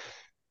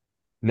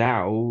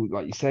now,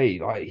 like you say,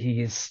 like he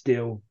is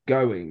still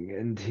going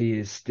and he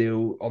is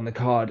still on the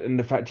card. And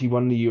the fact he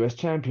won the US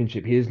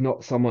Championship, he is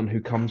not someone who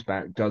comes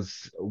back,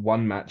 does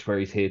one match where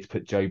he's here to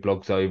put Joe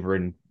Bloggs over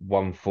in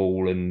one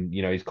fall and,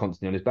 he's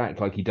constantly on his back.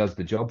 Like he does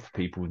the job for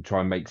people and try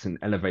and makes and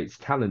elevates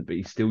talent, but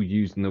he's still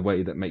used in a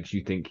way that makes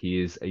you think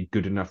he is a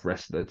good enough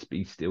wrestler to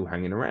be still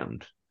hanging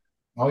around.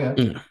 Oh, yeah.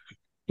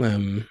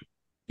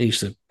 He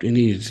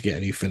needed to get a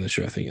new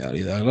finisher, I think,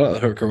 earlier. I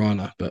like the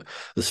Hurricanrana, but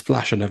the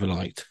splash I never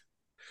liked.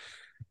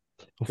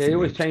 Yeah, he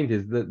always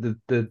changes.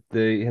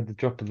 He had the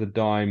drop of the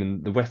dime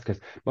and the West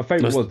Coast. My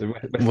favorite was the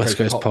West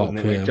Coast pop, wasn't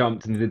it? Where he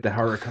jumped and he did the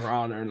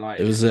Hurricane and like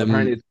it was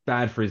apparently it's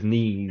bad for his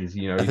knees.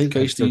 I think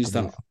I used to use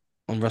that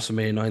on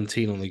WrestleMania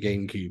 19 on the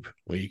GameCube,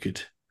 where you could.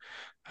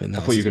 I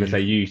thought you were going to say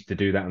you used to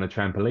do that on a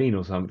trampoline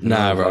or something.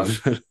 Nah, bro.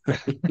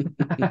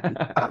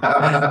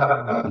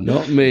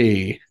 Not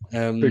me.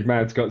 Big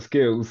man's got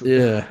skills.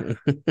 Yeah.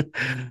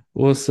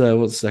 What's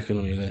second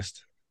on your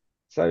list?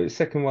 So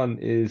second one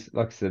is,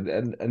 like I said,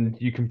 and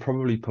you can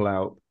probably pull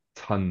out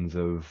tons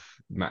of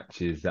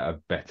matches that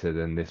are better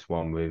than this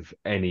one with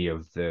any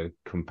of the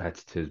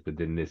competitors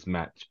within this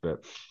match.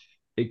 But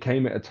it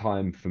came at a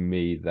time for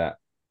me that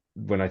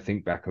when I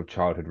think back of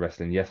childhood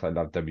wrestling, yes, I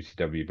love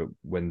WCW, but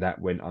when that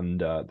went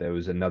under, there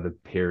was another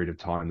period of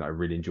time that I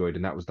really enjoyed,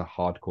 and that was the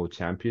Hardcore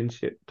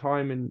Championship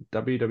time in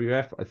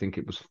WWF. I think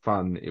it was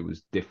fun. It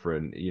was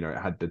different. It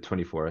had the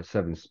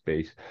 24/7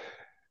 space.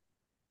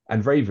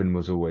 And Raven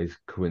was always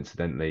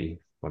coincidentally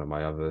one of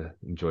my other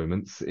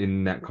enjoyments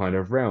in that kind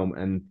of realm.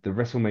 And the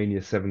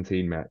WrestleMania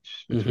 17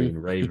 match between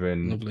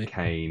Raven,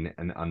 Kane,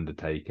 and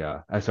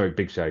Undertaker.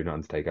 Big Show, not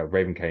Undertaker.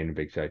 Raven, Kane, and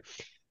Big Show.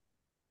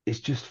 It's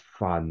just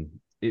fun.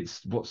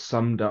 It's what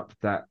summed up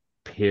that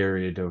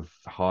period of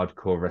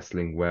hardcore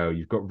wrestling well.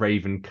 You've got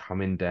Raven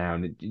coming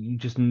down. You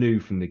just knew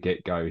from the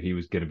get-go he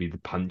was going to be the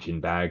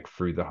punching bag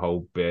through the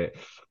whole bit.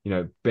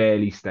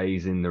 Barely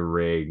stays in the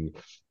ring.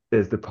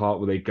 There's the part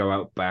where they go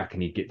out back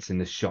and he gets in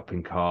the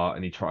shopping cart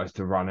and he tries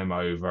to run him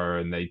over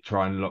and they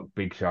try and lock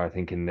Big Show, I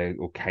think,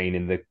 or Kane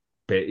in the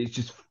bit. It's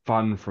just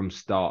fun from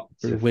start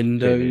to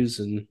windows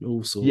finish. And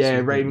all sorts. Yeah,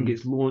 Raven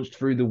gets launched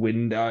through the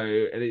window,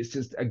 and it's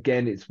just,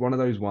 again, it's one of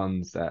those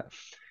ones that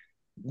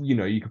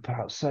you could put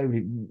out so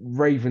many.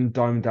 Raven,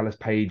 Diamond Dallas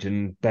Page,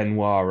 and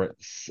Benoit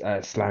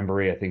at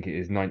Slamboree, I think it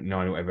is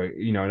 99 or whatever.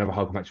 Another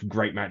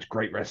hardcore match,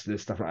 great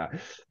wrestlers, stuff like that.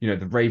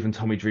 The Raven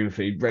Tommy Dreamer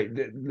feud,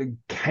 the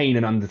Kane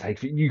and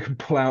Undertaker. You can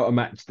pull out a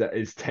match that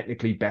is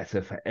technically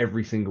better for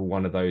every single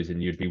one of those,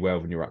 and you'd be well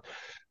when you're up.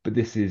 But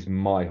this is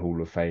my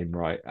Hall of Fame,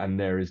 right? And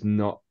there is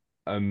not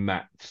a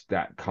match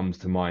that comes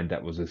to mind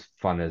that was as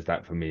fun as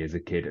that for me as a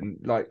kid. And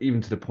like, even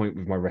to the point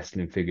with my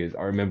wrestling figures,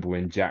 I remember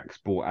when Jax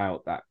brought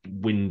out that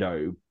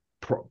window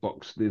prop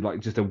box, like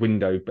just a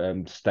window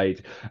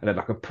stage, and then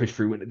like a push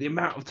through window. The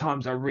amount of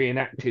times I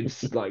reenacted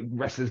like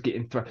wrestlers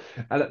getting thrown,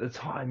 and at the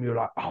time you're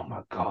like, oh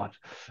my god,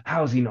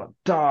 how's he not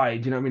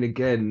died? You know what I mean?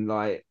 Again,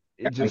 like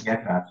it just.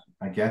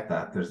 I get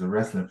that. There's a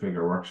wrestling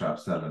figure workshop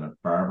selling a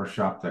barber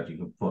shop that you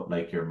can put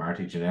like your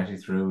Marty Jannetty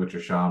through with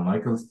your Shawn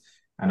Michaels.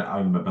 And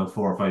I'm about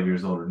 4 or 5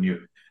 years older than you.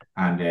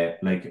 And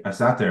like I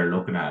sat there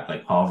looking at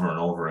like hovering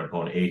over it,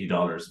 going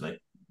 $80.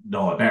 Like,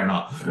 no, I better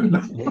not.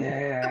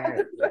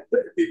 Yeah.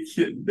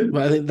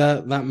 But I think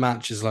that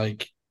match is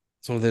like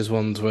some of those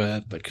ones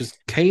where, because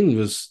Kane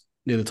was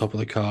near the top of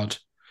the card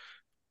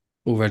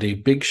already.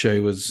 Big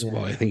Show was,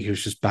 well, I think he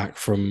was just back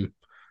from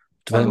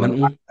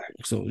developmental.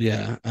 So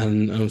yeah,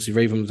 and obviously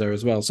Raven was there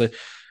as well. So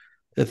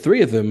the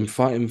three of them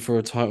fighting for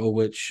a title,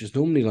 which is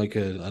normally like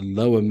a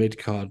lower mid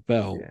card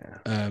belt,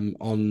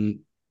 on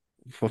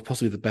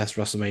possibly the best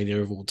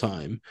WrestleMania of all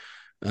time.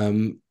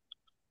 And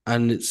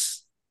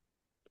it's,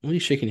 what are you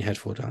shaking your head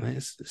for down there?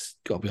 It's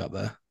got to be up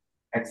there.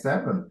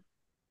 X7.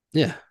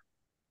 Yeah.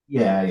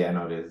 Yeah,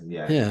 no, it is.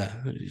 Yeah.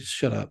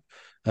 Shut up.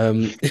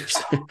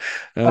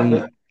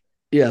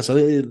 Yeah, so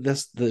I think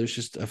that was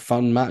just a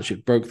fun match.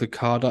 It broke the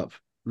card up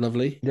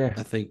lovely. Yeah.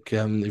 I think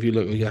if you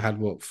look, you had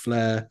what,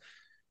 Flair,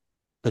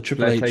 the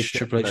Triple H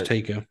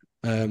Taker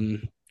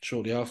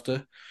shortly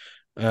after.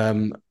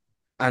 And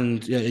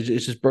yeah, it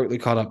just broke the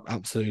card up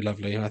absolutely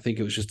lovely. And I think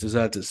it was just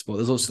deserted spot.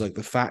 There's also like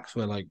the fact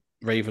where like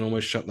Raven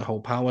almost shut the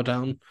whole power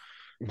down.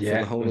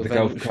 Yeah, the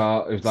golf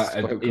cart. It was like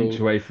an inch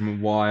away from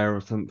a wire or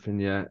something.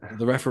 Yeah,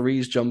 the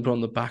referees jumped on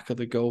the back of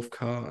the golf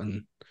cart,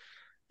 and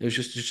it was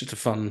just a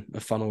fun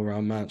all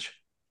round match.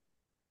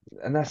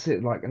 And that's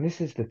it. Like, and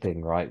this is the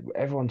thing, right?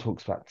 Everyone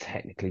talks about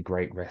technically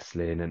great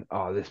wrestling, and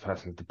this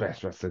person's the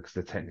best wrestler because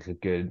they're technically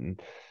good. And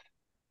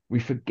we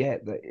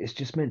forget that it's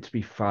just meant to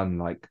be fun.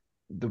 Like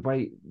the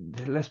way,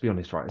 let's be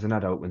honest, right? As an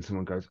adult, when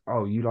someone goes,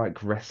 "Oh, you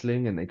like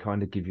wrestling," and they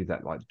kind of give you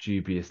that like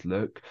dubious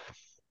look,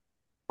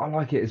 I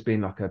like it as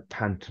being like a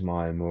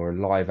pantomime or a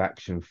live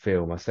action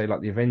film. I say like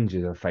the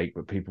Avengers are fake,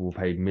 but people will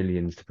pay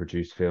millions to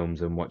produce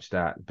films and watch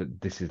that. But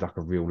this is like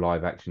a real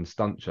live action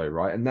stunt show,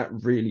 right? And that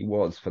really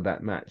was for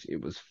that match.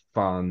 It was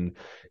fun.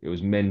 It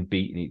was men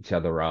beating each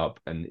other up,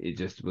 and it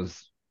just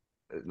was,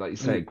 like you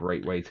say, a And,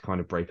 great way to kind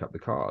of break up the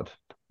card.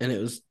 and it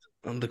was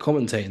the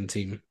commentating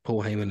team,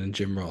 Paul Heyman and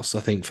Jim Ross, I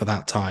think for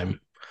that time,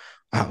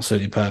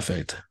 absolutely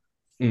perfect.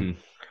 Mm,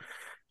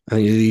 I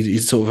think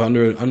he's sort of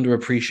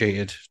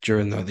underappreciated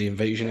during the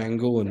invasion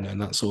angle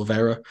and that sort of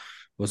era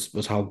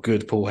was how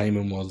good Paul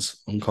Heyman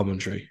was on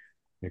commentary.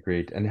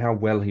 agreed. And how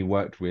well he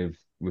worked with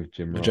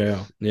Jim With JR,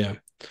 Ross. yeah.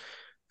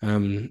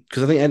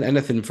 Because I think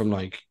anything from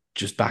like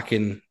just back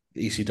in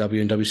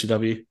ECW and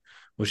WCW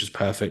was just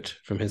perfect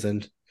from his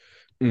end.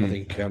 I Mm.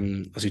 think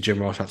I see Jim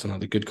Ross had to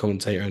another good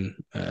commentator, and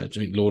I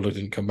think Lawler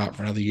didn't come back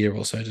for another year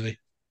or so, did he?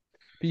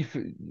 But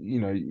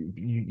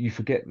you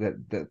forget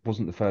that that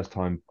wasn't the first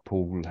time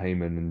Paul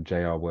Heyman and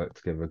JR worked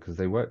together, because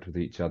they worked with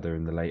each other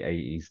in the late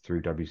 80s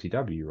through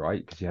WCW,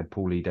 right? Because you had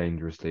Paulie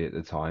Dangerously at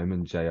the time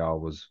and JR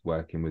was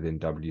working within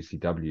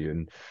WCW,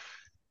 and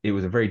it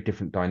was a very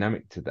different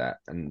dynamic to that.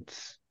 And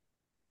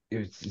it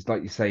was just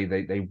like you say,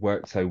 they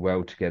worked so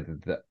well together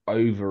that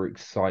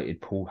overexcited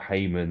Paul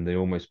Heyman, the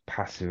almost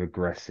passive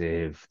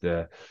aggressive,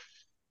 the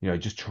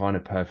just trying to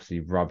purposely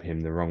rub him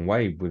the wrong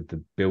way with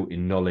the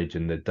built-in knowledge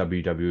and the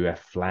WWF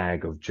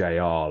flag of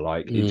JR.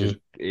 Like Mm,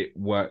 it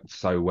worked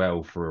so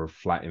well for a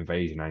flat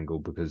invasion angle,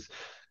 because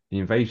the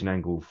invasion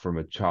angle from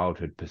a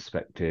childhood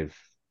perspective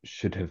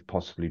should have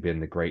possibly been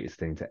the greatest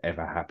thing to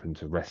ever happen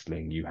to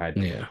wrestling. You had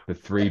yeah, the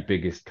three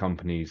biggest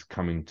companies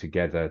coming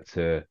together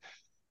to,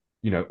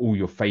 all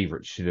your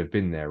favorites should have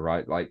been there,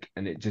 right? Like,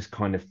 and it just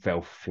kind of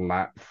fell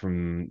flat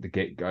from the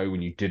get-go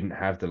when you didn't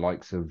have the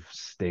likes of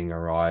Sting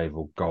arrive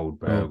or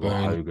Goldberg or Goldberg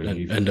Hogan.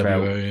 You and felt,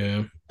 NWO,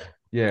 yeah.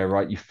 yeah,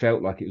 right. You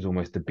felt like it was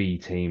almost the B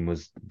team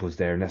was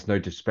there, and that's no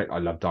disrespect. I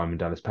love Diamond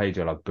Dallas Page.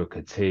 I love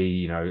Booker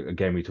T.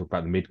 Again, we talk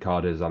about the mid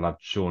carders. I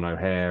loved Sean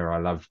O'Hare. I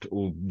loved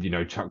all,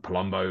 Chuck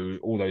Palumbo,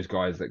 all those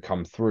guys that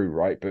come through,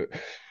 right? But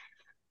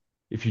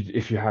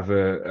if you have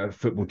a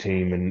football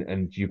team,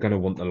 and you're going to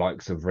want the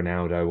likes of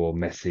Ronaldo or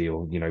Messi,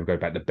 or go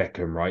back to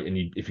Beckham, right? And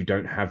if you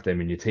don't have them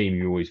in your team,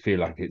 you always feel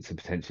like it's a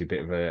potentially a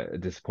bit of a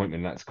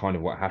disappointment. That's kind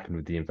of what happened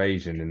with the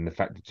invasion, and the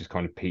fact it just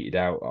kind of petered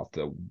out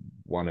after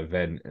one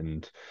event,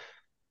 and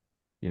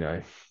you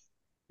know,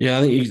 Yeah,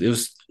 I think it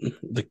was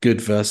the good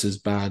versus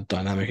bad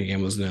dynamic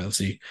again, wasn't it?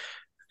 Obviously,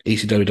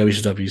 ECW,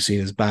 WCW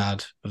seen as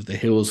bad of the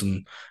heels,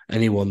 and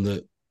anyone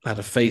that had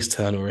a face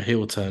turn or a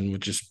heel turn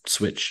would just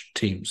switch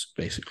teams,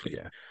 basically.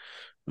 yeah,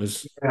 It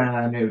was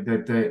And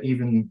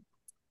even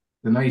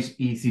the night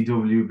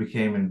ECW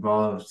became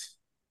involved,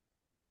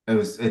 I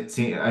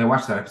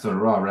watched that episode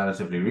of Raw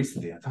relatively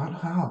recently. I thought,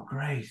 oh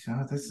great,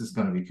 this is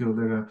going to be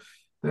cool.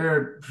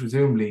 They're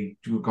presumably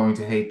going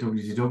to hate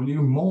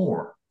WCW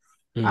more,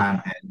 mm,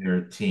 and then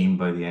their team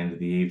by the end of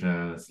the evening.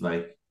 And it's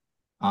like,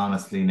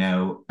 honestly,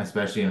 now,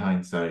 especially in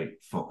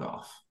hindsight, fuck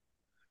off.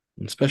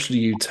 especially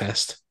you,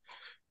 Test.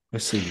 I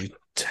see you,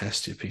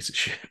 Test, you piece of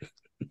shit.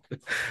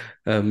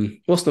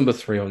 What's number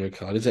 3 on your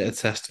card? Is it a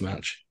test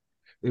match?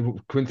 it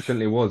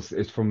coincidentally was.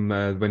 It's from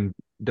when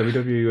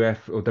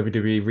WWF or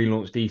WWE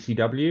relaunched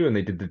ECW, and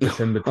they did the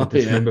December to Oh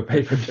yeah, December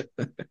paper.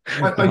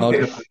 I hard,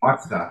 did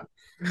watch that.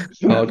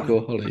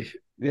 hardcore Holly,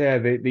 Yeah,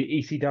 the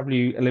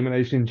ECW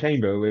Elimination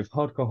Chamber with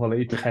Hardcore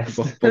Holly,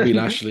 Test, Bobby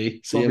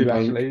Lashley, Bobby CM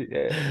Punk. Lashley.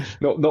 Yeah.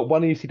 Not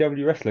one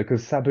ECW wrestler,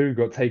 because Sabu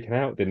got taken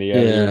out, didn't he,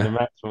 earlier in the Yeah,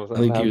 match? And wasn't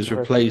I think he allowed was to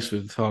wrestle. replaced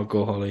with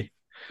hardcore Holly.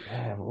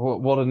 Yeah,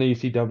 what an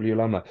ECW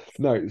alumni.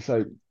 No,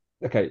 so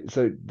okay,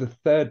 so the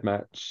third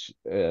match,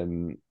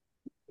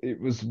 it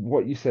was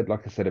what you said,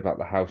 like I said, about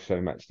the house show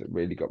match that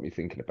really got me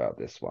thinking about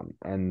this one.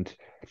 And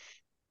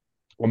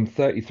I'm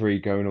 33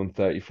 going on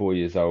 34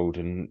 years old,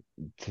 and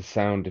to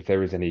sound, if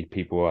there is any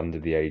people under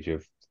the age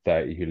of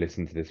 30 who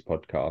listen to this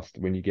podcast,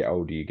 when you get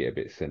older, you get a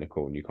bit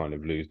cynical and you kind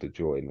of lose the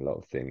joy in a lot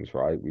of things,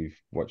 right? We've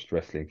watched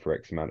wrestling for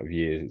X amount of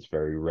years. It's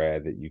very rare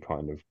that you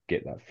kind of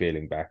get that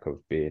feeling back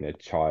of being a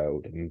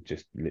child and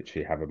just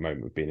literally have a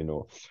moment of being in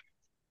awe.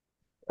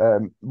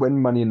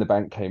 When Money in the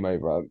Bank came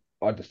over,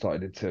 I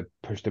decided to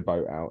push the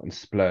boat out and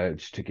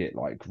splurge to get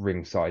like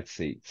ringside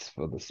seats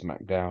for the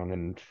SmackDown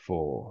and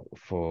for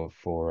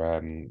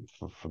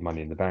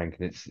Money in the Bank.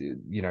 And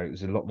it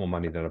was a lot more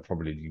money than I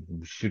probably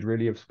should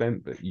really have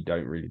spent, but you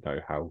don't really know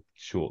how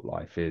short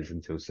life is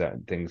until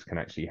certain things can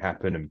actually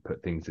happen and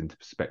put things into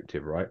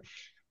perspective, right?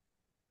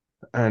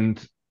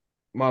 And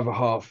my other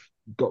half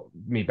got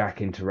me back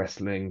into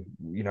wrestling.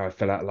 I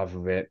fell out of love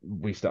with it.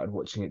 We started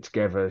watching it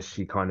together.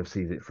 She kind of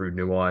sees it through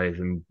new eyes,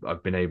 and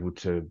I've been able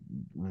to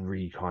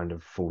kind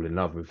of fall in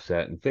love with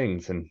certain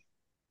things. And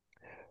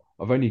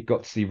I've only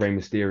got to see Rey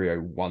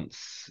Mysterio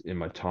once in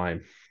my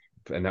time,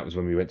 and that was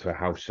when we went to a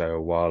house show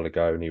a while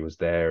ago, and he was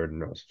there,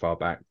 and I was far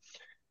back.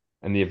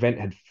 And the event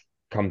had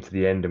come to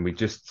the end, and we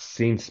just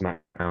seen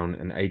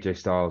SmackDown, and AJ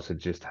Styles had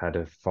just had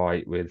a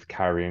fight with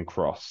Karrion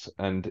Kross.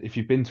 And if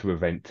you've been to an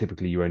event,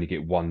 typically you only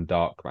get one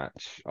dark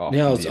match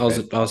Yeah, after the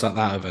event. I was at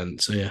that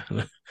event, so yeah.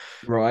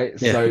 Right.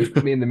 Yeah.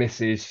 So me and the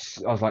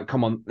missus, I was like,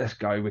 come on, let's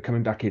go. We're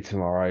coming back here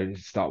tomorrow.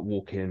 Start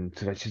walking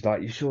to it. She's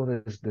like, you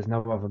sure there's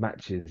no other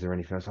matches or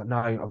anything? I was like, no,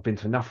 I've been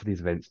to enough of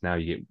these events now.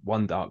 You get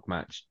one dark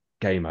match,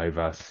 game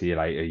over, see you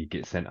later, you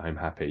get sent home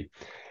happy.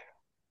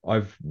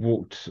 I've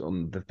walked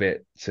on the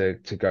bit to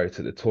go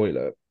to the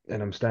toilet,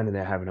 and I'm standing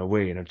there having a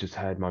wee, and I've just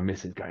heard my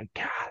missus going,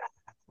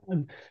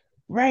 Callum,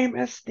 Rey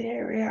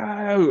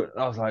Mysterio.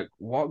 I was like,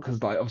 what?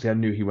 Because like obviously I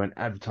knew he went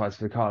advertised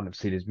for the card, and I've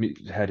seen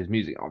heard his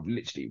music. I've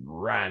literally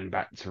ran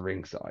back to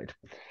ringside,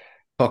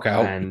 Fuck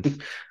out.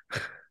 and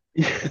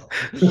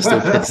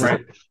Still pissed.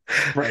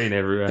 spraying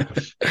everywhere.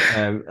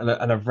 And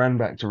I've ran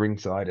back to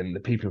ringside, and the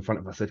people in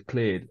front of us had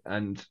cleared,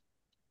 and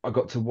I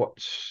got to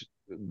watch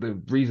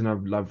the reason I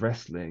love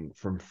wrestling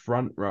from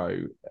front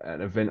row,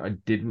 an event I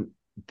didn't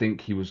think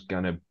he was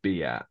gonna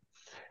be at.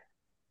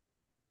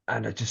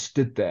 And I just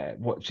stood there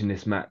watching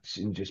this match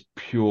in just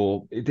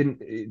pure. It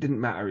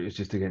didn't matter. It was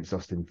just against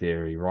Austin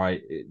Theory,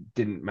 right? It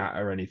didn't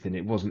matter anything.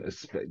 It wasn't a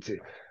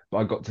spectacle, but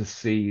I got to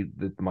see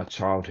my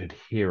childhood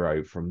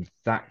hero from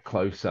that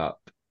close up,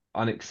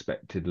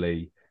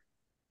 unexpectedly,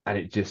 and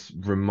it just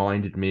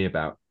reminded me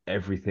about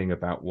everything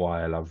about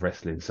why I love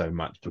wrestling so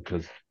much.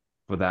 Because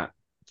for that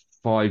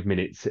 5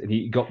 minutes, and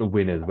he got the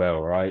win as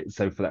well, right?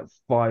 So for that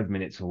 5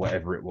 minutes or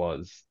whatever it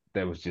was,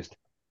 there was just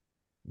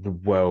the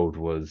world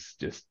was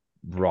just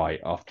right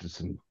after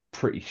some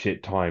pretty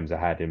shit times I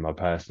had in my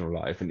personal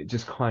life. And it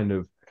just kind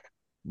of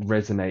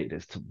resonated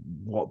as to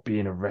what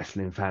being a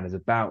wrestling fan is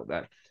about.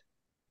 That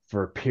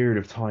for a period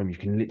of time, you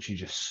can literally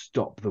just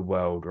stop the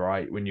world,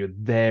 right? When you're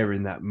there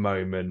in that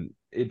moment,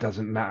 it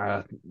doesn't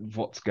matter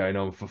what's going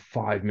on. For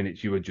 5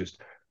 minutes, you were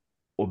just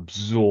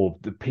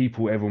absorbed. The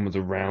people, everyone was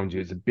around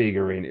you. It's a big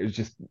arena. It was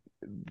just,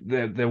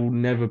 there will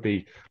never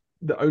be.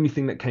 The only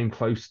thing that came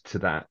close to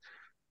that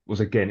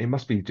was, again, it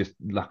must be just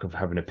luck of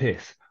having a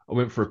piss. I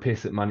went for a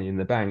piss at Money in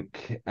the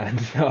Bank, and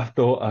I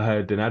thought I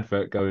heard an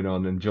advert going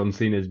on, and John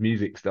Cena's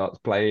music starts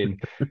playing,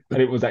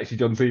 and it was actually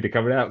John Cena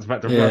coming out. I was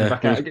about to run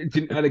back out.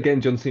 And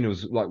again, John Cena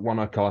was like one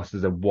I cast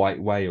as a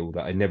white whale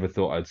that I never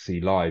thought I'd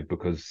see live,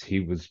 because he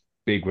was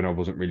big when I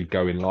wasn't really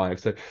going live.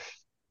 So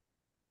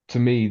to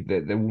me,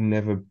 that there will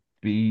never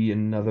be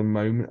another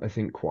moment, I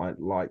think, quite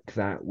like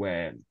that,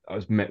 where I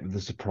was met with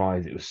the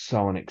surprise. It was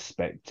so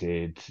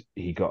unexpected.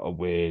 He got a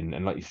win,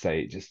 and like you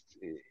say,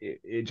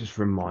 it just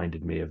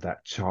reminded me of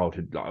that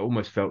childhood. Like, I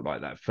almost felt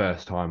like that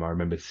first time I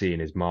remember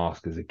seeing his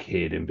mask as a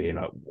kid and being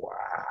like,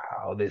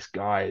 "Wow, this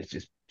guy is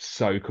just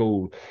so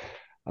cool."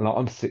 And like,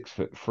 I'm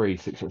 6'3",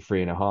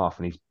 6'3.5",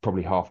 and he's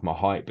probably half my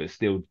height, but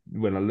still,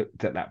 when I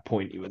looked at that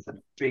point, he was the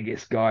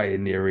biggest guy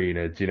in the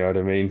arena. Do you know what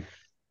I mean?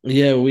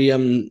 Yeah, we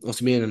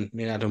also me and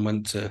Adam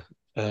went to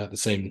the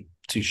same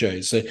two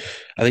shows. So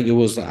I think it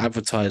was like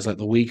advertised like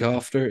the week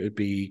after it'd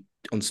be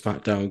on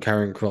SmackDown,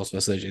 Karrion Kross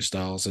versus AJ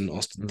Styles and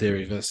Austin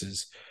Theory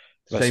versus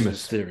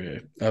Sheamus.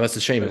 Mysterio.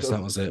 Versus Sheamus,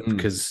 that was it,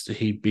 because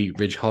he beat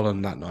Ridge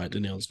Holland that night,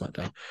 didn't he, on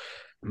SmackDown?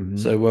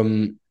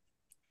 So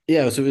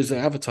yeah, so it was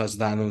advertised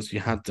that, and obviously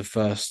you had the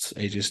first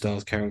AJ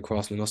Styles, Karrion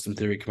Kross, and Austin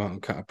Theory come out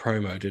and cut a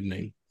promo, didn't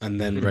he?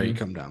 And then Ray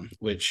come down,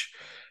 which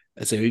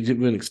so we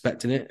weren't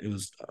expecting it. It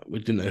was we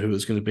didn't know who it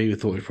was going to be. We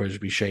thought it would probably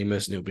be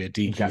Sheamus and it'll be a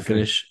DQ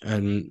finish.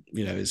 And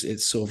you know,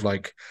 it's sort of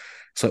like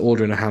it's like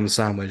ordering a ham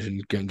sandwich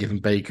and going give him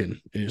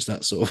bacon. It's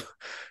that sort of,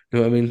 you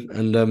know what I mean?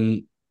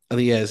 And I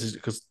think it's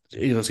because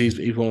you know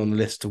he's one on the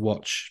list to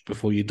watch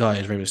before you die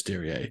is Rey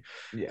Mysterio.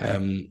 Yeah.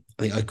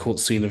 I think I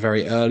caught Cena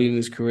very early in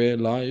his career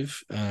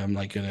live,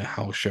 like in a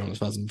house show in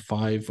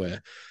 2005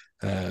 where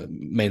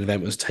main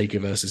event was Taker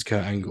versus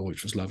Kurt Angle,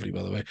 which was lovely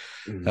by the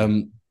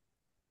way.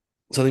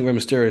 So I think Rey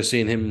Mysterio,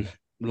 seeing him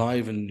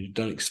live and you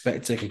don't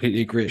expect it,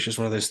 completely agree. It's just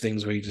one of those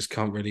things where you just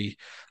can't really.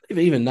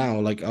 Even now,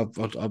 like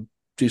I'll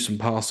do some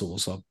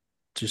parcels, I'll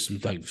do some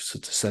like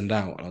to send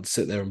out, and I'd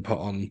sit there and put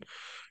on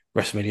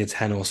WrestleMania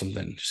 10 or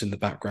something just in the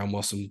background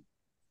whilst I'm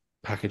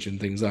packaging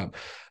things up.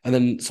 And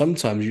then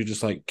sometimes you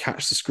just like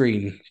catch the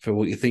screen for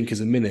what you think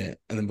is a minute,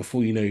 and then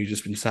before you know, you've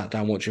just been sat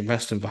down watching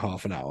wrestling for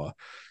half an hour.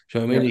 Do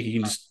you know what I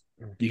mean?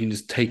 You can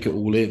just take it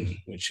all in,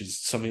 which is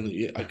something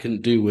that I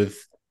couldn't do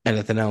with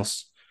anything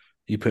else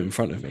you put in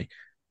front of me.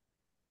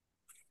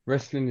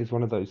 Wrestling is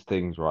one of those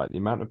things, right? The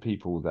amount of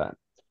people that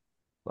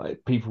like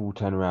people will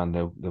turn around,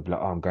 they'll be like,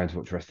 oh, I'm going to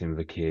watch wrestling with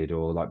a kid,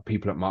 or like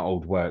people at my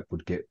old work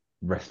would get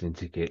wrestling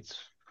tickets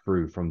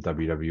through from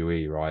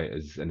WWE, right?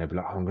 And they'll be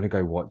like, oh, I'm gonna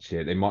go watch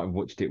it. They might have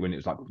watched it when it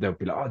was like they'll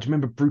be like, oh, do you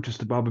remember Brutus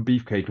the Barber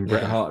Beefcake and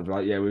Bret Hart?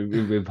 Like, yeah,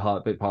 we've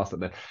a bit past that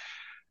there.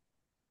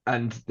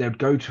 And they'd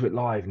go to it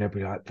live and they'd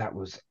be like, that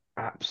was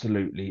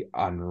absolutely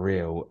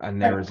unreal.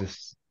 And there is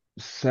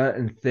a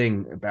certain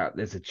thing about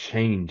there's a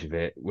change of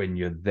it when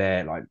you're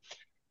there, like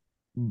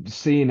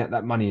seeing at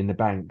that Money in the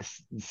Bank,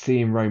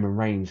 seeing Roman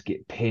Reigns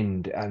get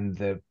pinned and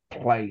the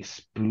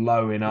place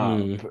blowing up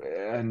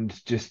Mm.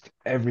 and just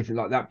everything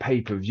like that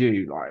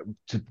pay-per-view, like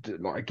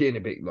like getting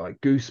a bit like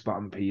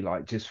goosebumpy,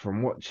 like just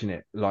from watching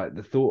it, like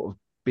the thought of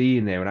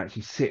being there and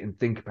actually sit and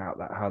think about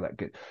that, how that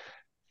could.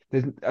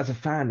 As a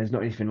fan, there's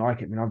not anything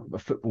like it. I mean, I'm a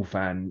football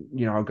fan.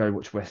 I'll go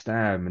watch West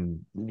Ham,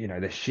 and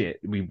they're shit.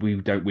 We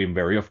don't win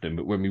very often,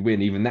 but when we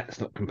win, even that's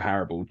not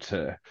comparable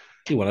to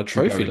He won a to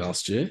trophy going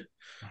last year.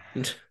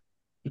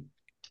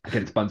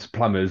 against a bunch of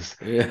plumbers,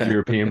 Yeah.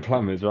 European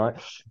plumbers, right?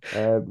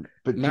 But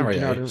do you know what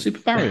Mario.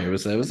 Super Mario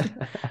was there, was he?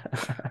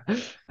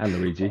 and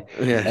Luigi.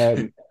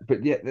 Yeah.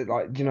 But yeah,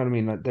 like, do you know what I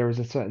mean? Like, there is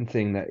a certain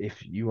thing that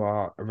if you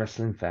are a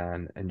wrestling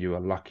fan and you are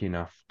lucky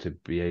enough to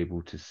be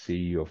able to see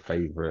your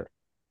favorite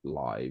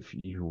live,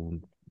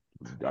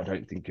 I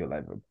don't think you'll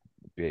ever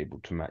be able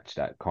to match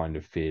that kind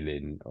of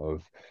feeling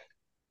of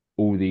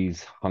all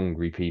these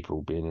hungry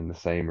people being in the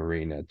same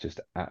arena, just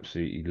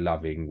absolutely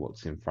loving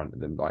what's in front of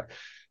them.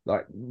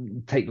 Like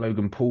take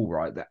Logan Paul,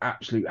 right? The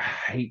absolute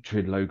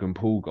hatred Logan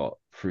Paul got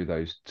through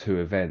those two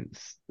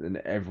events, and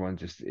everyone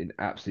just in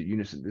absolute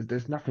unison.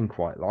 There's nothing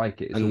quite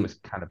like it. It's And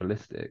almost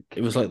cannibalistic.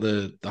 it was like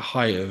the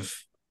height of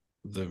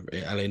the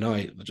LA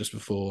night just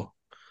before.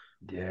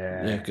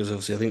 Yeah, Yeah. because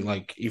obviously I think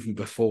like even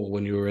before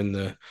when you were in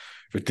the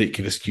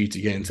ridiculous queue to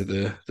get into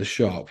the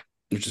shop,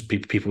 which is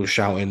people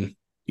shouting,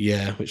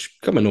 yeah, which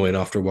become annoying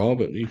after a while,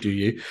 but you do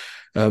you.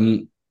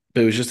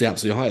 But it was just the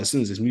absolute height. As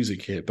soon as this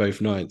music hit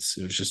both nights,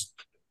 it was just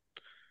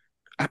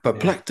Yeah.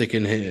 apoplectic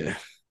in here.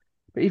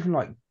 But even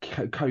like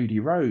Cody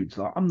Rhodes,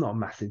 like I'm not a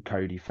massive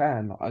Cody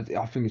fan. Like,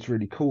 I think it's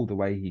really cool the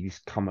way he's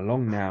come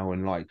along now,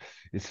 and like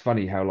it's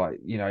funny how like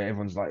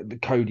everyone's like the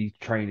Cody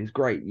train is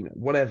great,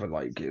 whatever.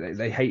 Like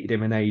they hated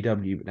him in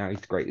AEW, but now he's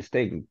the greatest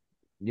thing.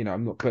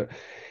 I'm not. But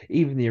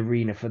even the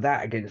arena for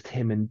that against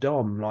him and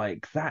Dom,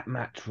 like that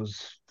match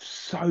was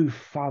so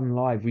fun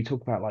live. We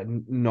talk about like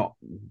not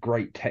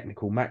great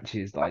technical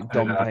matches, like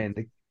Dom playing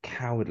the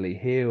cowardly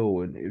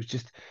heel, and it was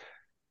just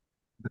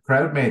The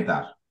crowd made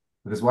that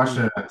because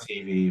watching Mm. it on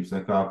TV, it was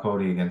like, oh,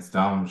 Cody against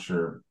Dom,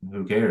 sure,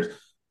 who cares?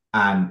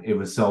 And it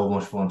was so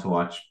much fun to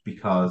watch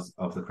because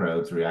of the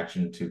crowd's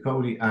reaction to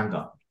Cody and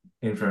Dom,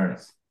 in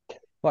fairness.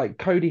 like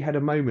Cody had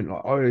a moment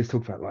like I always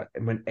talk about like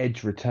when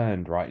Edge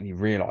returned, right, and he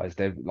realized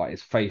like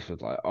his face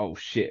was like, oh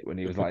shit, when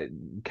he was like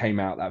came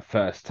out that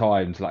first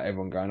time to like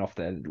everyone going off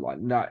there like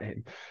nut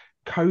him.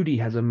 Cody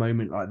has a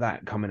moment like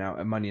that coming out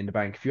at Money in the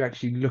Bank. If you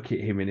actually look at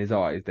him in his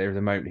eyes, there is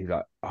a moment he's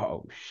like,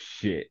 oh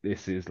shit,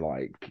 this is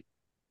like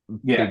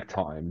Yeah, big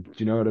time. Do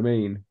you know what I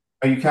mean?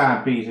 you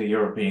can't beat a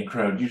European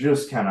crowd. You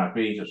just cannot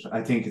beat it.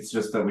 I think it's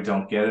just that we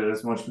don't get it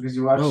as much because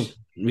you watch. Oh,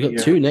 we got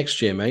Yeah, two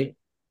next year, mate.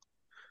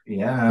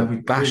 yeah, we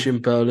Got Bash do.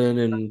 in Berlin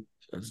and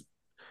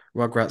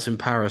Rugrats in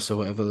Paris or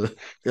whatever the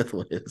other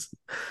one is.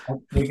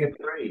 We get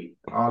three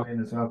all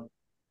in as well.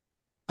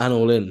 And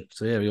all in.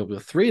 So yeah, we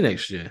got three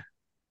next year.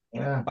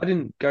 Yeah, I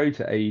didn't go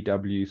to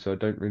AEW, so I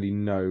don't really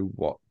know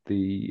what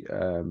the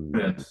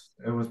brilliant.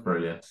 It was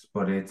brilliant,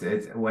 but it's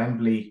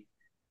Wembley.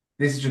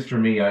 This is just for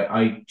me.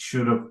 I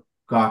should have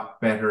got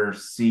better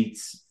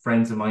seats.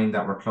 Friends of mine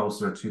that were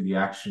closer to the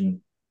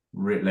action,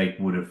 like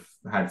would have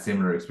had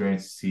similar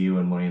experiences to you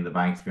and Money in the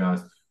Bank. To be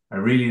honest, I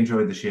really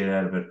enjoyed the shit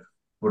out of it.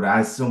 But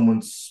as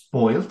someone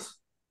spoilt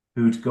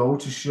who'd go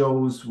to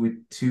shows with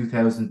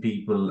 2,000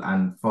 people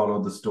and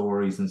follow the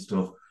stories and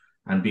stuff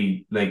and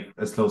be like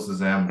as close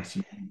as I am to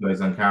you guys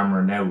on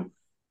camera now,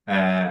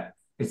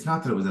 it's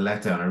not that it was a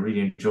letdown. I really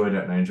enjoyed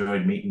it and I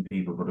enjoyed meeting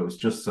people, but it was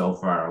just so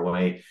far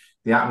away.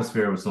 The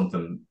atmosphere was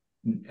something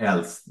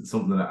else,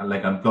 something that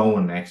like I'm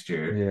going next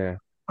year. yeah.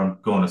 I'm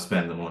going to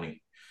spend the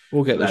money.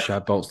 We'll get the Let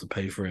Shad Bolts to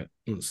pay for it.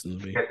 That's gonna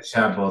be get the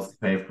Shad boss to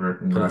pay for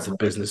it and but it's a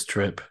business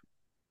trip.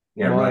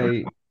 yeah,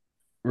 right. My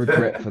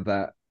regret for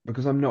that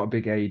because I'm not a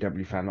big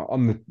AEW fan.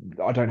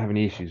 I don't have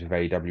any issues with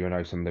AEW. I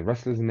know some of the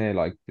wrestlers in there,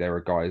 like there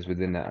are guys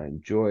within that I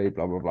enjoy.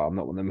 Blah blah blah. I'm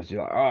not one of them who's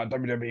like, oh,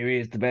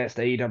 WWE is the best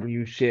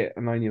AEW shit,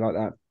 and only like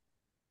that.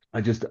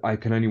 I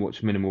can only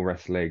watch minimal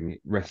wrestling.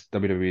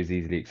 WWE is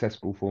easily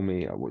accessible for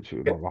me. I watch it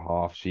with my other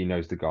half. She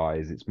knows the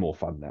guys. It's more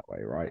fun that way,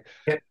 right?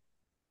 Yeah.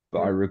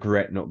 But I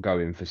regret not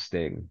going for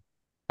Sting.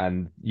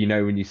 And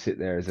when you sit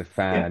there as a Yeah.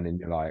 fan and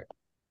you're like,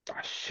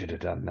 I should have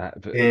done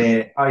that. But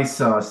I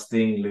saw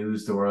Sting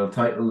lose the world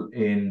title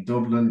in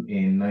Dublin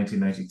in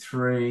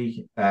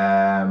 1993.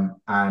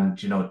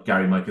 And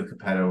Gary Michael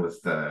Capello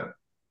was the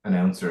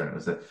announcer, and it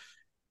was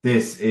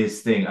this is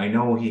Sting. I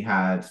know he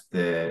had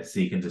the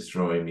Seek and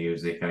Destroy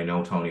music. I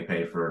know Tony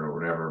paid for it or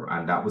whatever,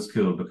 and that was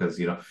cool because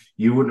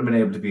you wouldn't have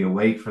been able to be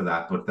awake for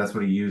that, but that's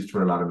what he used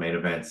for a lot of main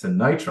events and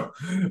Nitro.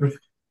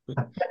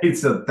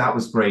 So that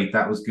was great.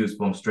 That was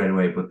goosebumps straight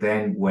away. But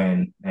then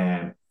when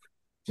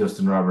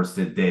Justin Roberts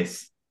did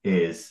this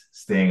is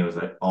Sting, I was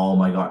like, oh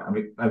my god! I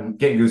mean, I'm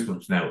getting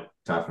goosebumps now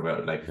talking about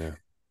it. Like,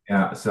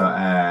 yeah. So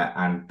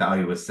and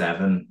I was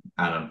 7,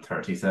 and I'm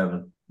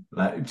 37.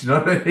 Like, do you know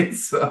what I mean?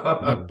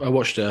 So I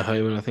watched it at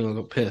home and I think I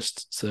got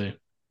pissed. So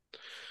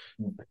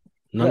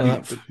none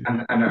of that.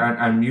 and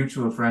a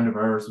mutual friend of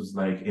ours was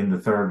like in the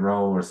third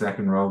row or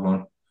second row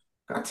going,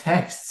 got a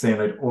text saying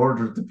I'd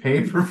ordered the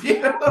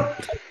pay-per-view.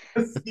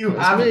 You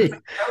That's have me.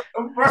 the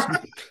number.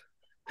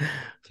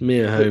 It's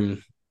me at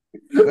home.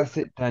 That's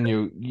it,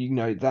 Daniel. You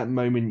know, that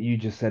moment you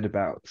just said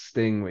about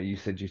Sting, where you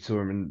said you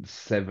saw him in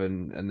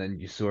Seven and then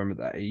you saw him at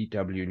that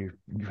AEW and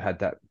you had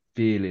that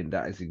feeling.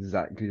 That is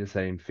exactly the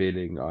same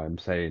feeling I'm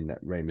saying that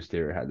Rey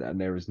Mysterio had. And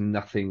there is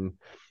nothing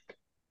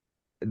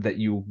that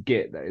you'll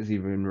get that is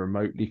even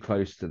remotely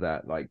close to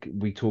that. Like,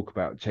 we talk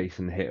about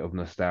chasing the hit of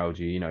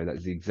nostalgia, you know,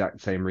 that's the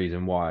exact same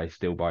reason why I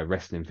still buy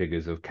wrestling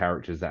figures of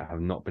characters that have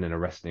not been in a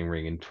wrestling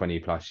ring in 20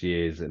 plus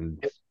years.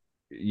 And,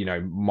 you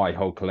know, my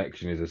whole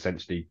collection is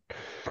essentially,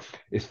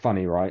 it's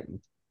funny, right?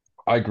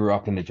 I grew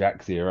up in the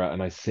Jax era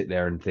and I sit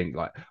there and think,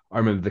 like, I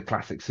remember the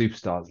classic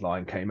Superstars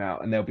line came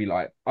out and they'll be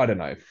like, I don't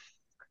know,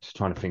 just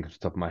trying to think off the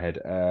top of my head.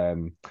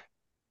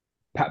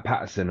 Pat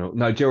Patterson or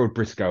no, Gerald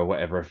Briscoe or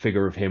whatever, a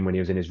figure of him when he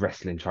was in his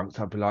wrestling trunks.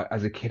 I'd be like,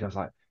 as a kid, I was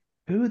like,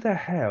 who the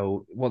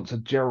hell wants a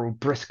Gerald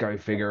Briscoe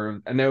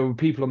figure? And there were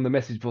people on the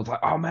message boards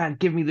like, oh man,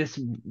 give me this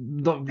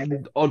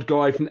odd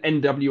guy from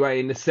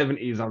NWA in the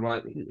 70s. I'm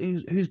like,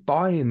 who's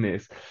buying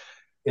this?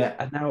 Yeah.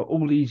 And now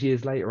all these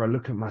years later, I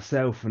look at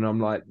myself and I'm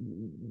like,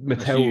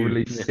 That's Mattel you.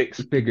 released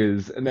 6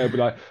 figures, and they'll be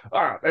like,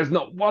 ah, there's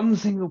not one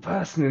single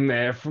person in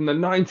there from the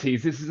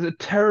 90s. This is a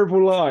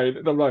terrible line.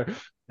 And I'm like,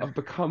 I've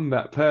become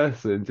that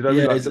person. Do you know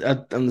Yeah, what I it's,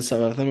 mean? and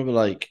so I remember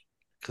like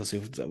because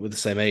we're the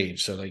same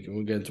age, so like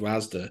we're going to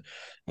Asda,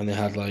 and they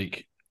had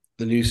like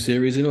the new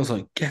series in. I was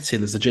like, get in,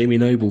 there's a Jamie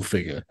Noble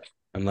figure,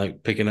 and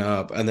like picking it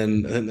up, and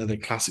then the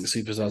classic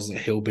superstars like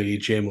Hillbilly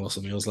Jim or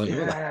something. I was like, what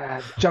the Yeah,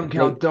 like,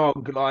 Junkyard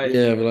Dog, like,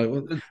 yeah, but like,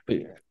 what? But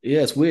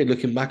yeah, it's weird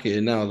looking back at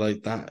it now.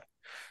 Like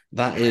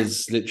that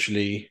is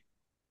literally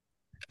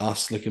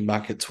us looking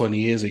back at 20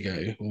 years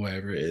ago or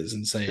whatever it is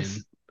and saying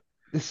this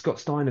this Scott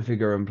Steiner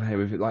figure I'm playing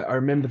with it. Like, I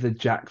remember the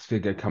Jax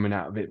figure coming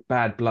out of it,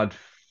 Bad Blood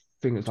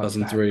fingers, like Bad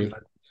 2003.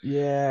 Blood.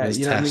 Yeah, There's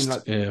you know what I mean? Test,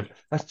 Like, yeah,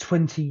 that's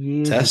 20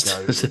 years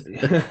Test.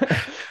 ago.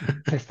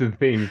 Test of the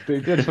themes. I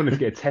just wanted to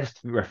get a test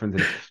reference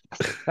in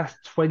it. That's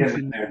Get 20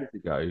 it there. years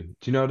ago. Do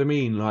you know what I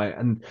mean? Like,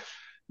 and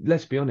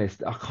let's be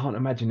honest, I can't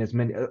imagine there's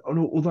many.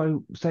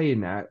 Although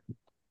saying that,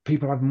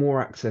 people have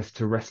more access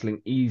to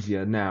wrestling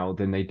easier now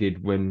than they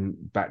did when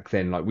back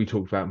then. Like, we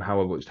talked about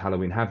how I watched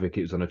Halloween Havoc.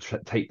 It was on a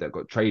tape that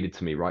got traded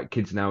to me, right?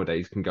 Kids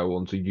nowadays can go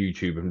onto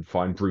YouTube and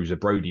find Bruiser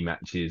Brody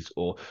matches,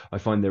 or I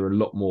find they're a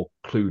lot more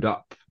clued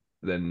up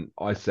than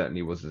I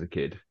certainly was as a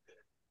kid.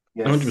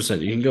 Yes.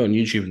 100%. You can go on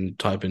YouTube and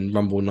type in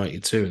Rumble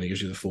 92 and it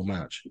gives you the full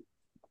match.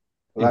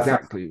 Well, that's not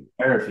Exactly.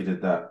 fair if you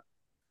did that.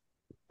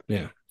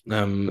 Yeah.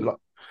 But like,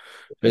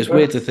 But it's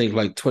weird to think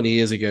like 20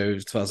 years ago,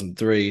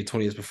 2003,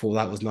 20 years before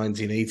that was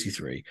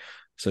 1983.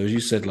 So as you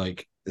said,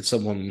 like if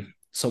someone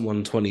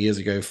 20 years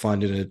ago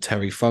finding a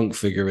Terry Funk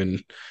figure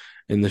in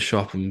the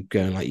shop and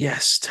going like,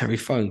 yes, Terry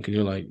Funk, and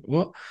you're like,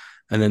 what?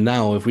 And then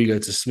now if we go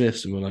to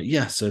Smith's and we're like,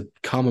 yes, a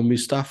Kama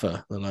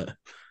Mustafa, they're like,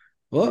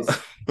 what?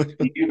 This,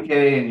 the UK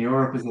and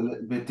Europe is a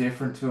little bit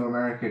different to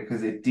America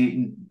because it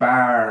didn't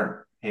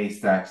bar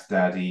Haystacks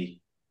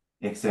Daddy,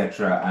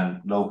 etc.,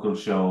 and local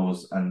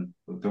shows, and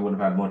they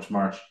wouldn't have had much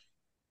merch.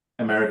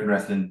 American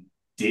wrestling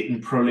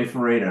didn't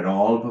proliferate at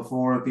all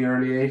before the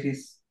early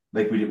 80s.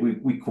 Like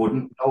we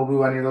couldn't know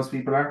who any of those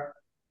people are.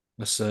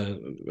 That's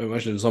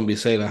imagine if Zombie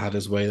Sailor had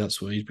his way,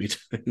 that's what he'd be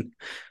doing.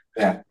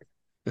 Yeah,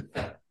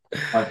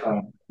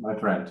 my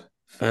friend.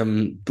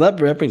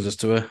 That brings us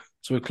to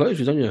a close.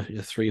 We've done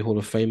your 3 Hall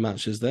of Fame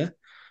matches there.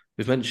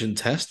 We've mentioned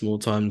Test more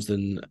times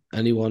than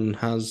anyone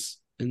has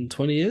in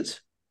 20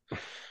 years.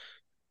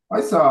 I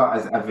saw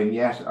a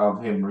vignette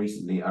of him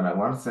recently, and I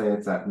want to say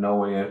it's at No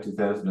Way Out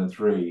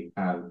 2003,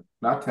 and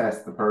not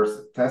test the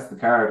person, test the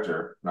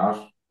character,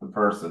 not the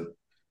person.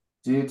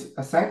 Did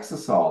a sex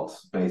assault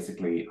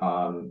basically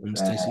on, And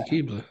Stacy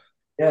Keibler.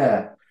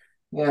 yeah,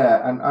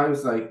 yeah, and I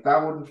was like,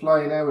 that wouldn't fly I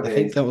think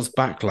nowadays. that was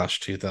Backlash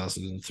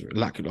 2003,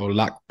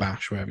 Lack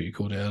Bash, whatever you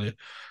called it earlier.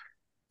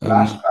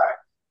 Flashback.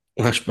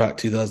 Flashback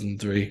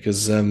 2003,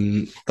 because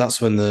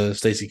that's when the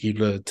Stacy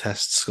Keibler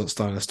Test Scott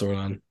Steiner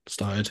storyline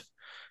started.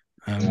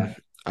 Yeah.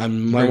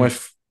 And my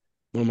wife,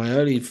 one of my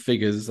early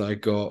figures that I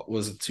got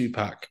was a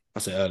 2-pack. I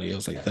say early, I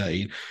was like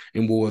 13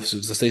 in Woolworths. It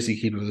was the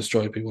Stacy Keibler, the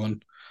stripy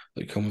one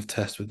that come with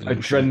Test with the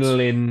little shirts.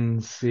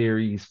 Adrenaline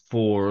Series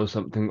 4 or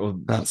something, or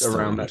That's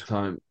around that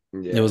time.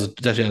 It Yeah. was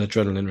definitely an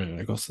adrenaline ring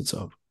across the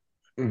top.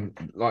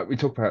 Like we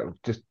talked about,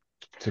 just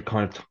to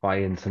kind of tie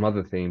in some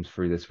other themes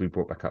through this, we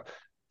brought back up.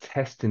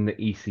 Testing the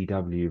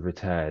ECW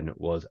return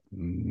was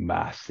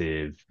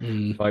massive.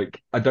 Like,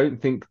 I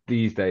don't think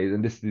these days,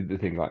 and this is the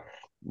thing, like,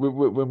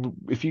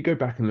 if you go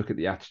back and look at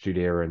the Attitude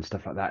Era and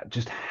stuff like that,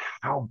 just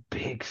how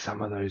big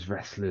some of those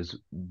wrestlers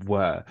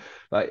were.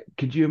 Like,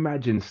 could you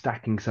imagine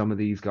stacking some of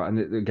these guys?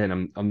 And again,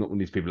 I'm not one of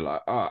these people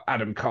like, oh,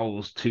 Adam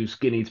Cole's too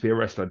skinny to be a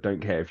wrestler. I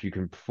don't care if you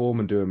can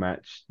perform and do a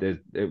match. As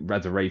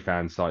a Ray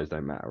fan, size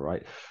don't matter,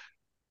 right?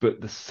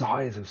 But the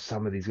size of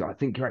some of these guys, I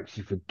think you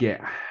actually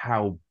forget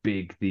how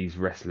big these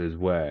wrestlers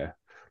were.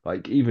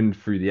 Like, even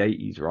through the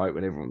 80s, right,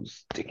 when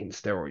everyone's sticking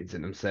steroids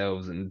in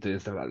themselves and doing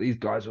stuff like that, these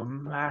guys were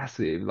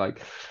massive.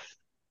 Like,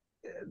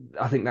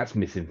 I think that's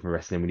missing from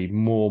wrestling. We need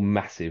more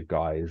massive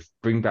guys.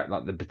 Bring back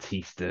like the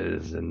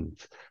Batistas and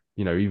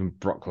even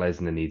Brock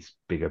Lesnar needs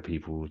bigger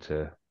people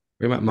to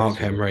Bring back Mark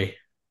wrestle with. Henry.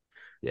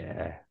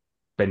 Yeah,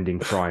 bending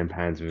frying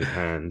pans with his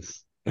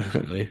hands.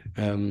 Definitely.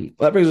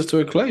 That brings us to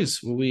a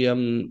close.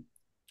 We've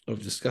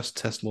discussed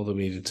Test more than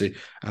we needed to,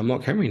 and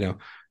Mark Henry now.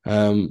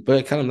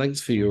 But Callum,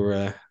 thanks for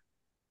your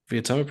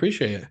time.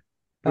 Appreciate it.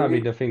 I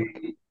mean, I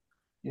think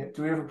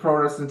Do we have a pro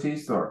wrestling tea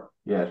store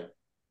yet?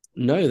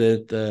 No, they're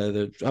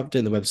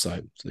updating the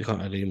website, so they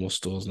can't add any more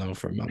stores now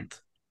for a month.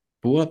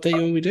 But we'll update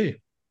you when we do.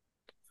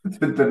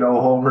 The No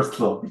Homers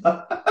Club.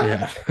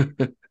 Yeah.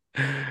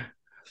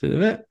 See you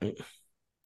in a bit.